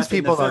another death in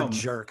townspeople the are film.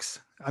 jerks.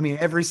 I mean,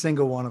 every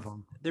single one of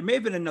them. There may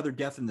have been another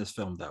death in this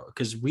film though,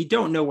 because we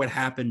don't know what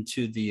happened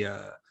to the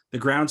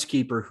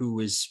groundskeeper who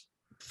was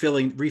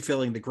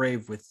refilling the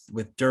grave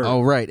with dirt.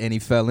 Oh right, and he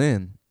fell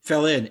in.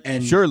 Fell in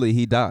and Surely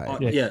he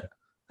died. yeah.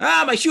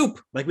 Ah, my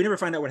shoop. Like we never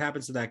find out what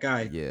happens to that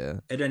guy Yeah.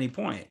 at any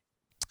point.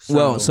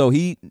 Well, so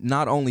he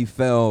not only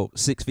fell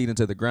 6 feet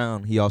into the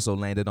ground, he also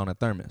landed on a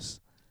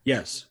thermos.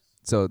 yes.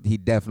 So he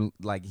definitely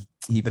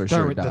he The for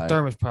sure the died.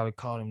 thermos probably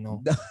caught him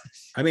though.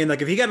 I mean,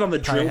 like if he got on the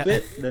drill I-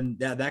 bit, then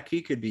that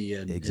he could be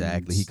in.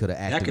 Exactly. He could have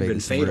that could've been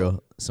activated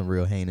fatal. some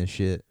real heinous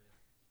shit.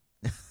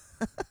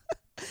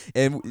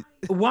 And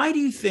Why do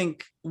you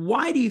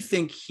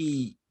think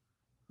he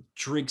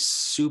drinks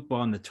soup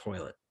on the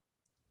toilet?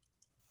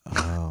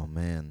 oh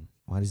man,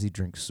 why does he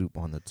drink soup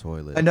on the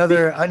toilet?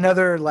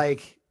 Another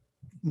like,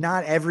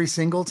 not every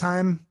single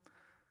time,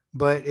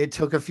 but it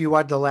took a few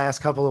the last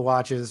couple of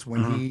watches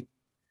when Mhm. he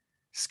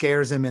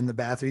scares him in the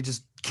bathroom. He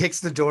just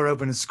kicks the door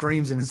open and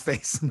screams in his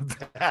face in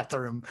the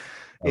bathroom.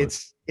 Oh.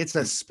 It's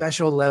a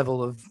special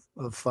level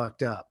of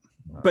fucked up.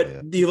 But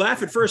yeah. you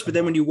laugh at first, but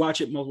then when you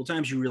watch it multiple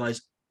times, you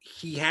realize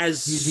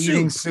he's He's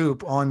eating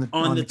soup on the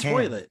on the can.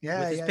 toilet Yeah,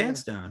 with his yeah,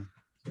 pants down.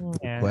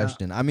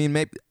 Question. I mean,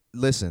 maybe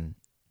listen.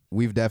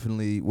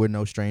 we're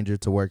no stranger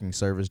to working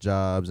service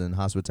jobs and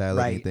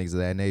hospitality and Right. things of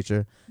that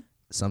nature.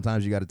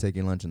 Sometimes you got to take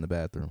your lunch in the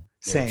bathroom.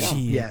 Same. Shit.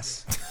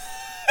 Yes.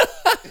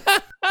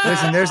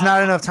 Listen, there's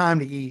not enough time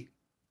to eat.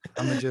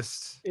 I'm gonna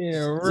just.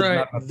 Yeah,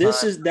 right.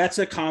 That's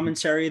a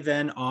commentary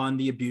then on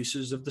the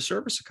abuses of the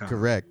service economy.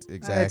 Correct.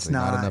 Exactly.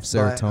 Not not, enough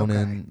but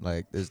serotonin.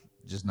 Like there's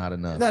just not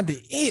enough. Not to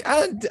eat.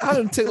 I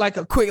done took like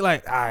a quick all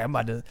right, I'm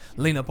about to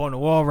lean up on the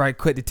wall right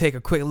quick to take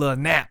a quick little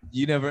nap.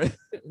 You never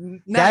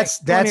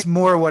That's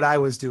more what I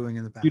was doing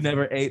in the bathroom. you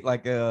never ate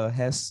like a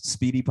Hess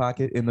Speedy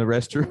Pocket in the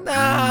restroom?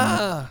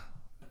 Nah.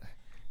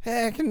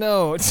 Heck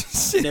no.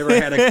 Never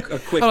had a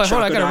quick Hold on, I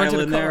chocolate gotta run to aisle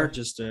the in there, car.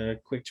 just a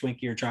quick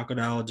Twinkie or chocolate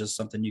aisle, just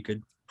something you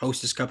could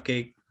hostess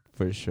cupcake.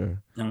 For sure.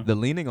 No. The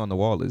leaning on the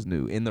wall is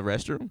new. In the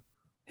restroom?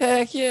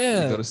 Heck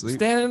yeah. You go to sleep?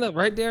 Standing up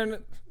right there in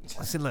the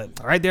I said,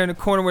 look, right there in the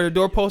corner where the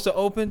doorposts are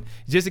open,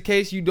 just in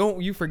case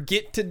you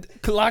forget to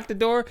lock the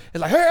door.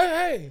 It's like,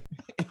 hey.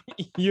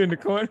 You in the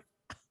corner.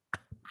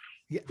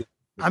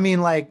 I mean,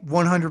 like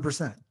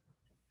 100%.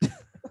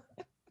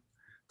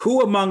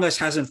 Who among us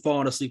hasn't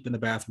fallen asleep in the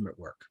bathroom at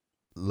work?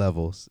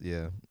 Levels.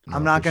 Yeah.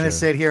 I'm No, not for going to sure.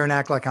 sit here and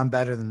act like I'm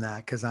better than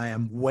that because I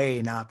am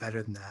way not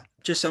better than that.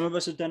 Just some of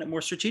us have done it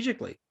more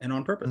strategically and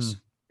on purpose.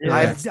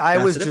 I That's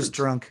was the just difference.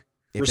 drunk.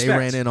 If they Respect.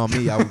 ran in on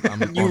me, I'm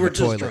You on were the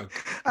just toilet. drunk.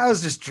 I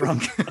was just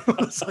drunk. I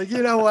was like,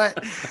 you know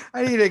what?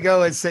 I need to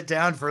go and sit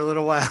down for a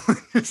little while.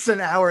 Just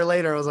an hour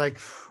later, I was like,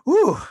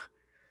 ooh,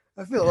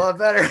 I feel a lot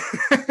better.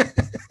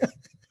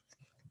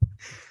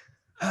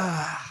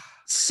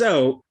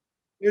 So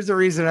Here's the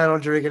reason I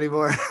don't drink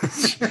anymore.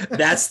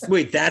 that's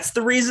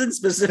the reason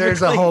specifically.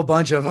 There's a whole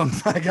bunch of them.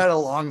 I got a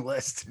long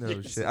list.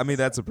 No shit. I mean,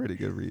 that's a pretty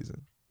good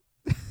reason.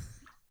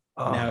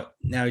 Now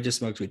he just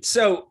smokes weed.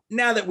 So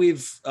now that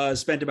we've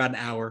spent about an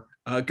hour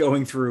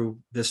going through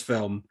this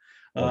film,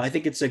 I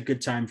think it's a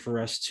good time for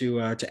us to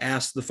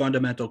ask the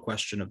fundamental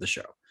question of the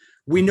show.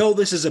 We know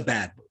this is a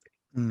bad movie.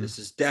 This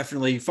is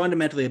definitely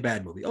fundamentally a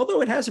bad movie,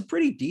 although it has a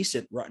pretty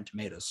decent Rotten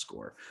Tomatoes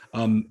score.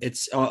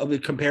 It's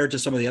compared to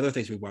some of the other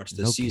things we watched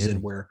this season,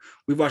 kidding. where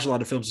we've watched a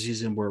lot of films this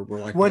season where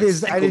we're like, What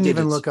is? I didn't even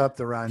digits. look up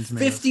the Rotten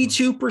Tomatoes.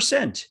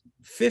 52%.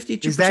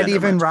 52%. Is that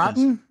even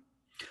rotten?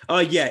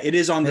 Yeah, it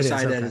is on the It is,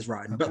 side that okay, is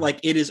rotten, okay. but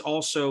like it is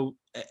also,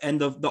 and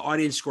the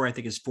audience score I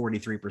think is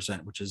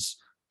 43%, which is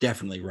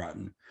definitely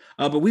rotten.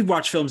 But we've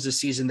watched films this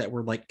season that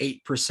were like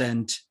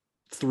 8%,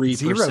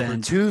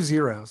 3%. 2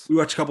 zeros. We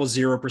watched a couple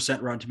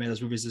 0% Rotten Tomatoes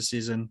movies this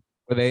season.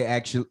 Were they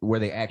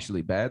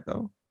actually bad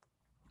though?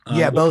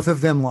 Yeah, Well, both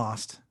of them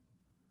lost.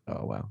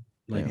 Oh wow.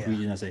 like Yeah. we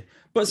did not say,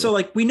 but so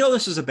like we know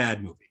this is a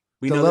bad movie.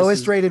 We The know this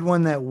lowest is- rated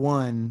one that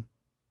won.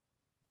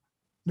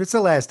 It's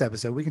the last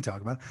episode. We can talk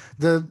about it.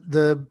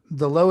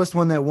 The lowest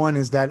one that won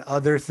is that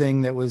other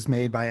thing that was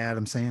made by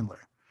Adam Sandler.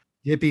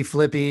 Yippee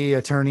Flippy,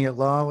 Attorney at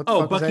Law. What the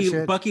fuck was that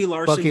shit? Bucky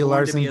Larson, Bucky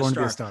Larson, Born to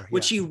be a Star,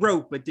 which yeah. he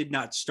wrote but did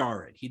not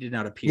star it. He did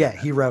not appear. Yeah, in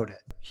he that. wrote it.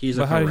 He's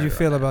But a how did you co-writer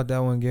feel on that. about that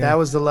one, Gary? That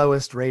was the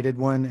lowest rated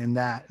one, and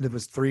that it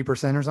was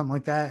 3% or something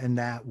like that, and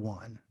that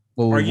won.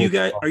 Well, Are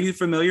you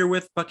familiar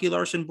with Bucky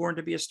Larson, Born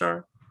to be a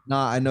Star?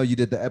 Nah, I know you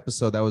did the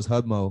episode. That was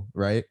Hudmo,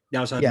 right? That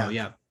was Yeah.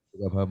 yeah.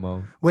 Of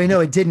Hudmo, Wait, no,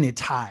 it didn't. It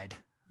tied.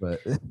 but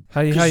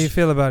how you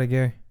feel about it,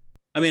 Gary?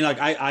 I mean, like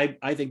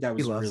I think that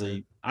was He loves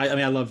really. I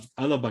mean, I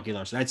love Bucky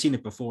Larson. I'd seen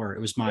it before.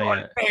 It was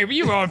my. Baby,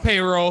 you on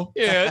payroll.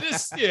 Yeah,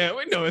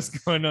 we know what's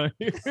going on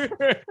here.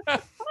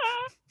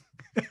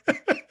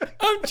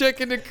 I'm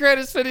checking the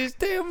credits for these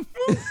damn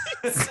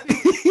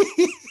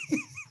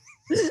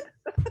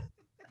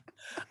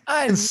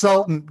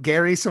Consultant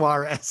Gary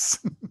Suarez.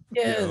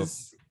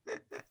 yes.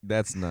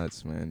 that's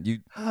nuts, man.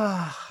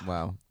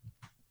 Wow.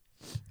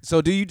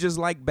 So do you just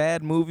like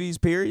bad movies,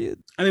 period?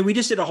 I mean, we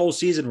just did a whole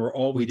season where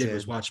all we We did did.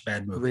 was watch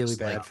bad movies. Really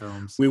bad Like,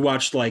 films. we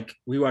watched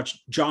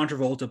John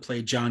Travolta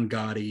play John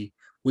Gotti.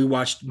 We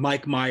watched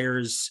Mike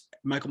Myers.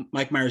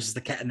 Mike Myers is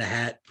the Cat in the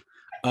Hat.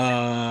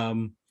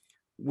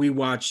 We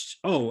watched.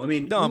 Oh, I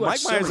mean, No, we Mike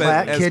watched so Myers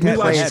many- as Kid Cat in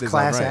the plays Hat is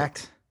class alright.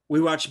 act.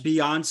 We watched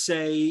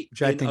Beyonce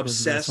Which I in think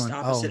was the best Obsessed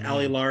one. opposite Oh,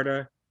 Ali man.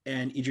 Larda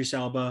and Idris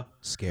Elba.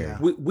 Scary. Yeah.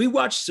 We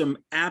watched some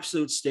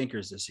absolute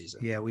stinkers this season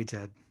Yeah, we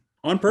did.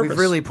 on purpose. We've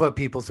really put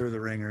people through the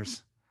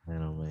ringers. I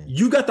know, man.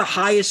 You got the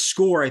highest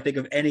score, I think,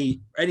 of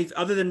any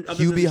other than the Hubie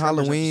Tremors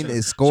Halloween episode.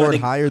 is So I scored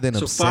think- higher than So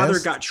Obsessed. Father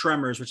got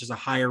Tremors, which is a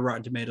higher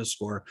Rotten Tomatoes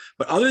score.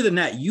 But other than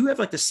that, you have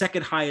like the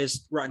second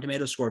highest Rotten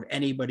Tomatoes score of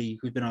anybody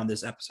who's been on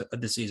this episode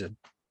of this season.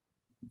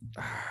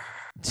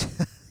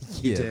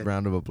 Yeah, did.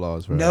 round of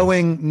applause for us.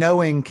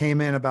 Knowing came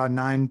in about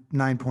 9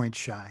 points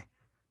shy.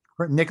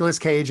 Nicolas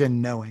Cage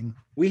and Knowing.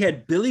 We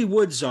had Billy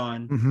Woods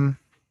on, Mm-hmm.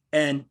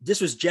 and this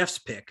was Jeff's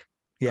pick.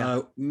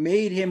 Yeah.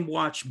 Made him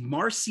watch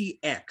Marcy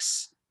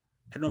X.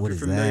 I don't know What if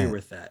is you're familiar that?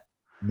 with that.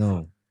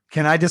 No.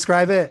 Can I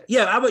describe it?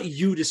 Yeah, how about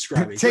you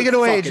describe it? Take Your it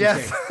away, fucking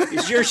Jeff. pick.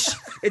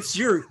 It's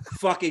your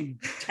fucking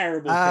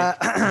terrible Uh,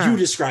 pick. You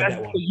describe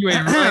that one. You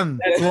ain't right.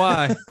 That's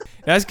why.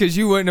 That's because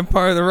you wasn't a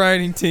part of the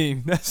writing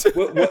team. That's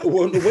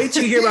Wait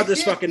till you hear about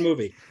this fucking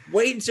movie.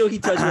 Wait until he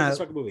tells you about this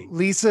fucking movie.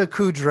 Lisa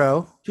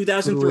Kudrow, who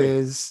 2003.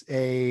 is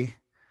a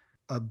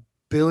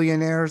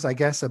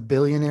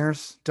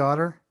billionaire's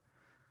daughter.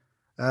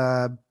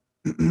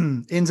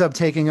 ends up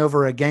taking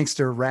over a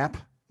gangster rap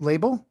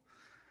label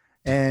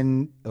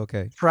and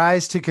Okay.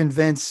 tries to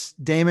convince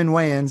Damon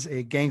Wayans,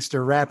 a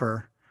gangster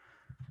rapper,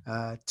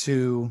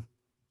 to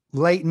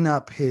lighten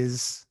up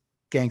his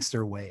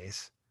gangster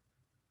ways.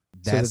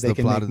 so That's that they the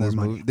can plot make of more this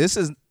money. movie.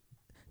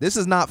 This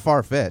is not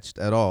far fetched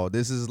at all.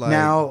 This is like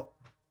Now,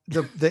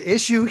 the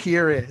issue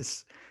here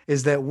is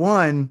that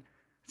one,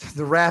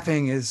 the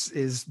rapping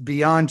is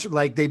beyond,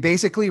 like, they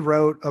basically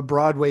wrote a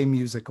Broadway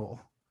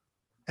musical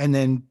and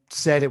then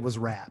said it was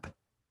rap.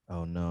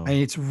 oh no. And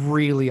it's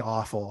really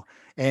awful.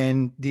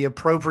 And the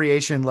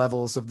appropriation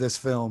levels of this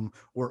film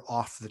were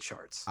off the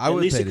charts. I And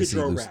would Lisa pay to see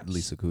Kudrow raps.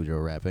 Lisa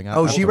Kudrow rapping.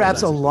 Oh, she fuck with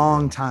raps a Lisa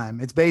long Kudrow. time.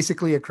 It's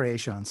basically a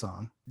Kreayshawn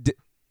song.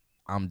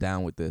 I'm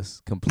down with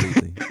this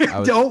completely.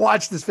 Don't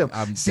watch this film.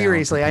 I'm down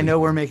Seriously, I know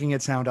completely. we're making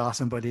it sound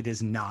awesome, but it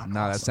is not. No,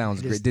 that awesome. sounds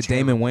It great. is Did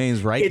terrible. Damon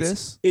Wayans write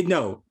It's this?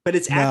 no, but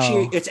it's No.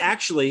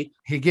 actually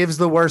He gives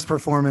the worst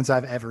performance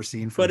I've ever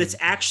seen. From but him. it's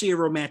actually a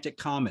romantic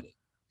comedy.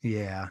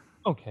 Yeah,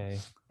 Okay.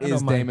 I Is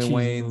don't mind Damon cheesy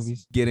Wayans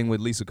movies. getting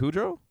with Lisa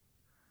Kudrow?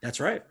 That's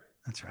right.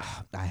 that's right.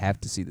 I have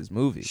to see this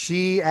movie.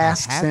 She I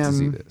asks have to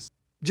see him this.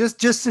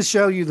 just to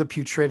show you the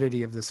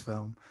putridity of this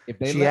film. If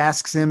She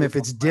asks him if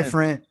it's it's my friend.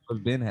 different,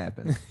 what's been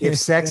happening. if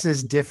sex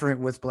is different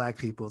with black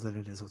people than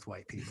it is with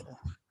white people.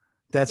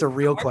 That's a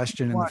real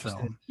question in the watched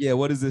film. Yeah,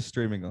 what is this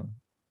streaming on?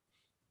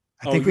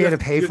 I think we had to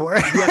pay for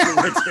it.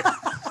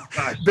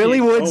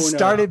 Billy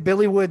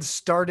Wood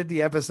started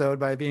the episode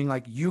by being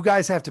like, "You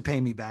guys have to pay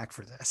me back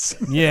for this."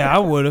 Yeah, I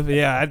would have.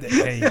 Yeah,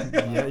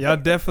 y'all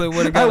definitely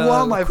would have got I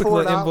want my quick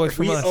little $4. invoice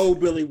from We us. owe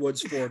Billy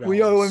Woods $4.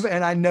 We owe him,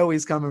 and I know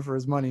he's coming for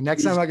his money.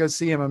 Next He's- time I go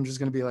see him, I'm just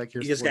gonna be like,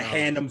 You "Here's just got $4.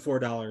 hand him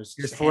 $4.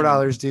 Here's Just hand him-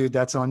 $4, dude.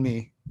 That's on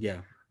me." Yeah.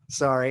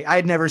 Sorry,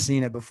 I'd never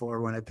seen it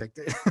before when I picked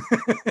it.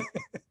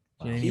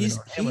 Yeah, He's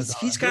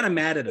kind of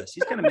mad at us.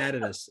 He's kind of mad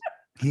at us.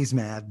 He's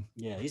mad.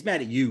 Yeah, he's mad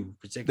at you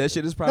particularly. That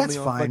shit is probably That's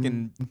on fine.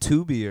 fucking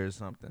Tubi or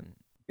something.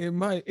 It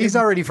might. He's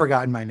already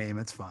forgotten my name.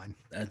 It's fine.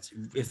 That's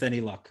if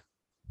any luck.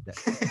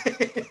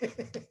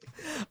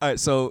 All right,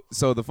 so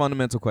the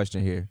fundamental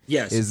question here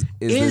Yes. is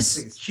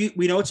this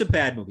We know it's a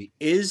bad movie.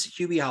 Is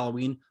Hubie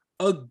Halloween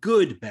a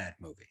good bad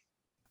movie?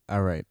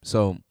 all right?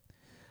 So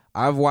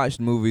I've watched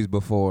movies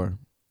before.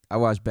 I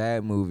watched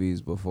bad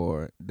movies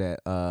before that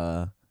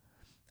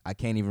I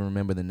can't even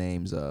remember the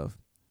names of,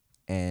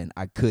 and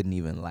I couldn't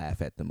even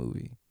laugh at the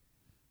movie.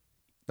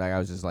 Like I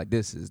was just like,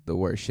 this is the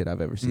worst shit I've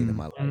ever seen in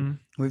my life. Mhm.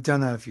 We've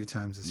done that a few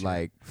times this year.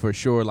 Like for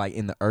sure, like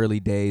in the early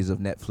days of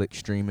Netflix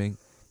streaming,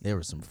 there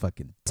was some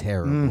fucking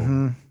terrible,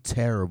 Mhm.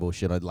 terrible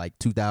shit. Like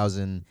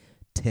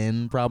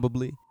 2010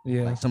 probably.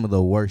 Yeah. Like some of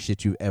the worst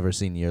shit you've ever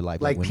seen in your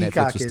life. Like when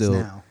Peacock Netflix was is still,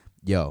 now.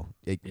 yeah,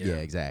 Yeah.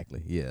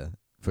 exactly. Yeah,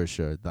 for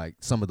sure. Like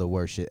some of the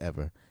worst shit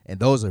ever. And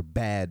those are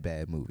bad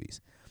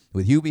movies.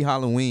 With Hubie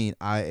Halloween,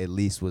 I at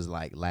least was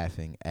like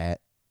laughing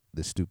at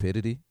the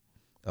stupidity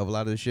of a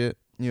lot of the shit.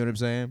 You know what I'm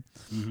saying?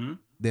 Mm-hmm.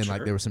 Then like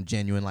Sure. there was some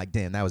genuine like,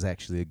 damn, that was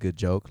actually a good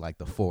joke, like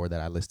the 4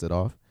 that I listed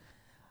off.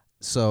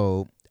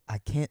 So I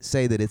can't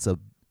say that it's a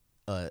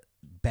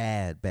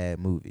bad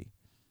movie.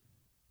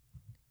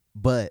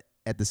 But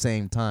at the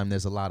same time,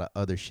 there's a lot of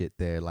other shit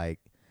there. Like,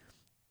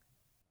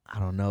 I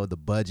don't know, the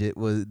budget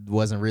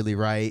wasn't really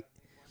right.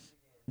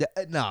 Yeah,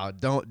 no,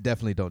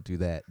 definitely don't do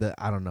that.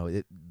 I don't know.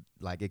 It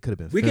could have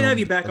been. We can have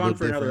you filmed back a on little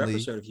for another differently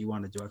episode if you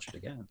wanted to watch it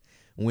again.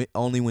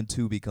 only when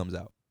Tubi comes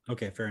out.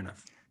 Okay, fair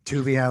enough.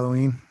 Tubi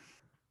Halloween.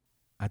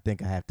 I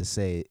think I have to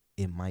say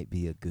it might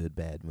be a good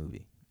bad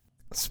movie.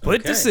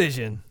 Split Okay.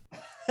 decision.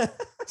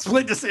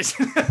 Split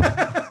decision.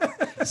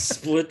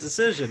 Split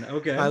decision.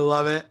 Okay. I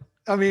love it.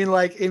 I mean,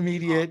 like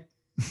immediate.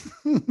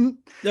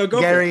 No, go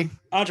Gary, for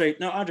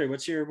it. Andre,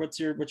 what's your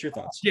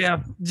thoughts?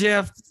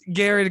 Jeff,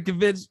 Gary to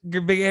convince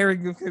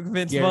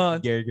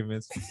Vaughn. Gary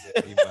convinced me.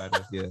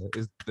 Yeah,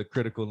 it's the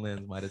critical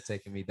lens might have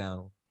taken me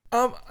down.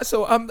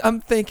 So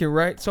I'm thinking,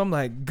 right? So I'm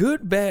like,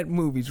 good bad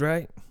movies,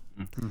 right?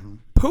 Mhm.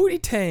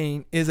 Pootie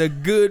Tang is a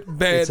good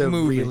bad it's a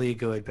movie. really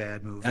good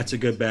bad movie. That's a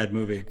good bad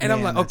movie. And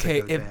I'm Man, like, that's a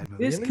okay, good if bad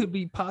movie. this Really? could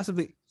be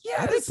possibly,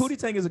 I think Pootie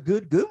Tang is a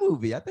good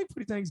movie. I think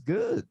Pootie Tang's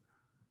good.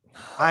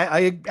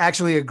 I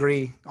actually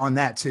agree on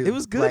that too. It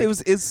was good. Like,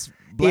 It's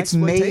it's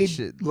made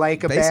blaxploitation,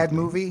 like a bad basically.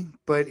 movie,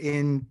 but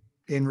in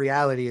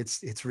reality,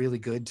 it's really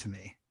good to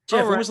me. Jeff,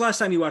 when Alright. was the last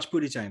time you watched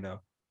Pootie Tang though?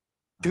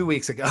 2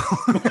 weeks ago.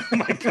 Oh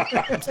my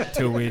god.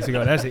 2 weeks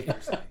ago. That's it.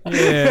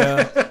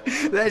 Yeah.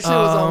 That shit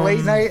was on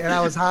late night, and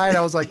I was high, and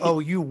I was like, "Oh,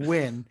 you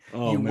win!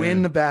 Oh, you man.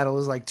 win the battle." It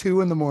was like 2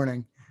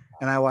 a.m,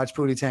 and I watched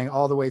Pootie Tang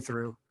all the way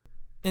through.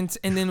 And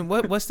then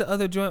what's the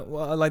other joint?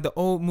 Like the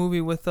old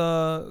movie with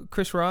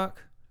Chris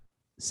Rock?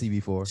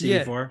 CB4.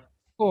 CB4.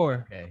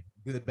 4. Okay,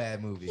 good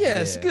bad movie.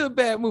 Yes, Yeah. good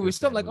bad movie. Good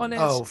Stuff bad like on that.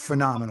 Oh,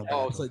 phenomenal!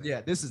 Oh, bad so movie.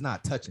 yeah, this is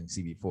not touching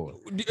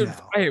CB4. No.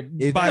 Hey,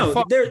 If- by No,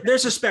 far,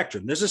 there's a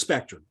spectrum. There's a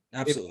spectrum.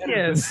 Absolutely.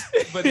 yes.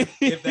 But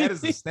if that is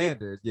the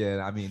standard,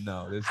 yeah, I mean,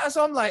 no.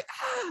 So I'm like,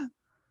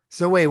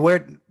 So wait,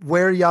 where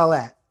are y'all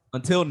at?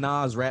 Until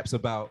Nas raps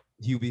about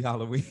Hubie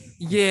Halloween,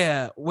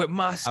 yeah, with I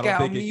Moscow don't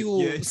think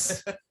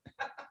mules.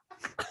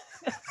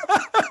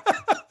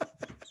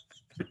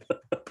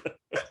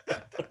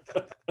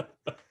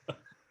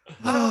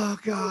 Oh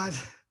God.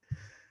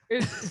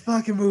 It's, This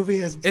fucking movie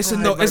is. it's a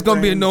no. It's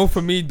gonna be a no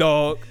for me,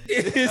 dog.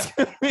 It's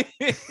gonna be.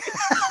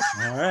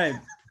 All right.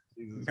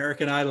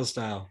 American Idol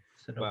style.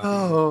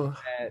 Oh.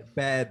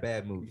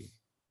 Bad movie.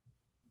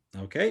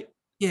 Okay.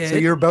 Yeah. So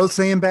you're both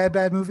saying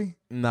bad movie?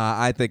 Nah,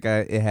 I think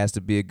it has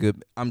to be a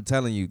good. I'm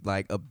telling you,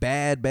 like a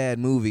bad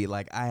movie.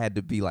 Like I had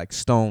to be like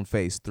stone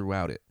faced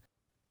throughout it.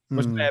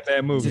 What's bad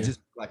It's movie? just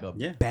like a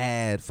Yeah.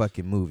 bad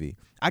fucking movie.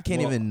 I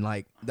can't Well- even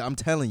like. I'm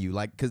telling you,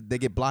 like, because they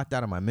get blocked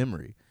out of my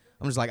memory.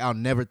 I'm just like, I'll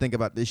never think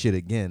about this shit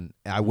again.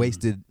 I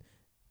wasted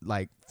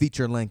like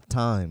feature length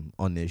time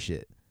on this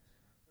shit.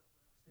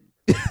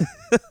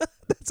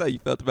 That's how you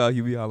felt about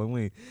Huey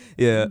Halloween.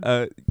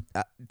 Yeah.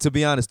 To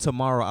be honest,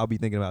 tomorrow I'll be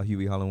thinking about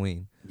Huey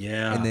Halloween.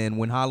 Yeah. And then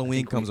when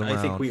Halloween comes I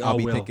think around, we I'll all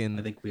be will. thinking.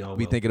 I think we all I'll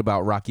be will. thinking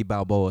about Rocky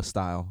Balboa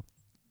style.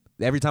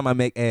 Every time I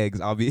make eggs,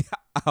 I'll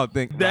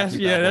think. That's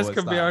Rocky that's Balboa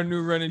gonna be style. our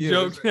new running Yeah,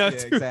 joke now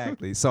too.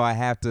 exactly. So I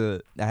have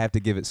to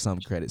give it some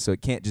credit. So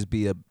it can't just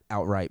be a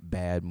outright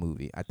bad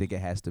movie. I think it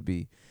has to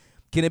be.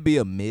 Can it be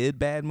a mid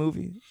bad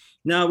movie?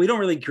 No, we don't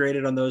really grade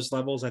it on those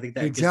levels. I think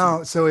that You gives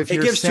don't. So if it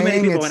you're gives too many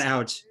saying people an it's,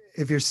 out.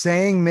 if you're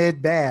saying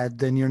mid bad,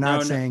 then you're not No,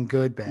 no. saying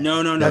good bad.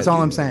 No. That's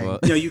all I'm Yeah, saying. well-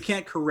 No, you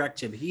can't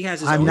correct him. He has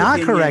his I'm own not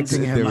opinions.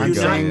 correcting him. There we I'm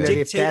go, saying yeah. that if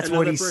Dictate that's what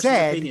another he person's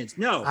said, opinions.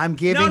 No, I'm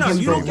giving no, him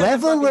you the don't get to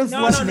level fucking- of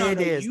no, what no, no, mid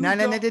no, is. you No.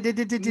 don't-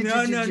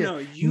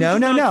 You do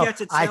not get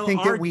to I tell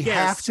think our that we have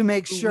guests to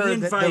make who we sure that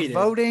the invited.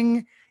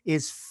 voting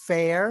is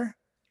fair,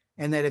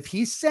 and that if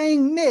he's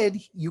saying mid,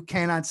 you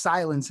cannot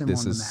silence him This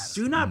on the is- matter.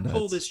 Do not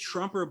pull Nuts. this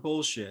Trumper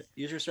bullshit.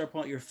 You just start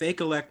pulling your fake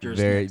electors.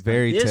 Very next time.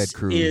 very This Ted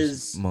Cruz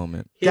is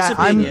moment. his Yeah,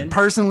 opinion. I'm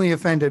personally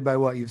offended by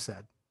what you've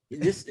said.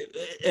 This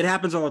it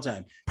happens all the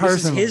time.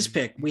 Personally. This is his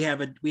pick. We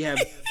have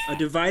a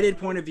divided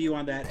point of view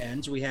on that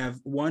end. So we have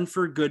one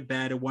for good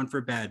bad and one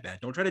for bad.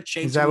 Don't try to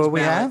change. Is that someone's what we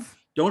ballot. have?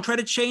 Don't try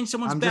to change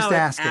someone's I'm just ballot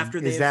asking.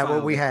 after they Is that what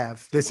filed we it.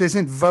 have? This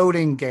isn't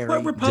voting, Gary.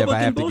 What Republican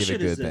have to give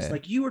bullshit it is good, this? bad.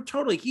 Like you were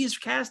totally. He's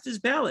cast his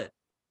ballot.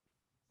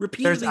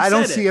 Repeatedly. I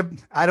don't said see it.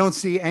 I don't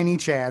see any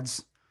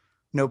Chads,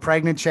 no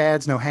pregnant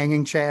Chads, no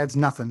hanging Chads,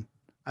 nothing.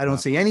 I don't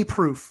see any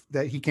proof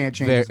that he can't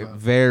change his vote.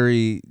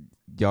 Very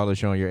y'all are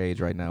showing your age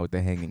right now with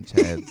the hanging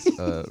chads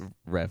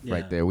ref Yeah.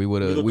 right there. We We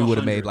would have look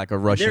made 100. like a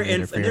Russian They're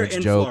in interference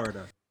joke.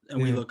 Florida,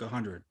 and we Yeah. look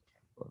 100.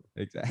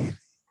 Exactly.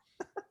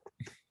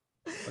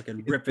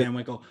 Fucking Rip Van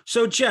Winkle.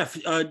 So Jeff,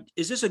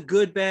 is this a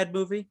good bad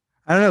movie?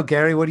 I don't know,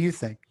 Gary. What do you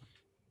think?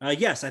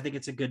 Yes, I think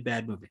it's a good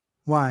bad movie.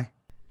 Why?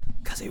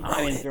 Because he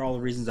I mean, for all the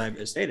reasons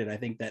I've stated, I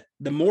think that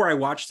the more I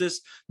watch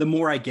this, the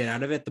more I get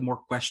out of it, the more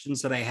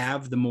questions that I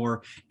have, the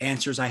more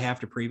answers I have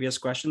to previous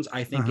questions.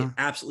 I think it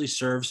absolutely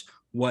serves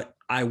what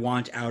I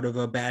want out of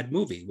a bad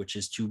movie, which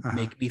is to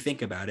make me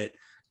think about it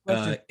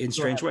in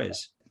strange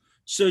ways.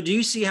 So do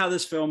you see how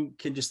this film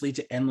can just lead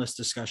to endless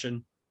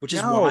discussion, which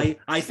is No, why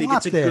I think stop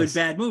it's a good this.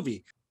 bad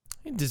movie?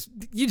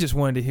 You just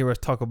wanted to hear us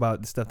talk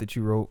about the stuff that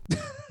you wrote.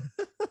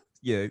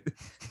 Yeah,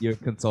 your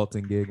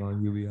consulting gig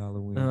on Huey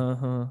Halloween.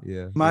 Uh-huh.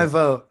 Yeah. My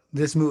vote.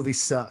 This movie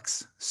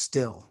sucks.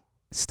 Still.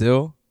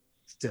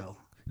 Still,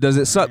 does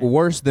it suck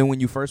worse than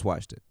when you first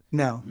watched it?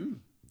 No.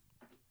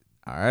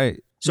 All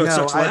right. So it no,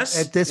 sucks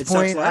less? At this It sucks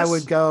point, I less?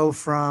 would go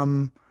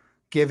from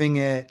giving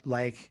it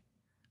like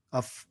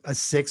a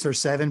 6 or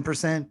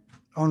 7%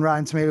 on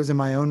Rotten Tomatoes in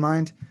my own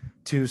mind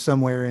to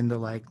somewhere in the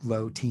like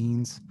low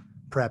teens,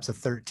 perhaps a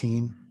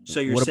 13. So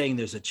you're What ab- saying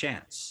there's a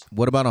chance.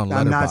 What about on Letterboxd?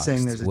 I'm not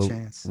saying there's a What-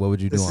 chance. What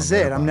would you do? This on is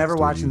it. I'm never Letterboxd?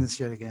 watching Would you- this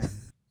shit again.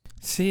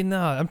 See,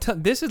 no,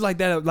 this is like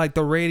that, like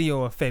the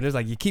radio effect. It's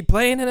like you keep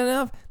playing it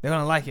enough, they're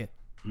gonna like it.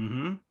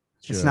 Mm-hmm.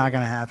 It's Sure. not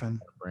gonna happen.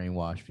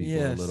 Brainwash people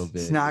Yes. a little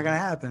bit. It's not gonna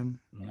happen.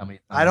 I mean,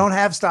 I don't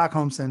have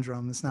Stockholm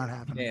syndrome. It's not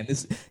happening.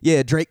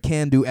 Man, Drake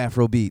can do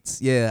Afro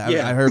beats. Yeah,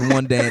 Yeah. I heard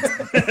one dance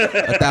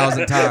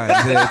 1,000 times.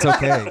 Yeah, it's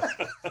okay.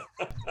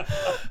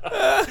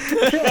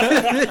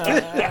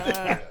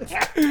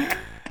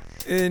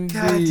 Indeed.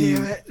 God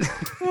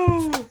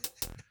damn it.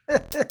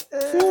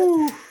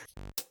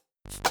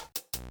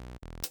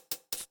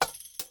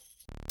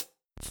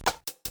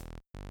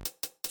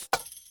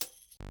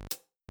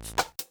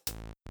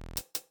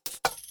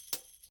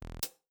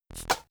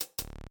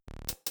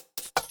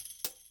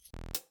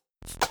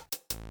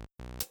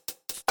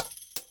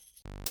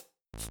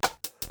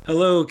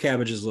 Hello,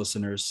 Cabbages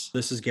listeners.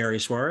 This is Gary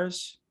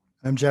Suarez.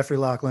 I'm Jeffrey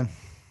Lachlan.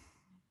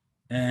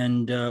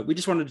 And we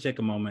just wanted to take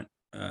a moment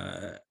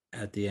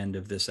at the end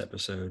of this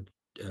episode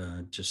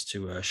just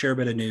to share a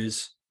bit of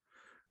news.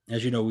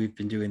 As you know, we've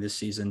been doing this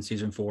season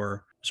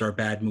 4 is our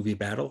bad movie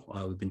battle.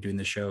 We've been doing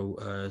the show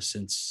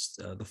since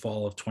the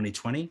fall of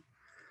 2020.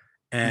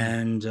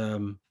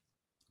 And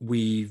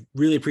we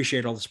really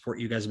appreciate all the support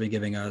you guys have been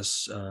giving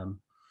us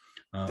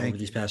over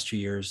these past 2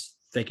 years.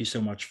 Thank you so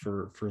much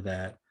for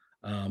that.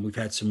 We've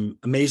had some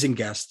amazing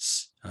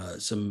guests,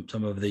 some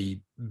of the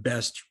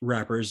best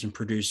rappers and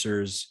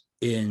producers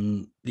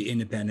in the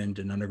independent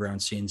and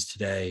underground scenes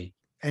today.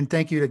 And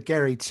thank you to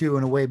Gary too,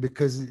 in a way,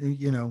 because,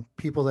 you know,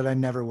 people that I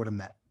never would have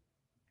met,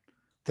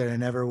 that I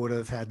never would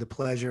have had the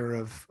pleasure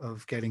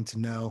of getting to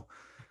know,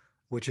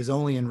 which has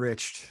only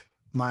enriched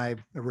my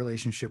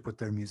relationship with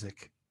their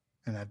music.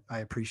 And I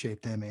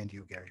appreciate them and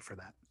you, Gary, for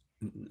that.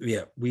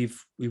 Yeah,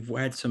 we've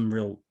had some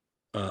real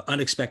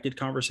unexpected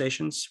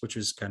conversations, which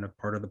is kind of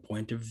part of the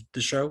point of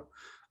the show,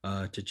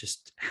 to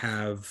just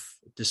have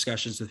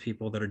discussions with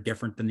people that are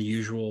different than the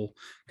usual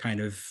kind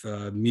of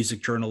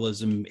music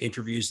journalism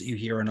interviews that you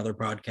hear on other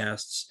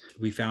podcasts.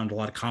 We found a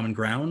lot of common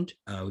ground.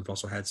 We've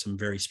also had some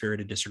very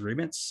spirited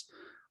disagreements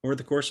over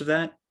the course of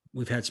that.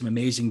 We've had some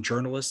amazing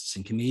journalists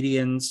and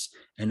comedians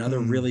and other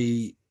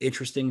really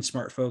interesting,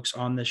 smart folks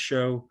on this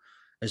show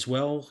as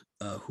well,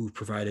 who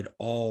provided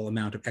all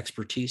amount of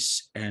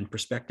expertise and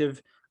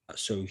perspective.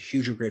 So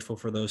hugely grateful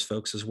for those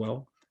folks as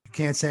well. You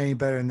can't say any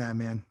better than that,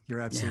 man.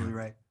 You're absolutely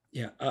right.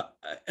 Yeah.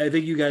 I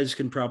think you guys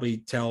can probably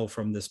tell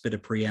from this bit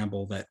of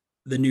preamble that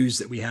the news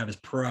that we have is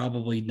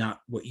probably not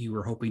what you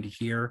were hoping to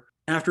hear.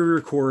 After we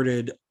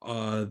recorded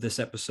this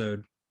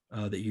episode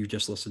that you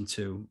just listened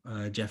to,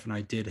 Jeff and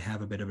I did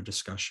have a bit of a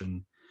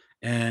discussion.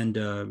 And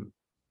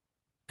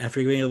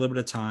after giving a little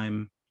bit of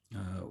time,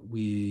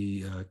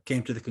 we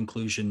came to the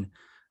conclusion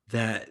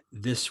that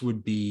this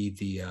would be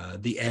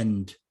the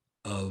end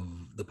of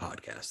the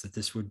podcast, that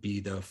this would be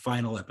the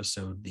final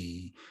episode,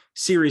 the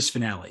series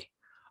finale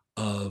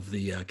of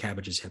the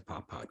Cabbages Hip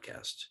Hop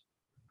podcast.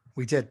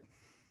 We did.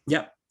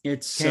 Yeah,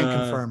 it's can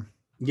confirm.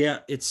 Yeah,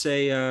 it's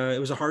it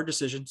was a hard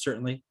decision,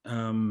 certainly.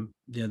 I'm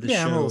a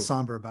little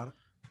somber about it.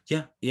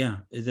 Yeah.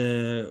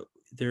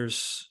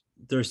 There's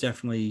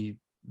definitely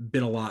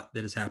been a lot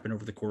that has happened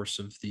over the course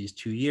of these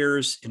 2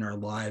 years in our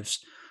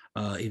lives,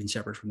 even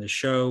separate from this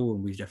show,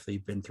 and we've definitely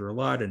been through a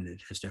lot, and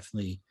it has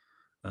definitely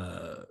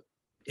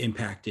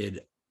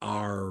impacted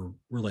our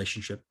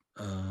relationship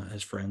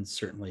as friends,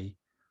 certainly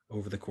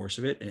over the course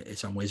of it. In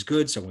some ways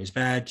good, some ways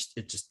bad.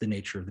 It's just the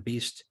nature of the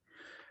beast.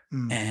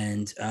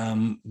 And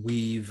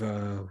we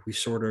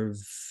sort of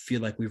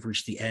feel like we've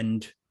reached the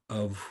end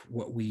of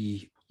what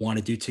we want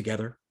to do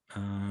together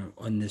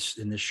in this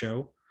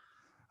show.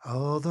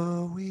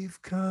 Although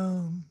we've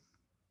come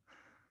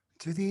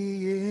to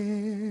the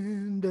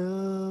end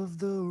of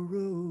the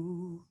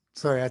road.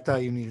 Sorry, I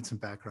thought you needed some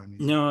background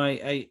music. No,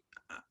 I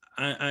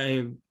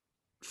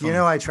you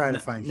know, I try to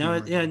find humor.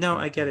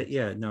 I get it.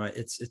 Yeah, no,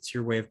 it's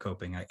your way of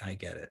coping. I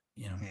get it.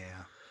 You know.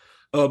 Yeah.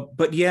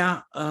 But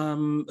yeah,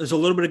 there's a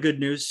little bit of good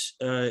news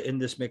in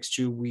this mix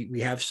too. We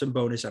have some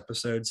bonus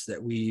episodes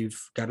that we've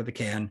got in the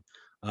can,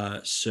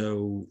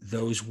 so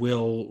those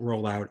will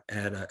roll out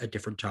at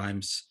different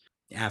times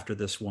after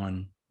this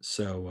one.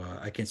 So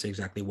I can't say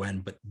exactly when,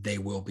 but they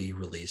will be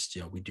released.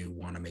 You know, we do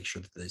want to make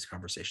sure that these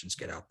conversations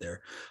get out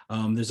there.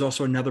 There's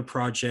also another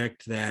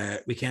project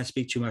that we can't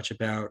speak too much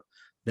about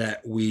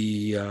that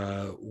we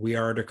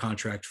are under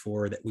contract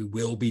for, that we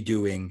will be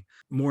doing.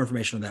 More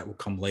information on that will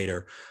come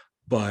later.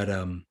 But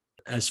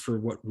as for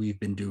what we've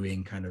been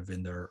doing kind of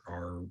in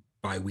our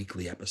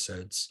bi-weekly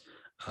episodes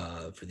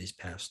for these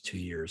past 2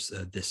 years,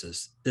 this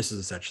is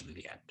essentially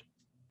the end.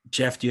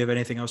 Jeff, do you have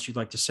anything else you'd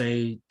like to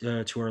say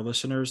to our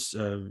listeners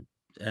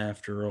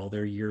after all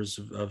their years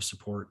of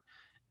support?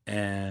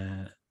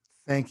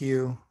 Thank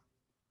you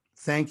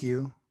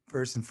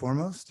first and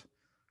foremost.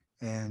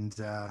 And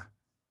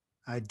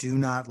I do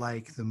not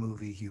like the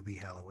movie Hubie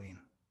Halloween.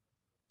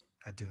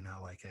 I do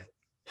not like it.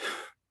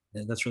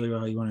 Yeah, that's really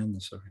how you want to end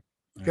this. Okay.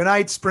 Good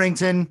night,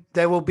 Springton.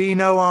 There will be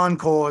no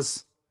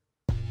encores.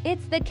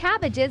 It's the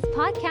Cabbages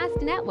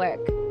Podcast Network.